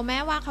โลแม้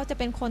ว่าเขาจะ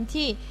เป็นคน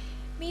ที่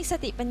มีส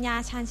ติปัญญา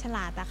ชาญฉล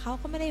าดแต่เขา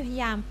ก็ไม่ได้พย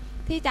ายาม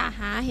ที่จะ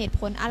หาเหตุ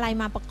ผลอะไร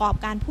มาประกอบ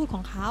การพูดข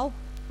องเขา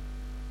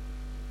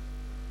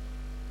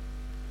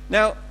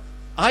Now,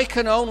 I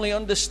can only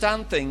understand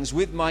things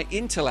with my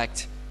intellect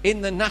in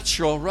the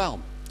natural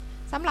realm.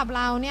 สำหรับเ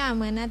ราเนี่ยเ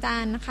หมือนอาจา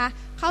รย์นะคะ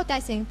เข้าใจ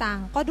เสียงต่าง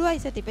ก็ด้วย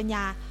สติปัญญ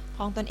าข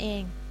องตนเอ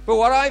ง But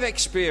what I've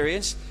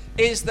experienced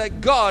is that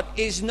God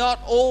is not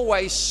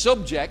always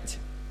subject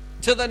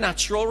to the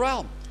natural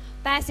realm.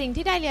 แต่สิ่ง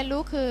ที่ได้เรียน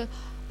รู้คือ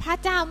พระ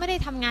เจ้าไม่ได้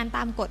ทำงานต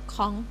ามกฎข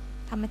อง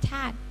ธรรมช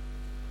าติ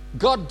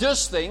God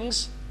does things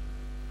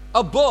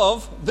above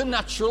the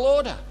natural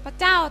order. พระ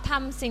เจ้าท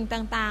ำสิ่ง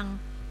ต่าง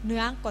ๆเหนื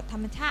อกฎธร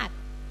รมชาติ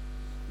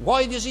Why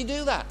does he do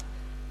that?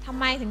 ทำ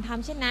ไมถึงท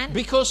ำเช่นนั้น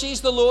Because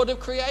he's the Lord of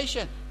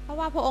creation. เพราะ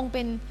ว่าพระองค์เ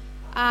ป็น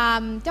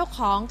เจ้าข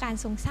องการ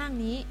ทรงสร้าง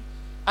นี้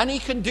And he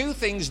can do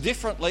things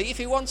differently if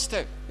he wants to.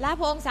 และ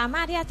พระองค์สาม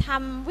ารถที่จะท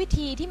ำวิ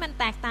ธีที่มัน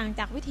แตกต่าง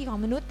จากวิธีของ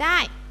มนุษย์ได้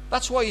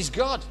That's why he's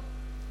God.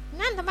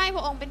 นั่นทำไมพ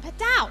ระองค์เป็นพระ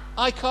เจ้า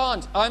I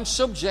can't. I'm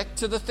subject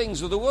to the things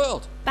of the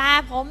world. แต่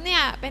ผมเนี่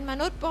ยเป็นม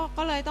นุษย์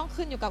ก็เลยต้อง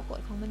ขึ้นอยู่กับก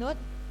ฎของมนุษ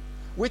ย์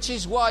Which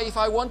is why if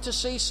I want to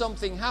see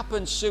something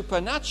happen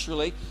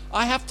supernaturally,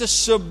 I have to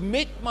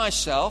submit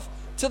myself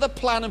to the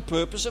plan and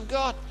purpose of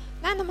God.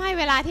 นั่นทำให้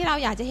เวลาที่เรา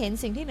อยากจะเห็น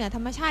สิ่งที่เหนือธ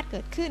รรมชาติเ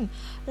กิดขึ้น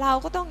เรา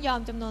ก็ต้องยอม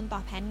จำนนต่อ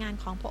แผนงาน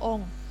ของพระอง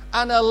ค์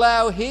And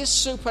allow his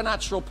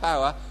supernatural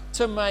power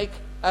to make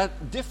a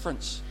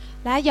difference.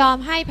 และยอม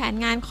ให้แผน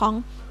งานของ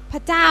พร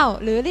ะเจ้า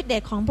หรือฤทธิ์เด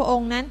ชของพระอ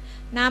งค์นั้น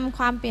นำค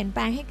วามเปลี่ยนแป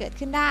ลงให้เกิด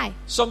ขึ้นได้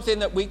Something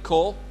that we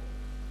call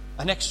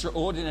an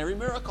extraordinary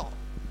miracle.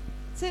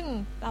 ซึ่ง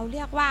เราเ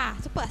รียกว่า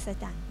ซุปเปอร์อัศ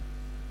จรรย์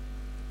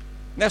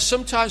Now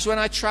sometimes when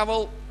I travel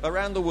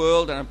around the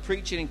world and I'm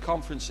preaching in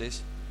conferences,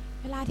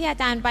 เวลาที่อา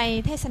จารย์ไป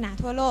เทศนา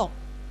ทั่วโลก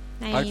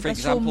ใน like ป for ระ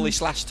ชุม example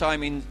this last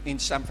time in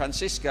San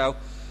Francisco,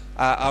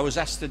 I was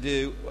asked to do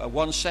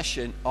one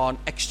session on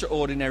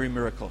extraordinary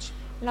miracles.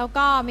 แล้ว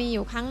ก็มีอ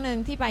ยู่ครั้งหนึ่ง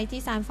ที่ไป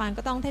ที่ซานฟราน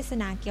ก็ต้องเทศ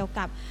นาเกี่ยว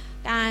กับ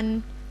การ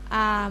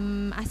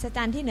อัศจ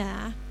รรย์ที่เหนือ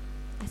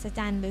อัศจ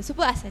รรย์หรือซุปเป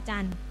อร์อัศจร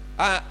รย์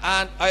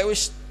And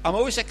I'm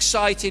always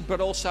excited, but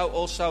also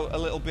a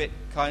little bit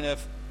kind of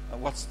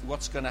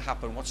what's going to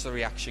happen? What's the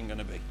reaction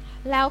going to be?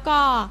 แล้วก็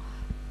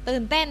ตื่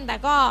นเต้นแต่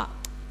ก็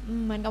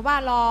เหมือนกับว่า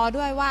รอ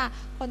ด้วยว่า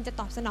คนจะ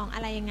ตอบสนองอะ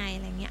ไรยังไงอ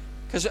ะไรเงี้ย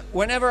Because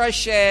whenever I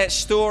share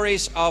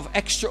stories of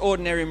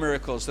extraordinary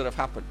miracles that have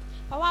happened,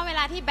 เพราะว่าเวล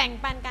าที่แบ่ง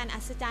ปันการอั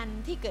ศจรรย์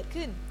ที่เกิด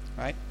ขึ้น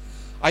right?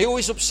 I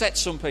always upset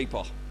some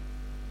people.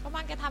 ก็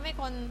มักจะทำให้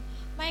คน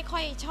ไม่ค่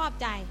อยชอบ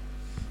ใจ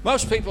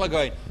Most people are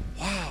going,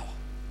 wow.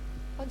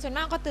 คนส่วนม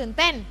ากก็ตื่นเ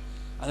ต้น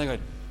And they're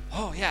going,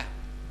 oh yeah,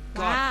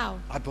 God, Wow.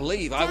 I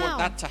believe. I want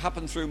that to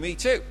happen through me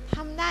too. ท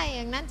ำได้อ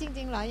ย่างนั้นจ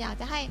ริงๆเหรออยาก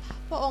จะให้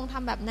พระองค์ท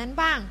ำแบบนั้น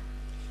บ้าง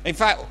In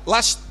fact,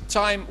 last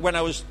time when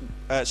I was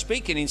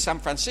speaking in San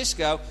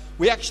Francisco,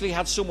 we actually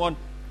had someone,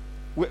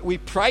 we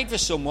prayed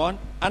for someone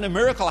and a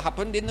miracle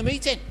happened in the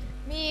meeting.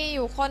 มีอ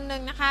ยู่คนหนึ่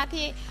งนะคะ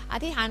ที่อ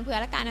ธิษฐานเผื่อ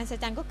และการอัศ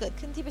จรรย์ก็เกิด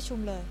ขึ้นที่ประชุม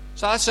เลย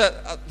So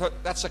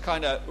that's a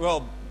kind of,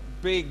 well,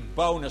 big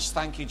bonus.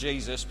 Thank you,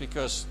 Jesus,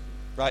 because,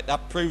 right,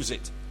 that proves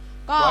it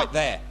ก็ right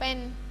there. เป็น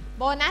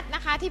โบนัสน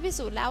ะคะที่พิ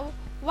สูจน์แล้ว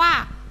ว่า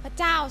พระ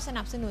เจ้าส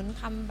นับสนุน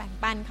คำแบ่ง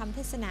ปันคำเท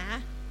ศนา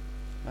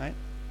Right?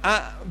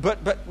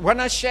 But when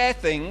I share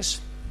things,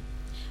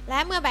 และ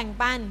เมื่อแบ่ง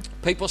ปัน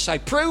people say,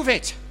 prove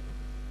it.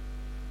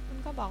 คุณ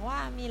ก็บอกว่า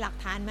มีหลัก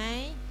ฐานไหม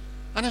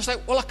And I was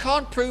like, well, I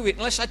can't prove it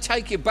unless I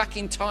take you back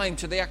in time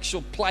to the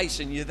actual place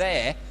and you're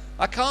there.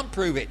 I can't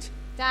prove it.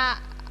 จะ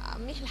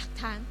มีหลัก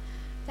ฐาน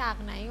จาก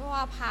ไหน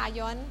ว่าพา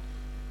ย้อน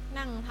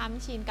นั่งท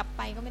ำชีนกลับไ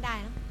ปก็ไม่ได้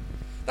นะ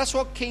That's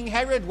what King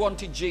Herod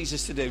wanted Jesus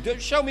to do.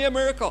 Show me a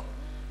miracle.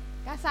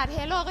 กษัตริย์เฮ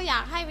โรดก็อยา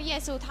กให้พระเย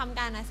ซูทำ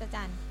การอัศจ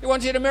รรย์ He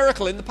wanted a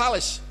miracle in the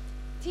palace.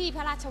 ที่พ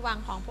ระราชวัง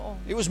ของพระองค์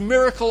It was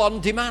miracle on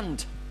demand.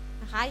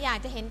 นะคะอยาก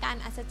จะเห็นการ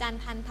อัศจรร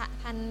ย์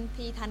ทัน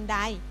ทีทันใด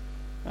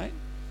Right?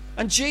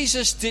 And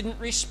Jesus didn't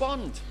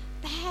respond.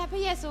 แต่พร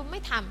ะเยซูไม่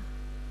ท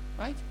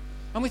ำ Right?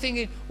 And we're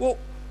thinking, well,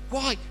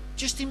 why?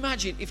 Just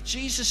imagine if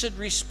Jesus had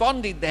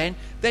responded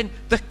then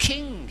the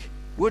king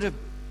would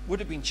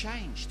have been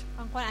changed.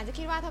 บางคนอาจจะ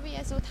คิดว่าถ้าพระเย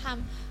ซูท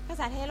ำก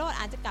ษัตริย์เฮโรด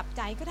อาจจะกลับใ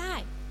จก็ได้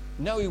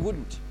No, he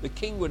wouldn't. The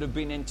king would have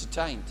been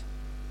entertained.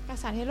 ก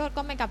ษัตริย์เฮโรด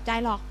ก็ไม่กลับใจ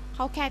หรอกเข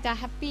าแค่จะ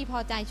แฮปปี้พอ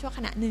ใจชั่วข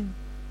ณะหนึ่ง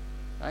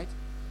Right?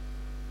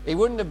 He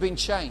wouldn't have been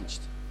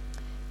changed.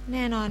 แ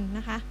น่นอนน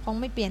ะคะคง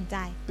ไม่เปลี่ยนใจ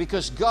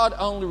Because God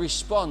only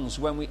responds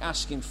when we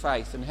ask in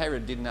faith, and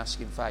Herod didn't ask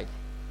in faith.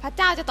 พระเ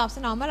จ้าจะตอบส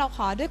นองเมื่อเราข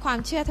อด้วยความ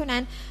เชื่อเท่านั้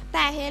นแ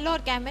ต่เฮโรด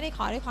แกไม่ได้ข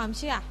อด้วยความเ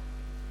ชื่อ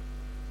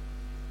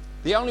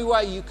The only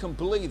way you can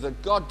believe that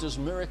God does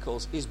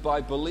miracles is by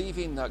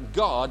believing that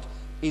God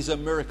is a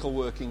miracle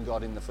working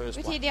God in the first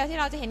วิธี place. เดียวที่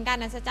เราจะเห็นการ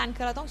อัศจรรย์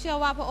คือเราต้องเชื่อ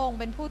ว่าพระองค์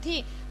เป็นผู้ที่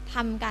ท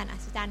ำการอั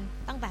ศจรรย์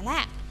ตั้งแต่แร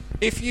ก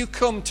If you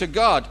come to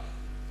God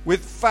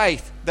with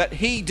faith that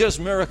He does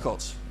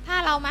miracles, ถ้า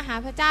เรามาหา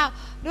พระเจ้า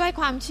ด้วย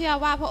ความเชื่อ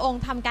ว่าพระอง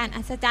ค์ทำการ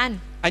อัศจรรย์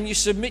and you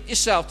submit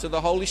yourself to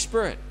the Holy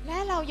Spirit, และ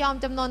เรายอม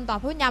จำนนต่อ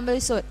พระวิญญาณบ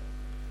ริสุทธิ์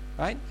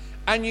right?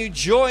 And you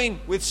join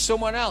with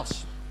someone else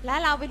และ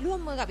เราไปร่วม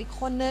มือกับอีก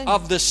คนนึง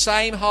of the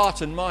same heart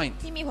and mind,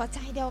 ที่มีหัวใจ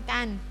เดียวกั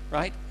น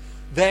right?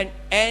 Then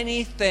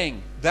anything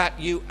that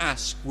you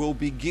ask will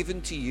be given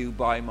to you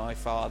by my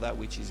Father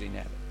which is in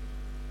heaven.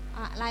 อ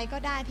ะไรก็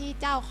ได้ที่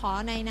เจ้าขอ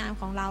ในนาม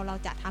ของเรา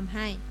จะทำใ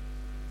ห้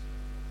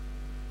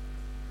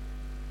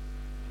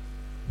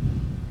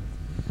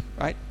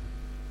Right?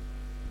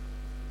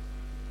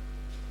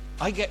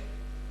 I get.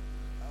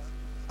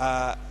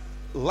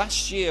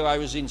 Last year I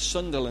was in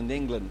Sunderland,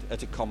 England, at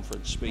a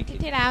conference ปี speaking.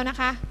 ที่แล้วนะ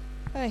คะ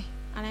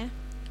อะไรนะ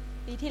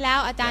ปีที่แล้ว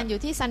อาจารย์อยู่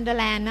ที่ซันเดอร์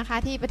แลนด์นะคะ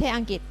ที่ประเทศ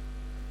อังกฤษ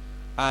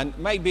And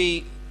maybe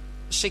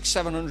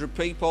 600-700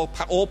 people,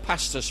 all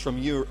pastors from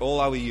Europe, all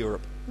over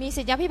Europe. มี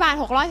ศิษยาภิบาล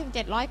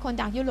600-700 คน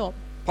จากยุโรป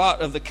Part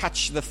of the Catch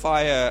the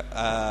Fire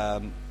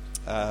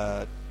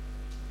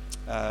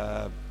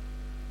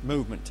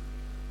movement.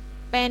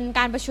 เป็นก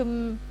ารประชุม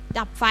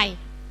ดับไฟ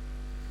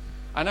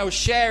And I was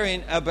sharing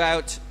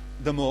about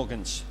the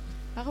Morgans.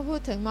 แล้วก็พู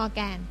ดถึงมอร์แก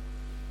น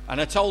And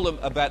I told them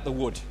about the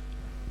wood.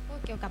 พูด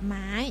เกี่ยวกับไ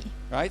ม้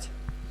Right?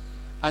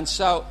 And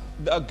so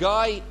a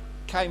guy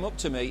came up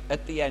to me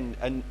at the end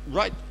and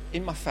right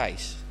in my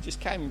face, just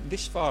came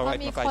this far right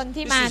in my face.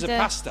 This is a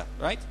pastor,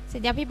 right? ศิ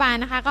ษยาภิบาล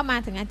นะคะก็มา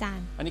ถึงอาจาร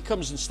ย์ And he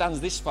comes and stands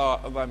this far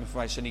away my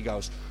face and he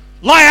goes,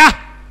 "Liar!"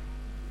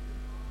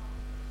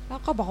 แล้ว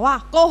ก็บอกว่า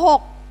โกห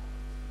ก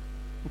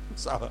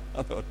So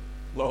I thought,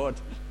 Lord,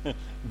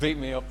 beat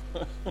me up.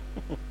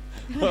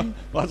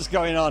 What's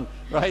going on,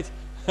 right?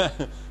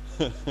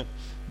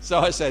 So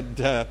I said,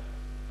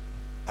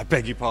 I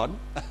beg your pardon.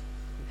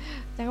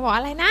 อาจารย์ก็บอกอ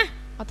ะไรนะ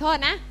ขอโทษ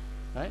นะ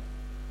Right?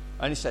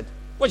 And he said,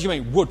 what do you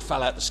mean wood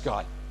fell out the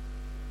sky?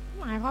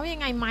 หมายความว่ายั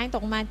งไงไม้ต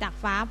กมาจาก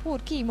ฟ้าพูด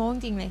ขี้โม้จ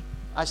ริงเลย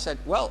I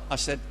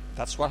said,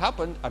 that's what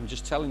happened. I'm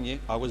just telling you,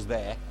 I was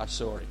there. I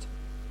saw it.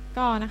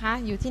 ก็นะคะ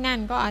อยู่ที่นั่น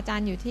ก็อาจาร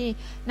ย์อยู่ที่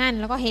นั่น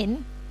แล้วก็เห็น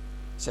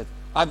He said,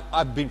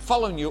 I've been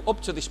following you up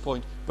to this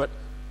point, but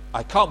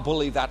I can't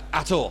believe that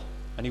at all.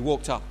 And he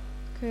walked up.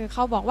 คือเข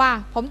าบอกว่า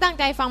ผมตั้ง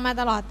ใจฟังมา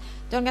ตลอด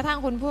จนกระทั่ง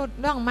คุณพูด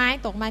เรื่องไม้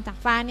ตกมาจาก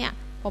ฟ้าเนี่ย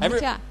ผมไม่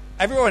เชื่อ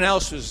Everyone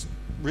else was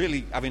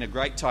really having a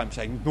great time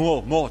saying,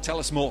 more, tell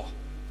us more.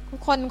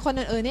 คน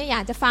อื่นๆเนี่ยอย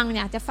ากจะฟัง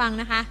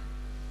นะคะ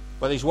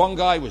But this one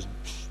guy was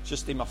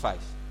just in my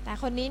face. แต่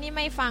คนนี้นี่ไ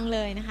ม่ฟังเล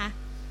ยนะคะ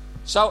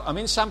So I'm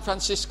in San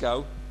Francisco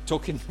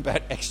talking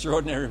about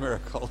extraordinary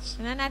miracles.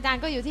 นั้นอาจาร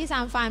ย์ก็อยู่ที่ซา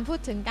นฟรานพูด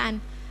ถึงการ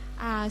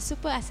ซู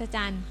เปอร์อัศจ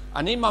รรย์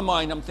And in my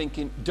mind I'm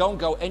thinking, don't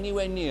go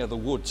anywhere near the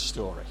wood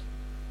story.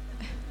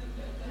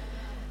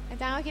 อา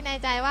จารย์ก็คิดใน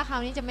ใจว่าครา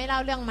วนี้จะไม่เล่า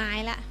เรื่องไม้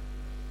ละ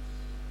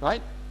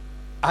Right?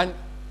 And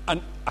And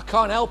I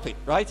can't help it,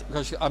 right?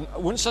 Because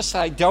once I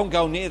say don't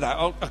go near that,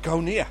 I go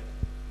near,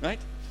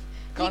 right?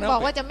 ยิ่ง Can't บอก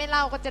help ว่า it. จะไม่เ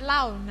ล่าก็จะเล่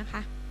านะค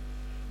ะ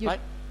หยุด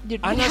Right? หยุด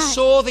ไม่ And ได้ I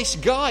saw this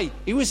guy.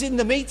 He was in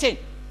the meeting.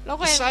 แล้ว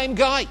ก็ The เห็น same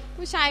guy.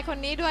 ผู้ชายคน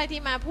นี้ด้วยที่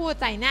มาพูด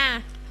ใส่หน้า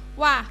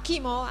ว่าขี้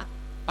โม้อะ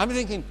I'm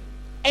thinking,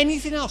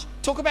 anything else?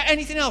 Talk about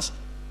anything else.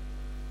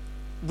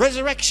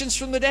 Resurrections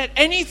from the dead,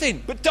 anything,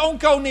 but don't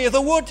go near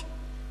the wood.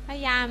 พย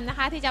ายามนะค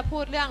ะที่จะพู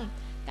ดเรื่อง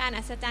การ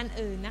อัศจรรย์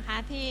อื่นนะคะ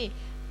ที่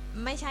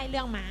ไม่ใช่เ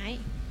รื่องไม้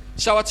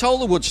So I told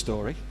the wood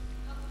story,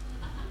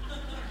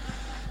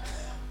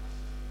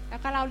 แล้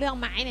วก็เล่าเรื่อง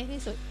ไม้ใน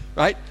ที่สุด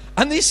right?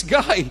 And this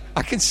guy,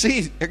 I can see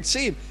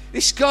him.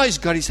 This guy's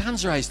got his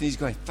hands raised and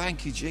he's going, "Thank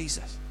you,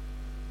 Jesus."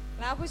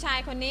 แล้วผู้ชาย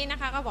คนนี้นะ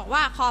คะก็บอกว่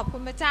าขอบคุ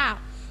ณพระเจ้า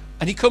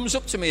And he comes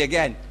up to me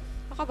again.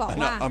 แล้วก็บอก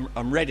And ว่า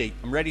I'm ready.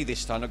 I'm ready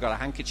this time. I've got a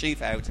handkerchief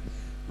out,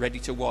 ready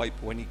to wipe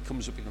when he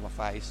comes up into my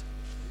face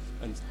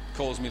and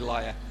calls me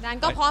liar. ดัน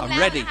ก็พร้อม I'm แล้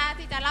ว ready. นะคะ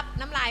ที่จะรับ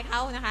น้ำลายเขา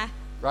นะคะ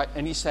Right?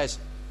 And he says,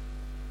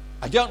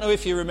 "I don't know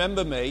if you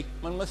remember me."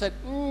 And I said,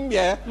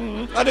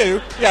 "Yeah, I do.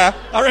 Yeah,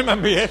 I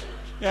remember you.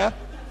 Yeah."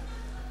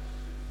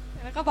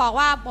 แล้วก็บอก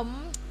ว่าผม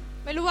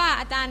ไม่รู้ว่า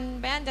อาจารย์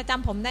แบนจะจ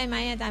ำผมได้ไหม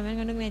อาจารย์แบน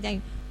ก็นึกในใจ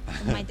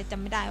ทำไมจะจ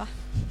ำไม่ได้วะ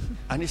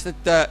And he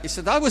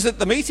said, "I was at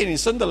the meeting in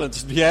Sunderland."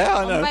 Yeah, ผ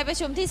I ม know. ไปประ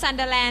ชุมที่ซันเ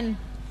ดอร์แลนด์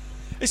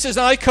He says,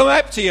 "I come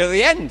up to you at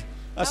the end."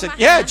 I said,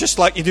 "Yeah, just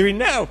like you're doing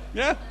now."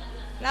 Yeah.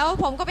 แล้ว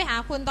ผมก็ไปหา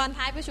คุณตอน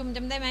ท้ายประชุมจ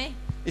ำได้ไหม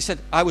He said,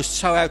 "I was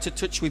so out of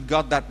touch with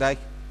God that day.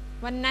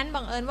 วันนั้น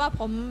บังเอิญว่า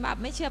ผมแบบ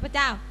ไม่เชื่อพระเ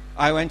จ้า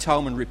I went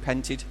home and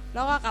repented." แ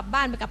ล้วก็กลับบ้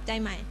านไปกลับใจ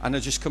ใหม่ And I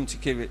just come to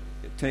give it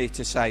to me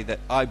to say that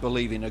I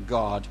believe in a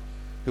God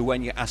who, when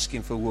you ask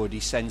him for wood,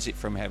 he sends it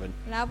from heaven.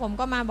 แล้วผม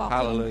ก็มาบอกคุณ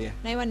Hallelujah.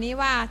 ในวันนี้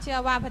ว่าเชื่อ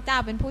ว่าพระเจ้า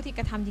เป็นผู้ที่ก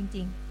ระทำจ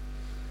ริง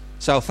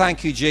So thank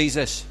you,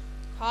 Jesus.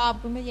 ๆขอบ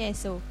คุณพระเย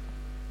ซู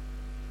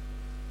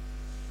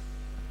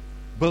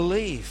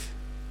Believe,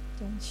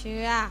 จงเ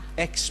ชื่อ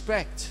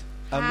expect a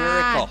คาด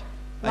miracle,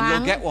 ห and วัง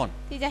you'll get one.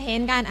 ที่จะเห็น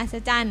การอัศ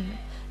จรรย์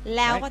แ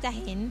ล้วก็จะ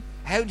เห็น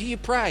How do you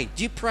pray? Do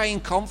you pray in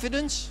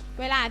confidence?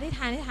 เวลาอธิษฐ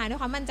านด้วย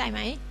ความมั่นใจไห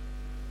ม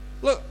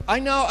Look, I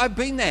know I've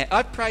been there.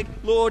 I've prayed,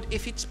 Lord,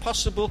 if it's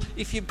possible,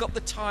 if you've got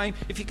the time,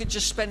 if you could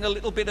just spend a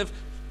little bit of,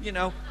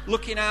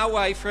 looking our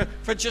way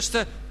for just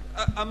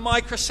a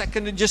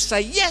microsecond and just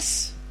say, yes,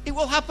 it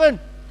will happen.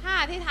 ถ้า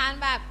อธิษฐาน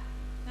แบบ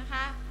นะค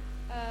ะ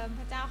พ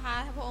ระเจ้าคะ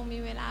ถ้าพระองค์มี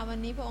เวลาวัน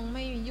นี้พระองค์ไ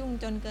ม่ยุ่ง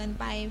จนเกิน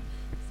ไป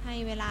ให้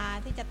เวลา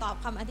ที่จะตอบ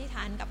คำอธิษฐ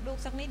านกับลูก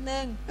สักนิดนึ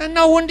ง And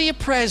no wonder your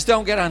prayers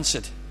don't get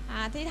answered.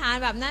 อธิษฐาน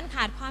แบบนั้นข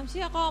าดความเ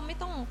ชื่อก็ไม่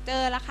ต้องเจ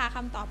อราคาค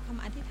ำตอบค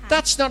ำอธิษฐาน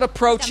That's not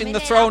approaching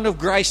the throne of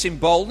grace in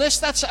boldness.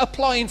 That's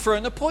applying for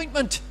an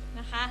appointment.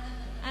 นะคะ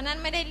อันนั้น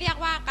ไม่ได้เรียก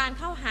ว่าการ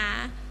เข้าหา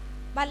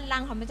บัลลั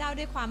งก์ของพระเจ้า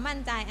ด้วยความมั่น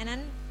ใจอันนั้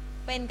น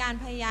เป็นการ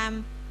พยายาม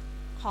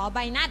ขอใบ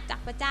นัดจาก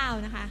พระเจ้า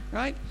นะคะ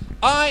Right?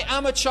 I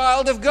am a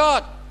child of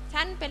God.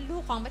 ฉันเป็นลู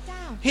กของพระเจ้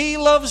า He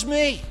loves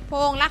me. พร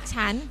ะองค์รัก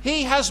ฉัน He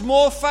has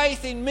more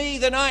faith in me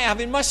than I have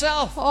in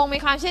myself. พระองค์มี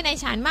ความเชื่อใน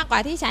ฉันมากกว่า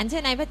ที่ฉันเชื่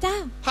อในพระเจ้า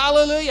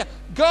Hallelujah.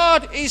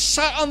 God is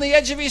sat on the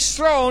edge of his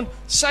throne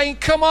saying,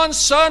 "Come on,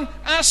 son,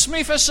 ask me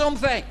for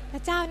something." พร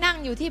ะเจ้านั่ง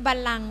อยู่ที่บัล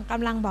ลังก์ก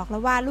ำลังบอกเรา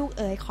ว่าลูก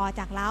เอ๋ยขอ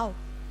จากเรา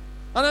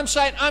And I'm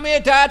saying, "I'm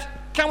here, Dad.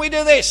 Can we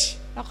do this?"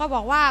 แล้วก็บ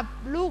อกว่า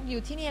ลูกอ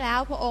ยู่ที่นี่แล้ว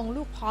พระองค์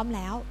ลูกพร้อมแ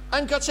ล้ว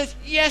And God says,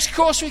 "Yes, of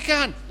course we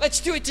can. Let's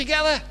do it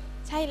together."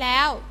 ใช่แล้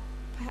ว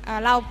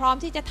เราพร้อม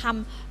ที่จะท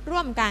ำร่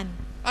วมกัน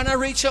And I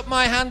reach up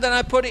my hand and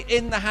I put it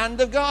in the hand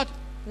of God.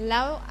 แ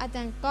ล้วอาจ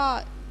ารย์ก็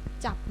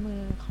จับมื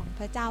อของ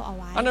พระเจ้าเอา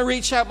ไว้ And I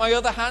reach out my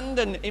other hand,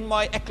 and in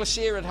my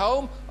ecclesia at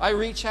home, I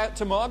reach out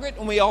to Margaret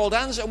and we hold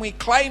hands and we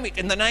claim it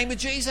in the name of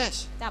Jesus.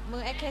 จับมื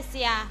อเอเคเ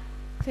ซีย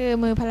คือ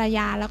มือภรรย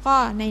าแล้วก็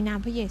ในนาม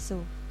พระเยซู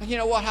And you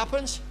know what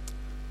happens?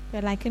 เกิ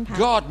ดอะไรขึ้นคะ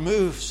God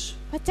moves.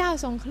 พระเจ้า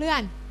ทรงเคลื่อ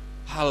น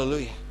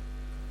Hallelujah.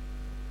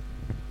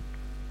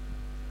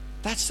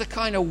 That's the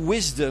kind of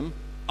wisdom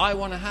I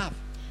want to have.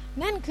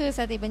 นั่นคือส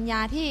ติปัญญา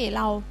ที่เ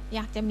ราอย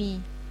ากจะมี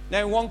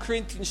Now, 1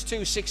 Corinthians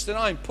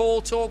 2:6-9, Paul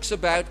talks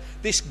about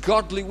this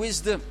godly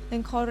wisdom. เป็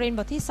นโครินธ์บ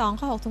ทที่2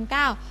ข้อ6ถึง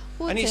9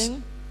พูดถึง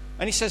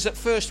And he says at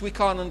first we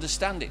can't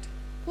understand it.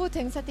 พูด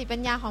ถึงสติปั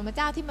ญญาของพระเ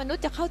จ้าที่มนุษ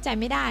ย์จะเข้าใจ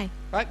ไม่ได้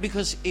Right?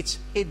 Because it's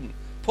hidden.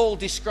 Paul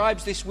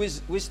describes this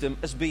wisdom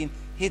as being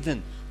hidden.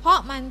 เพราะ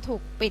มันถู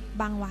กปิด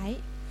บังไว้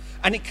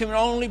And it can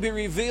only be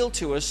revealed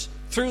to us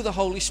through the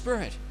Holy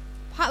Spirit.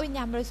 พระวิญญ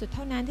าณบริสุทธิ์เ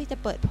ท่านั้นที่จะ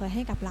เปิดเผยใ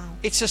ห้กับเรา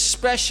It's a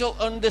special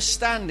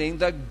understanding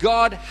that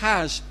God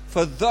has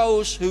for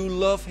those who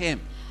love him.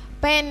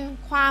 เป็น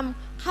ความ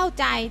เข้า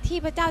ใจที่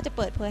พระเจ้าจะเ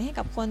ปิดเผยให้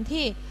กับคน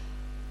ที่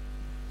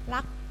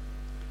รัก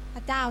พ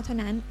ระเจ้าเท่า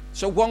นั้น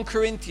So 1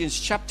 Corinthians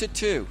chapter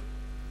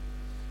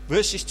 2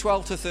 verses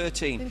 12 to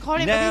หนึ่ง 13. โค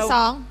รินธ์บทที่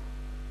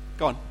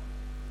Go on.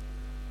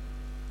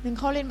 1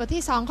โครินธ์บท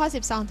ที่2ข้อ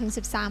12ถึง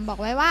13บอก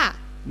ไว้ว่า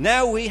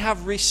Now we have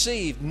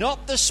received not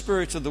the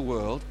spirit of the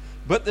world,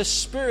 but the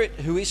Spirit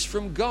who is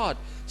from God,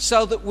 so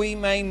that we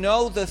may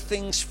know the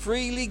things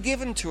freely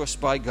given to us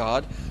by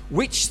God,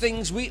 which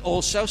things we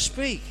also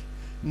speak,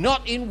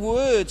 not in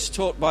words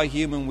taught by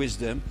human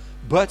wisdom,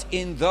 but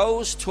in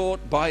those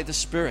taught by the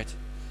Spirit,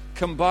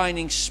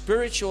 combining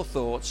spiritual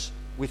thoughts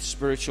with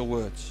spiritual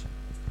words.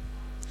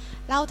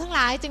 เราทั้งหล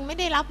ายจึงไม่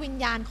ได้รับวิญ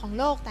ญาณของ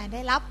โลกแต่ไ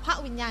ด้รับพระ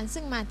วิญญาณ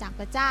ซึ่งมาจาก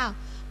พระเจ้า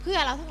เพื่อ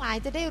เราทั้งหลาย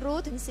จะได้รู้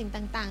ถึงสิ่ง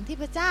ต่างๆที่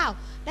พระเจ้า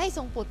ได้ท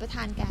รงโปรดประท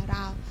านแก่เร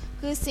า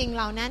คือสิ่งเ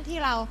หล่านั้นที่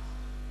เรา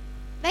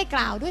ได้ก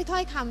ล่าวด้วยถ้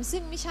อยคำซึ่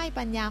งไม่ใช่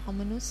ปัญญาของ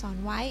มนุษย์สอน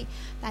ไว้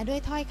แต่ด้วย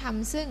ถ้อยค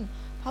ำซึ่ง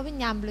พระวิญ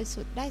ญาณบริ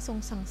สุทธิ์ได้ทรง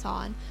สั่งสอ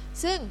น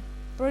ซึ่ง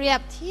เปรีย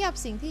บเทียบ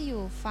สิ่งที่อ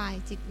ยู่ฝ่าย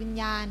จิตวิญ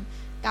ญาณ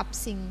กับ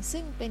สิ่ง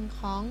ซึ่งเป็นข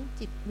อง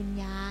จิตวิญ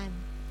ญาณ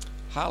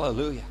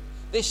Hallelujah.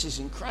 This is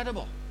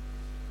incredible.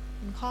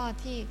 เป็นข้อ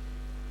ที่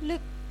ลึ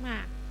กมา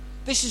ก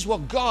This is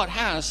what God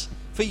has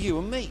for you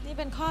and me. นี่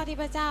เป็นข้อที่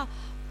พระเจ้า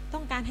ต้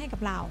องการให้กั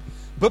บเรา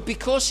But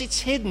because it's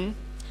hidden,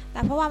 แ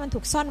ต่เพราะว่ามันถู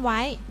กซ่อนไว้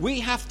we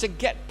have to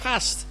get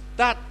past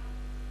that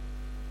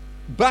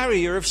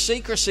barrier of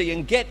secrecy and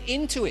get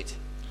into it.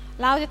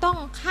 เราจะต้อง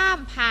ข้าม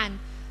ผ่าน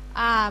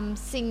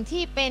สิ่ง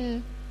ที่เป็น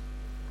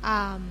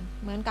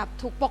เหมือนกับ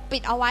ถูกปกปิ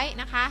ดเอาไว้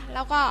นะคะแ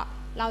ล้วก็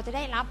เราจะไ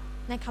ด้รับ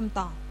ในคำ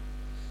ตอบ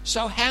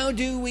So how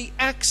do we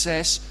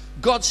access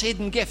God's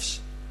hidden gifts?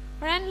 เ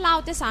พราะฉะนั้นเรา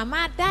จะสาม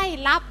ารถได้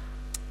รับ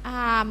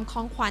ข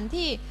องขวัญ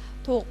ที่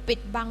ถูกปิด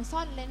บังซ่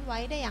อนเร้นไว้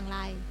ได้อย่างไร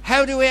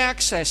How do we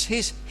access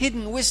His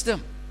hidden wisdom?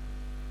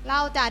 เรา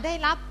จะได้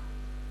รับ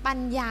ปัญ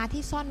ญา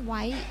ที่ซ่อนไ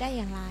ว้ได้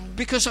อย่างไร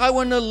Because I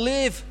want to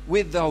live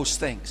with those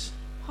things.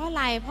 เพราะอะ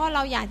ไรเพราะเร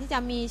าอยากที่จะ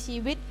มีชี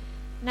วิต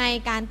ใน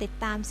การติด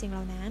ตามสิ่งเห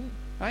ล่านั้น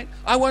Right?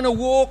 I want to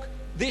walk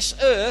this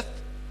earth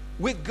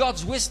with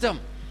God's wisdom.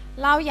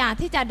 เราอยาก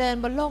ที่จะเดิน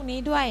บนโลกนี้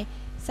ด้วย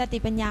สติ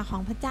ปัญญาขอ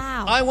งพระเจ้า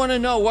I want to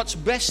know what's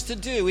best to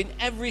do in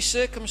every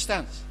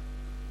circumstance.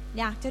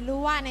 อยากจะรู้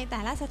ว่าในแต่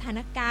ละสถาน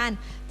การณ์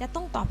จะต้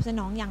องตอบสน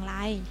องอย่างไร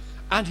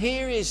And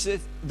here is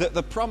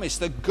the promise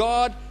that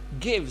God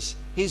gives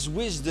His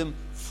wisdom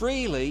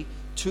freely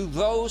to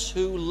those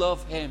who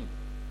love Him.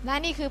 และ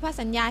นี่คือพระ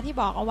สัญญาที่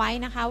บอกเอาไว้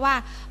นะคะว่า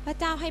พระ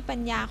เจ้าให้ปั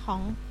ญญาขอ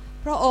ง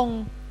พระองค์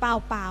เป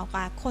ล่าๆ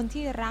กับคน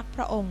ที่รักพ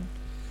ระองค์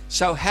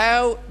So how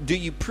do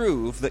you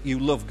prove that you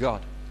love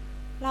God?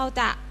 เรา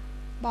จะ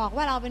บอก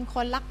ว่าเราเป็นค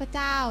นรักพระเ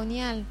จ้าเ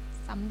นี่ย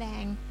สำแด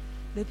ง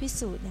หรือพิ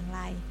สูจน์อย่างไ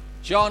ร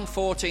John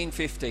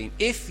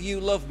 14:15 If you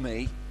love me,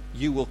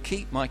 you will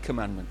keep my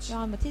commandments. ย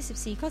อห์นบท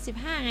ที่14ข้อ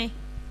15ไง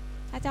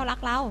ถ้าเจ้ารัก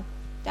เรา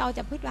เจ้าจ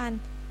ะประ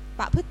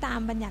พฤติตาม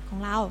บัญญัติของ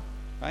เรา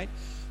Right?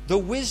 The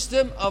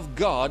wisdom of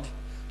God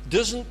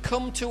doesn't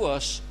come to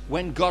us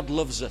when God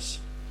loves us.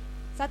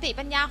 สติ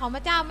ปัญญาของพ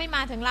ระเจ้าไม่ม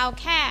าถึงเรา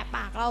แค่ป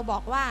ากเราบอ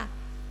กว่า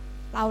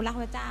เรารัก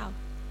พระเจ้า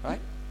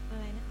Right? อะ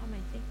ไรนะเอาใหม่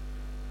สิ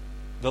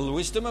The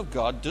wisdom of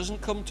God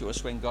doesn't come to us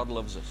when God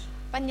loves us.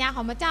 ปัญญาข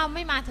องพระเจ้าไ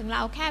ม่มาถึงเร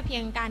าแค่เพีย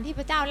งการที่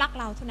พระเจ้ารัก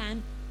เราเท่านั้น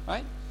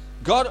Right?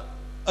 God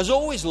has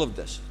always loved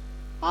us.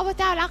 เพราะพระ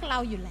เจ้ารักเรา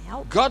อยู่แล้ว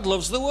God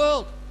loves the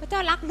world. พระเจ้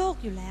ารักโลก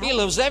อยู่แล้ว He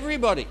loves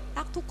everybody.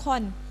 รักทุกค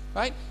น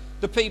Right?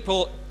 The people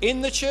in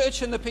the church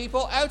and the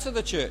people out of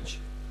the church.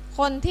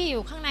 คนที่อ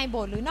ยู่ข้างในโบ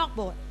สถ์หรือนอกโ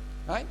บสถ์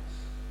Right?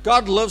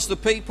 God loves the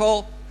people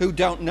who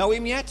don't know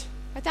Him yet.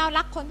 พระเจ้า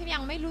รักคนที่ยั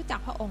งไม่รู้จัก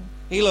พระองค์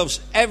He loves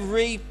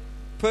every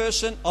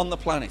person on the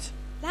planet.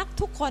 รัก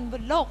ทุกคนบ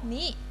นโลก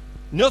นี้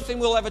Nothing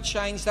will ever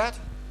change that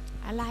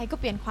อะไรก็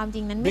เปลี่ยนความจ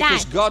ริงนั้นไม่ได้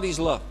because God is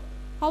love.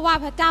 เพราะว่า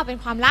พระเจ้าเป็น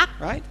ความรัก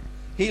Right?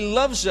 He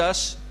loves us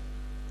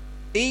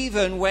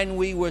even when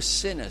we were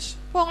sinners.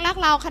 พระองค์รัก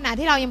เราขณะ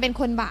ที่เรายังเป็น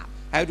คนบาป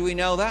How do we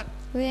know that?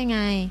 รู้ยังไง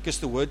Because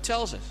the Word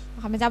tells us.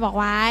 พระเจ้าบอก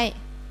ไว้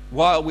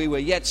While we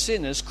were yet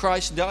sinners,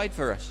 Christ died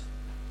for us.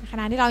 ข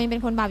ณะที่เรายังเป็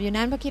นคนบาปอยู่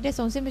นั้นพระคริสต์ได้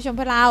ทรงสิ้นพระชนม์เ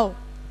พื่อเรา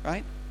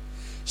Right?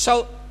 So,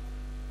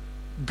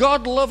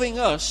 God loving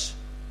us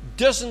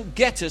doesn't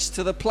get us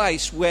to the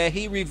place where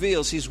He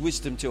reveals His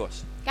wisdom to us.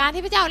 การ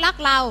ที่พระเจ้ารัก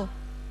เรา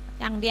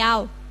อย่างเดียว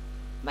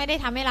ไม่ได้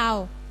ทำให้เรา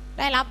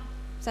ได้รับ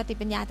สติ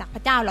ปัญญาจากพร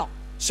ะเจ้าหรอก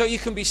So you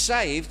can be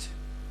saved,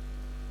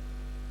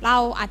 เรา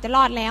อาจจะร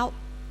อดแล้ว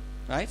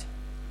right?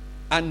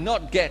 And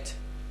not get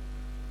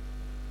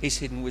His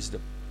hidden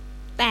wisdom.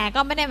 แต่ก็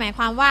ไม่ได้หมายค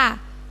วามว่า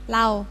เร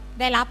า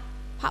ได้รับ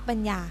พระปัญ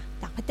ญา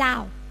จากพระเจ้า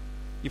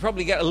You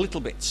probably get a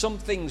little bit. Some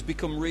things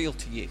become real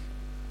to you.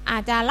 อา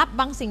จจะรับ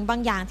บางสิ่งบา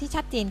งอย่างที่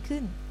ชัดเจนขึ้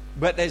น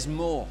But there's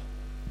more.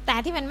 แต่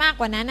ที่มันมาก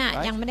กว่านั้นอ่ะ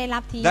Right? ยังไม่ได้รั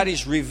บที That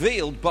is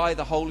revealed by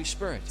the Holy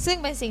Spirit. ซึ่ง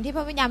เป็นสิ่งที่พ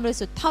ระวิญญาณบริ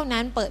สุทธิ์เท่า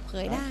นั้นเปิดเผ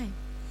ยได้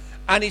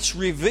And it's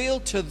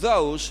revealed to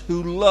those who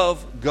love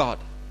God.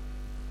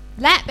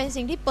 และเป็น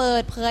สิ่งที่เปิ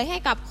ดเผยให้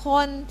กับค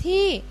น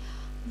ที่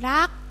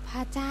รักพร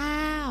ะเจ้า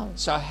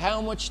So how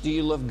much do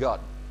you love God?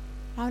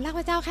 เรารักพ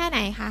ระเจ้าแค่ไหน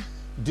คะ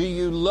Do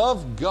you love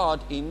God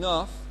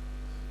enough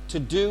to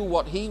do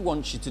what He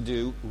wants you to do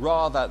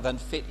rather than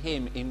fit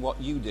Him in what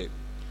you do?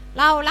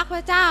 เรารักพ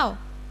ระเจ้า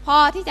พอ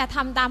ที่จะท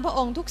ำตามพระอ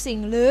งค์ทุกสิ่ง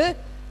หรือ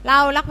เรา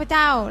รักพระเ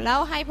จ้าแล้ว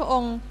ให้พระอ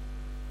งค์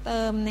เ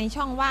ติมใน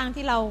ช่องว่าง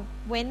ที่เรา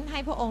เว้นให้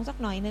พระองค์สัก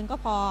หน่อยนึงก็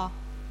พอ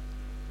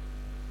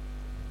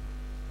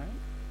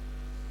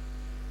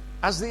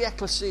As the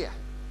ecclesia,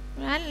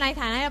 นั้นใน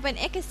ฐานะเราเป็น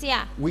เอคเลเซีย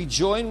we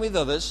join with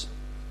others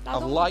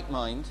of like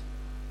mind.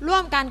 ร่ว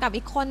มกันกับ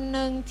อีกคนห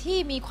นึ่งที่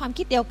มีความ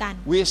คิดเดียวกัน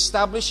We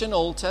establish an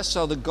altar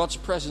so that God's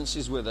presence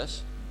is with us.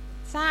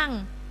 สร้าง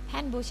แท่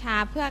นบูชา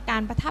เพื่อกา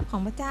รประทับขอ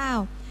งพระเจ้า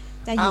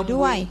จะอยู่ And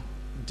ด้วย we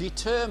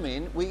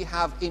determine we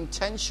have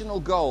intentional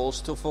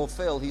goals to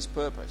fulfill His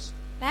purpose.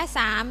 และ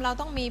3เรา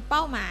ต้องมีเป้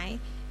าหมาย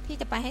ที่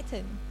จะไปให้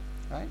ถึง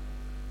Right?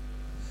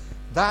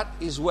 That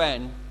is when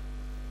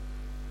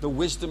the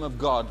wisdom of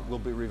God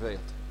will be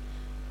revealed.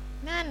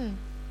 นั่น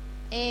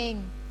เอง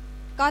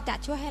ก็จะ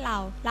ช่วยให้เรา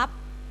รับ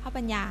พระ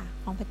ปัญญา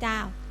ของพระเจ้า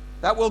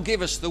That will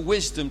give us the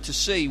wisdom to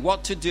see what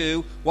to do,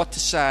 what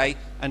to say,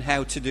 and how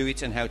to do it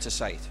and how to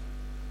say it.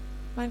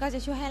 มันก็จะ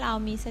ช่วยให้เรา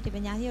มีสติ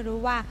ปัญญาที่รู้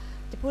ว่า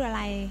จะพูดอะไ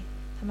ร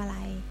ทำอะไร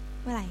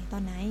เมื่อไหร่ตอ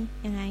นไหน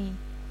ยังไง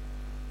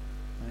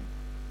Right?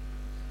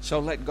 So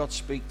let God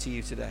speak to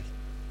you today.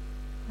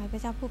 ขอให้พร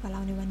ะเจ้าพูดกับเร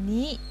าในวัน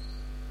นี้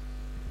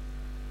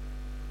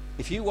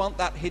If you want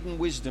that hidden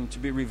wisdom to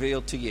be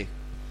revealed to you,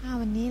 ถ้า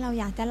วันนี้เรา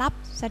อยากจะรับ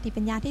สติ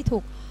ปัญญาที่ถู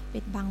กปิ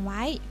ดบังไ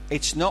ว้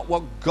it's not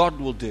what God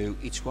will do,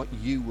 it's what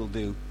you will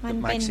do มัน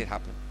that เป็น makes it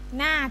happen.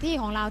 หน้าที่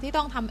ของเราที่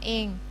ต้องทำเอ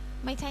ง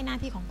ไม่ใช่หน้า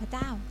ที่ของพระเ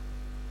จ้า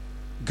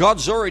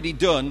God's already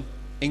done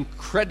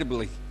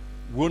incredibly,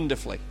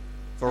 wonderfully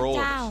พ for ระ all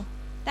เจ้า of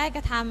us. ได้ก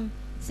ระท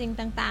ำสิ่ง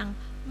ต่าง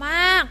ๆม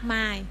ากม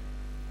าย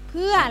เ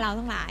พื่อเรา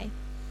ทั้งหลาย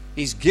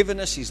He's given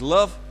us His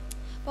love,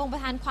 พระองค์ปร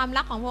ะทานความ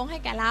รักของพระองค์ให้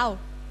แก่เรา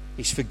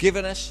He's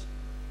forgiven us,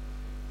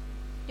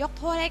 ยก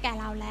โทษให้แก่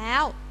เราแล้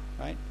ว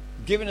right?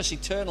 Given us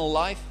eternal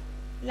life,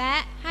 และ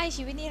ให้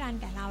ชีวิตนิรันด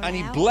ร์แก่เรา and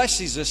He แล้ว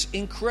blesses us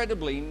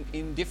incredibly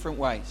in different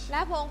ways. แล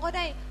ะพระองค์ก็ไ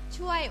ด้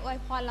ช่วยอวย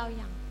พรเราอ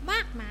ย่างม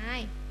ากมาย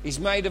He's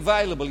made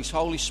available His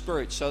Holy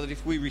Spirit so that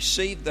if we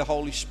receive the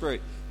Holy Spirit,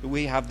 that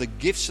we have the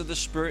gifts of the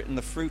Spirit and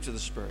the fruit of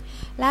the Spirit.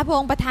 และพระอ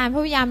งค์ประทานพร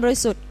ะวิญญาณบริ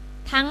สุทธิ์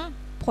ทั้ง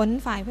ผล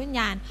ฝ่ายพระวิญ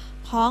ญาณ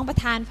ของประ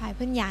ทานฝ่ายพ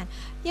ระวิญญาณ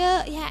เยอะ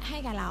แยะให้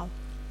กับเรา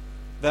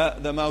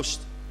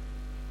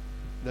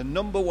The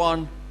number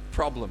one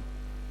problem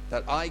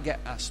that I get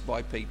asked by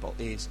people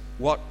is,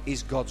 what is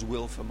God's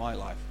will for my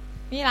life?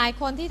 มีหลาย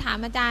คนที่ถาม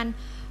อาจารย์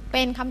เ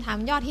ป็นคำถาม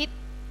ยอดฮิต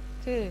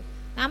คือ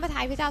น้ำพระ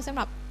ทัยพระเจ้าสำห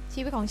รับ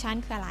ชีวิตของฉัน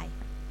คืออะไร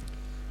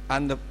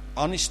And the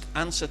honest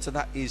answer to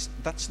that is,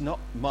 that's not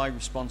my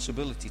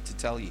responsibility to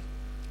tell you.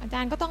 อาจา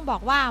รย์ก็ต้องบอ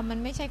กว่ามัน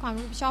ไม่ใช่ความ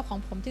รับผิดชอบของ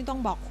ผมที่ต้อง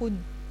บอกคุณ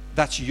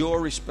That's your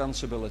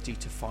responsibility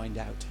to find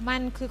out. มั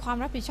นคือความ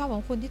รับผิดชอบข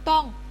องคุณที่ต้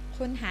อง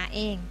ค้นหาเ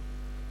อง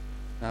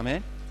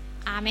Amen?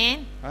 อาเมน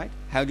Right?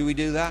 How do we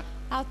do that?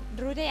 เรา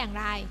รู้ได้อย่าง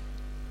ไร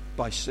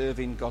By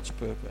serving God's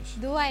purpose.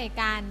 ด้วย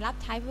การรับ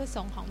ใช้พระประส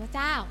งค์ของพระเ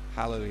จ้า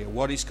Hallelujah.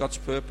 What is God's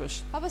purpose?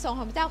 พระประสงค์ข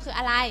องพระเจ้าคือ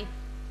อะไร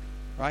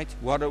Right?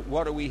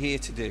 What are we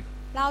here to do?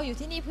 เราอยู่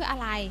ที่นี่เพื่ออะ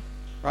ไร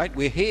Right?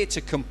 We're here to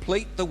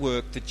complete the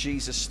work that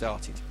Jesus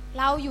started.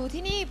 เราอยู่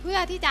ที่นี่เพื่อ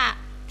ที่จะ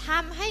ท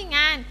ำให้ง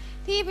าน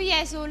ที่พระเย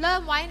ซูเริ่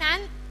มไว้นั้น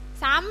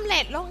สำเร็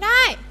จลงไ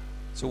ด้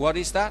So what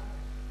is that?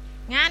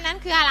 งานนั้น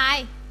คืออะไร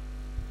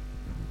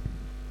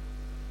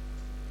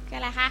คือ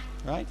อะไรคะ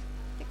Right?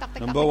 ติ๊กต๊อกติ๊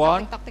กต๊อก Number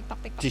one, ติ๊กต๊อกติ๊กต๊อก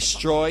ติ๊กต๊อก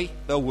destroy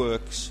the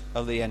works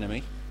of the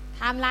enemy.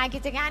 ทำลายกิ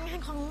จการงาน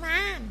ของม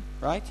าร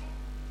Right?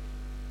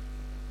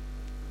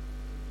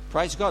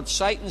 Praise God.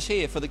 Satan's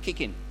here for the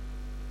kicking.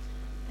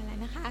 อะไร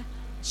นะคะ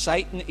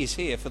Satan is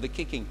here for the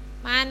kicking.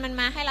 มัน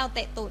มาให้เราเต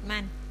ะตูดมั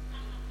น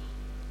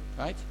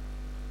Right?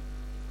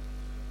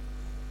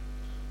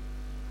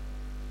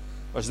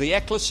 As the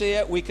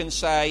ecclesia, we can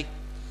say,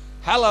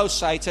 hello,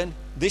 Satan,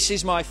 this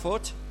is my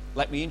foot.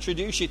 Let me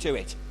introduce you to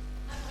it.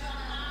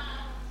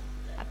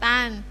 ซาตา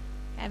น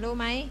แกรู้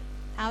ไหม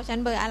เท้าฉัน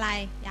เบอร์อะไร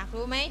อยาก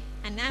รู้ไหม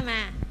หันหน้าม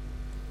า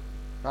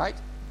Right?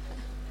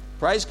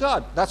 Praise God.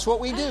 That's what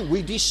we do. We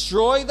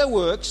destroy the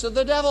works of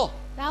the devil.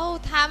 เรา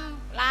ท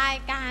ำลาย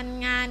การ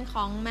งานข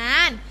องมา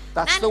ร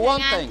That's นั่น the คือ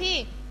one งาน thing. ที่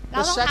เรา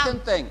The ต้องท second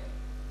thing,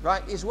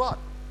 right, is what?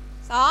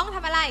 ำ2ท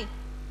ำอะไร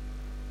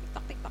ติ๊กต๊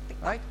อกติ๊กต๊อกติ๊ก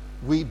ต๊อก Right?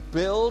 We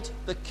build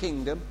the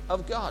kingdom of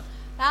God.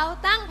 เรา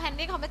ตั้งแผ่น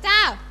ดินของพระเจ้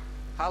า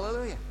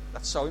Hallelujah.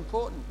 That's so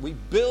important. We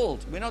build.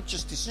 We're not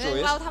just หนึ่ง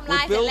destroyers. เราทำล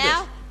าย We เสร็จ build แล้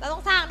ว it. เราต้อ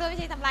งสร้างด้วยไม่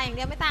ใช่ทำลายอย่างเ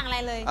ดียวไม่สร้างอะไร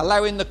เลย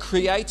Allowing the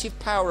creative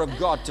power of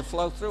God to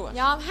flow through us.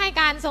 ยอมให้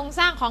การทรง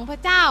สร้างของพระ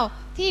เจ้า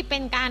ที่เป็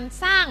นการ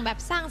สร้างแบบ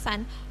สร้างสรร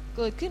ค์เ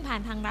กิดขึ้นผ่า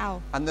นทางเรา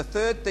And the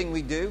third thing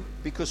we do,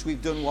 because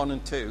we've done 1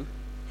 and 2,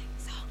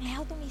 2แล้ว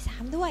ต้องมี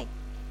3ด้วย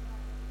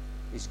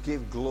is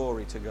give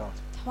glory to God.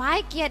 ถวาย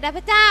เกียรติแด่พ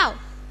ระเจ้า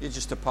You're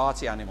just a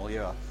party animal,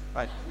 you are.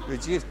 Right? We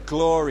give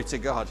glory to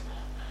God.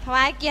 ถว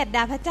ายเกียรติแ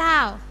ด่พระเจ้า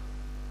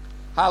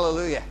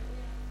Hallelujah.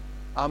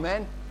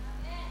 Amen.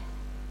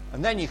 And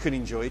then you can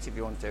enjoy it if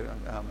you want to.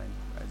 Amen.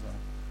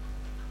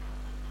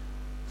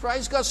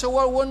 Praise God. So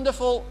what a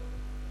wonderful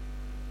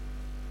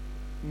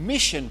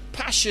mission,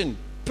 passion,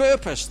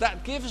 purpose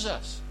that gives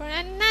us. เพราะฉะ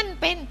นั้นนั่น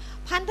เป็น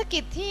พันธกิ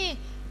จที่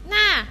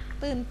น่า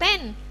ตื่นเต้น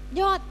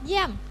ยอดเ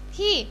ยี่ยม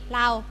ที่เร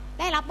า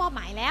ได้รับมอบห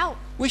มายแล้ว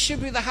We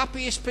should be the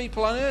happiest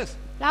people on earth.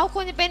 เราค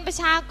วรจะเป็นประ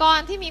ชากร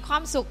ที่มีควา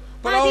มสุข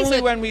But มากที่สุด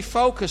only when we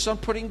focus on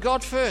putting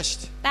God first.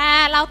 แต่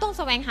เราต้องแ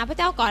สวงหาพระเ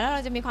จ้าก่อนแล้วเร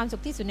าจะมีความสุ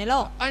ขที่สุดในโล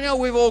ก I know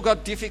we've all got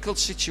difficult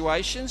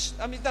situations.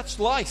 I mean, that's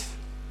life.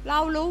 เรา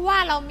รู้ว่า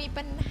เรามี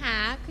ปัญหา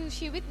คือ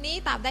ชีวิตนี้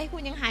ตราบใดคุ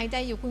ณยังหายใจ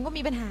อยู่คุณก็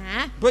มีปัญหา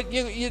But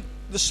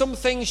there's some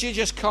things you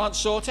just can't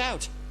sort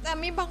out. แต่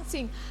มีบาง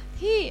สิ่ง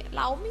ที่เ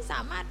ราไม่ส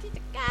ามารถที่จ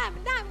ะแก้มั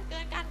นได้มันเกิ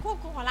นการควบ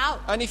คุมของเรา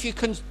And if you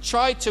can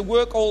try to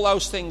work all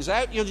those things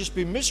out, you'll just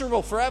be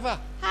miserable forever.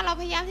 ถ้าเรา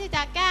พยายามที่จ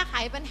ะแก้ไข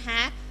ปัญหา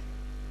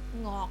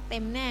งอกเต็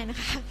มแน่นะ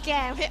คะแ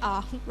ก้ไม่ออ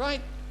ก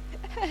Right?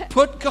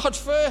 Put God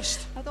first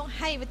เราต้อง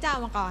ให้พระเจ้า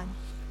มาก่อน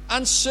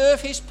and serve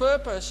His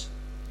purpose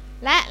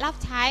และรับ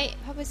ใช้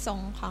พระประสง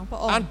ค์ของพระ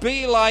องค์ and be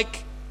like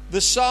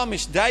the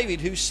psalmist David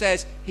who says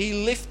He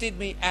lifted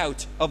me out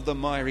of the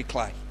miry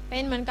clay เป็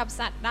นเหมือนกับ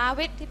สัตว์ดา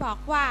วิดที่บอก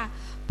ว่า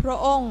พระ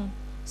องค์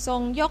ทร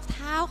งยกเ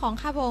ท้าของ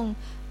ข้าพระองค์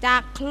จา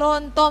กโคล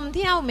นตม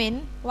ที่เน่าเหม็น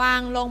วา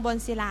งลงบน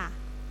ศิลา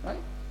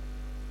Right?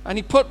 And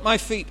He put my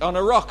feet on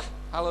a rock.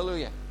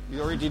 Hallelujah. You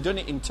already done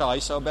it in Thai,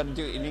 so I better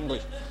do it in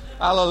English.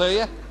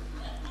 Hallelujah.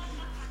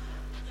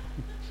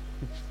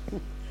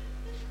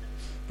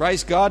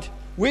 Praise God.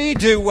 We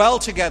do well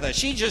together.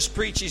 She just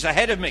preaches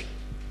ahead of me.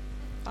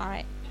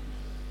 Alright.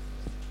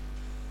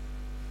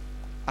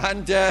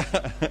 And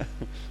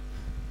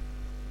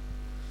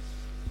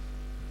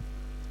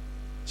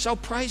so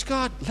praise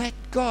God. Let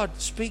God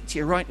speak to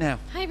you right now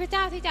ให้พระเจ้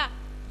าที่จะ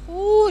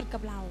พูดกั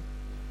บเรา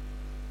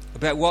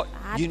about what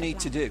you need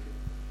to do.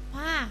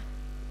 ว่า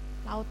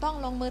เราต้อง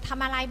ลงมือท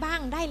ำอะไรบ้าง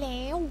ได้แ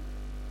ล้ว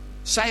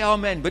Say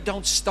amen, but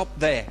don't stop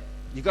there.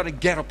 You got to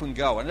get up and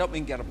go. I don't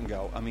mean get up and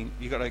go. I mean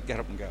you got to get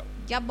up and go.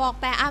 อย่าบอก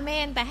แต่อาเม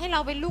นแต่ให้เรา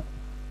ไปลุก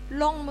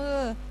ลงมือ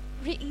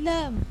ริเ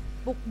ริ่ม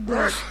บุกเ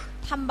บิก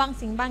ทำบาง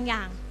สิ่งบางอย่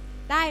าง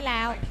ได้แ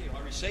ล้ว Thank you.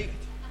 I receive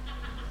it.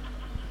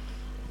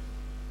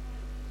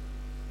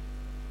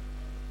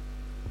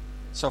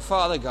 So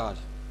Father God,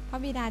 พระ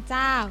บิดาเ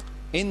จ้า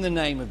in the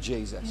name of ใน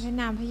Jesus, พระ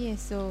นามพระเย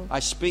ซู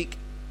I speak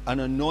an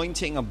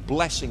anointing, a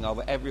blessing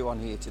over everyone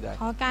here today.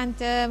 ขอการ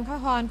เจิมพระ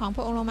พรของพ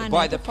ระองค์ลงมาใน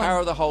By ทุ the กคน power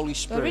of the Holy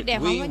Spirit,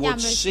 we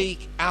would seek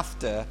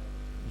after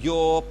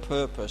your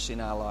purpose in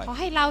our ขอ life.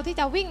 ให้เราที่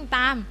จะวิ่งต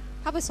าม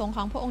พระประสงค์ข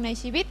องพระองค์ใน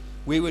ชีวิต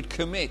We would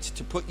commit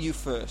to put you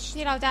first,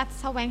 ที่เราจะ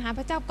แสวงหาพ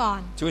ระเจ้าก่อ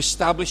น to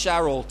establish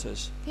our altars,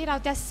 ที่เรา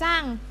จะสร้า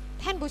ง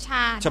แท่นบูช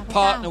า to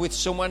partner with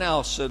someone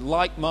else of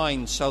like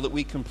mind so that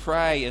we can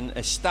pray and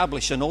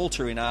establish an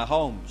altar in our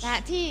homes. และ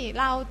ที่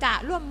เราจะ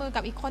ร่วมมือ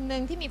กับอีกคนหนึ่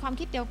งที่มีความ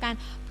คิดเดียวกัน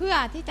เพื่อ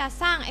ที่จะ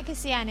สร้างเอคเล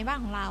เซียในบ้าน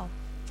ของเรา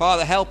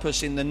Father, help us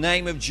in the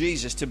name of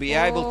Jesus to be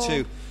able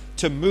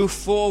to move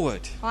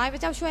forward ขอให้พร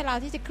ะเจ้าช่วยเรา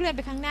ที่จะเคลื่อนไ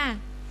ปข้างหน้า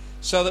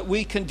so that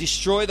we can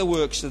destroy the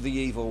works of the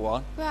evil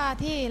one. เพื่อ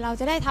ที่เรา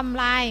จะได้ท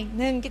ำลาย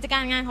หนึ่งกิจกา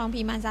รงานของ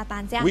ผีมารซาตา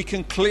นเสีย We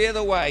can clear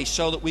the way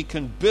so that we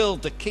can build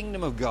the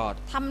kingdom of God.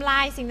 ทำลา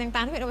ยสิ่งต่า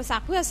งๆที่เป็นอุปสร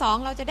รคเพื่อสอง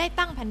เราจะได้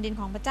ตั้งแผ่นดิน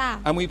ของพระเจ้า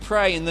And we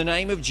pray in the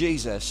name of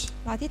Jesus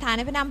เราอธิษฐานใ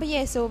นพระนามพระเย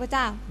ซูพระเ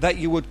จ้า that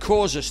you would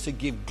cause us to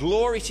give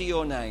glory to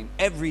your name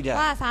every day.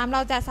 ว่าเร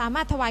าจะสาม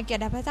ารถถวายเกียร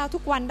ติแด่พระเจ้าทุ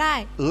กวันได้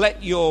Let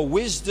your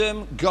wisdom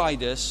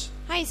guide us.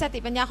 ให้สติ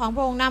ปัญญาของพ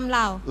ระองค์นำเร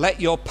า Let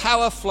your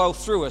power flow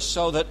through us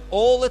so that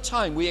all the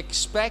time we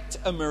expect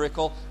a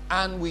miracle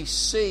and we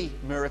see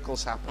miracles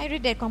ให้ happen. ฤท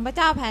ธิ์เดชของพระเ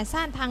จ้าแผ่ซ่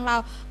านทางเรา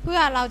เพื่อ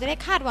เราจะได้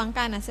คาดหวังก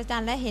ารอัศจร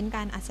รย์และเห็นก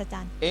ารอัศจร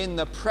รย์ In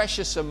the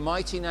precious and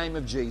mighty name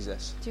of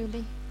Jesus, จู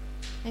ลี่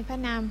ในพระ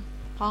นาม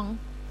ของ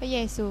พระเย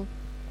ซู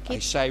คริ I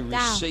สต์ say เ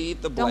จ้า receive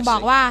the จงบอ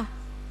ก blessing, ว่า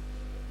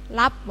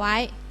รับไว้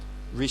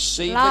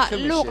receive และ the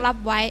ลูกรับ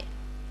commission, ไว้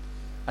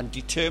and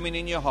determine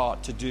in your heart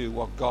to do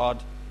what God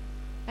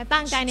และ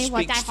ตั้งใจในหัว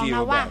ใจ speaks ของ to you เร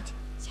าว่า about.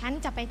 ฉัน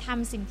จะไปท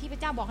ำสิ่งที่พระ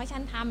เจ้าบอกให้ฉั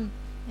นท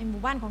ำในห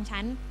มู่บ้านของฉั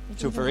นใน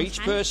ชุ So มชน for ของ each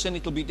ฉัน person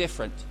it'll be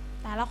different.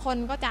 แต่ละคน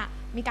ก็จะ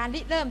มีการริ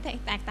เริ่ม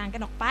แตกต่างกั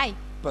นออกไป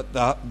But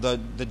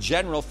the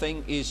general thing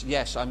is,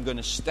 yes, I'm going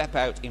to step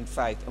out in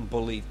faith and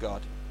believe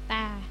God. แ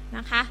ต่น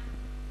ะคะ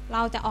เร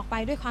าจะออกไป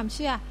ด้วยความเ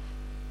ชื่อ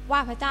ว่า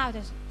พระเจ้าจ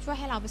ะช่วย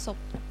ให้เราประสบ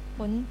ผ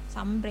ลส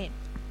ำเร็จ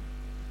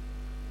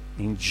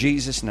In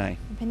Jesus' name.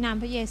 ในพระนาม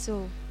พระเยซู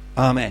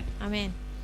Amen. อาเมน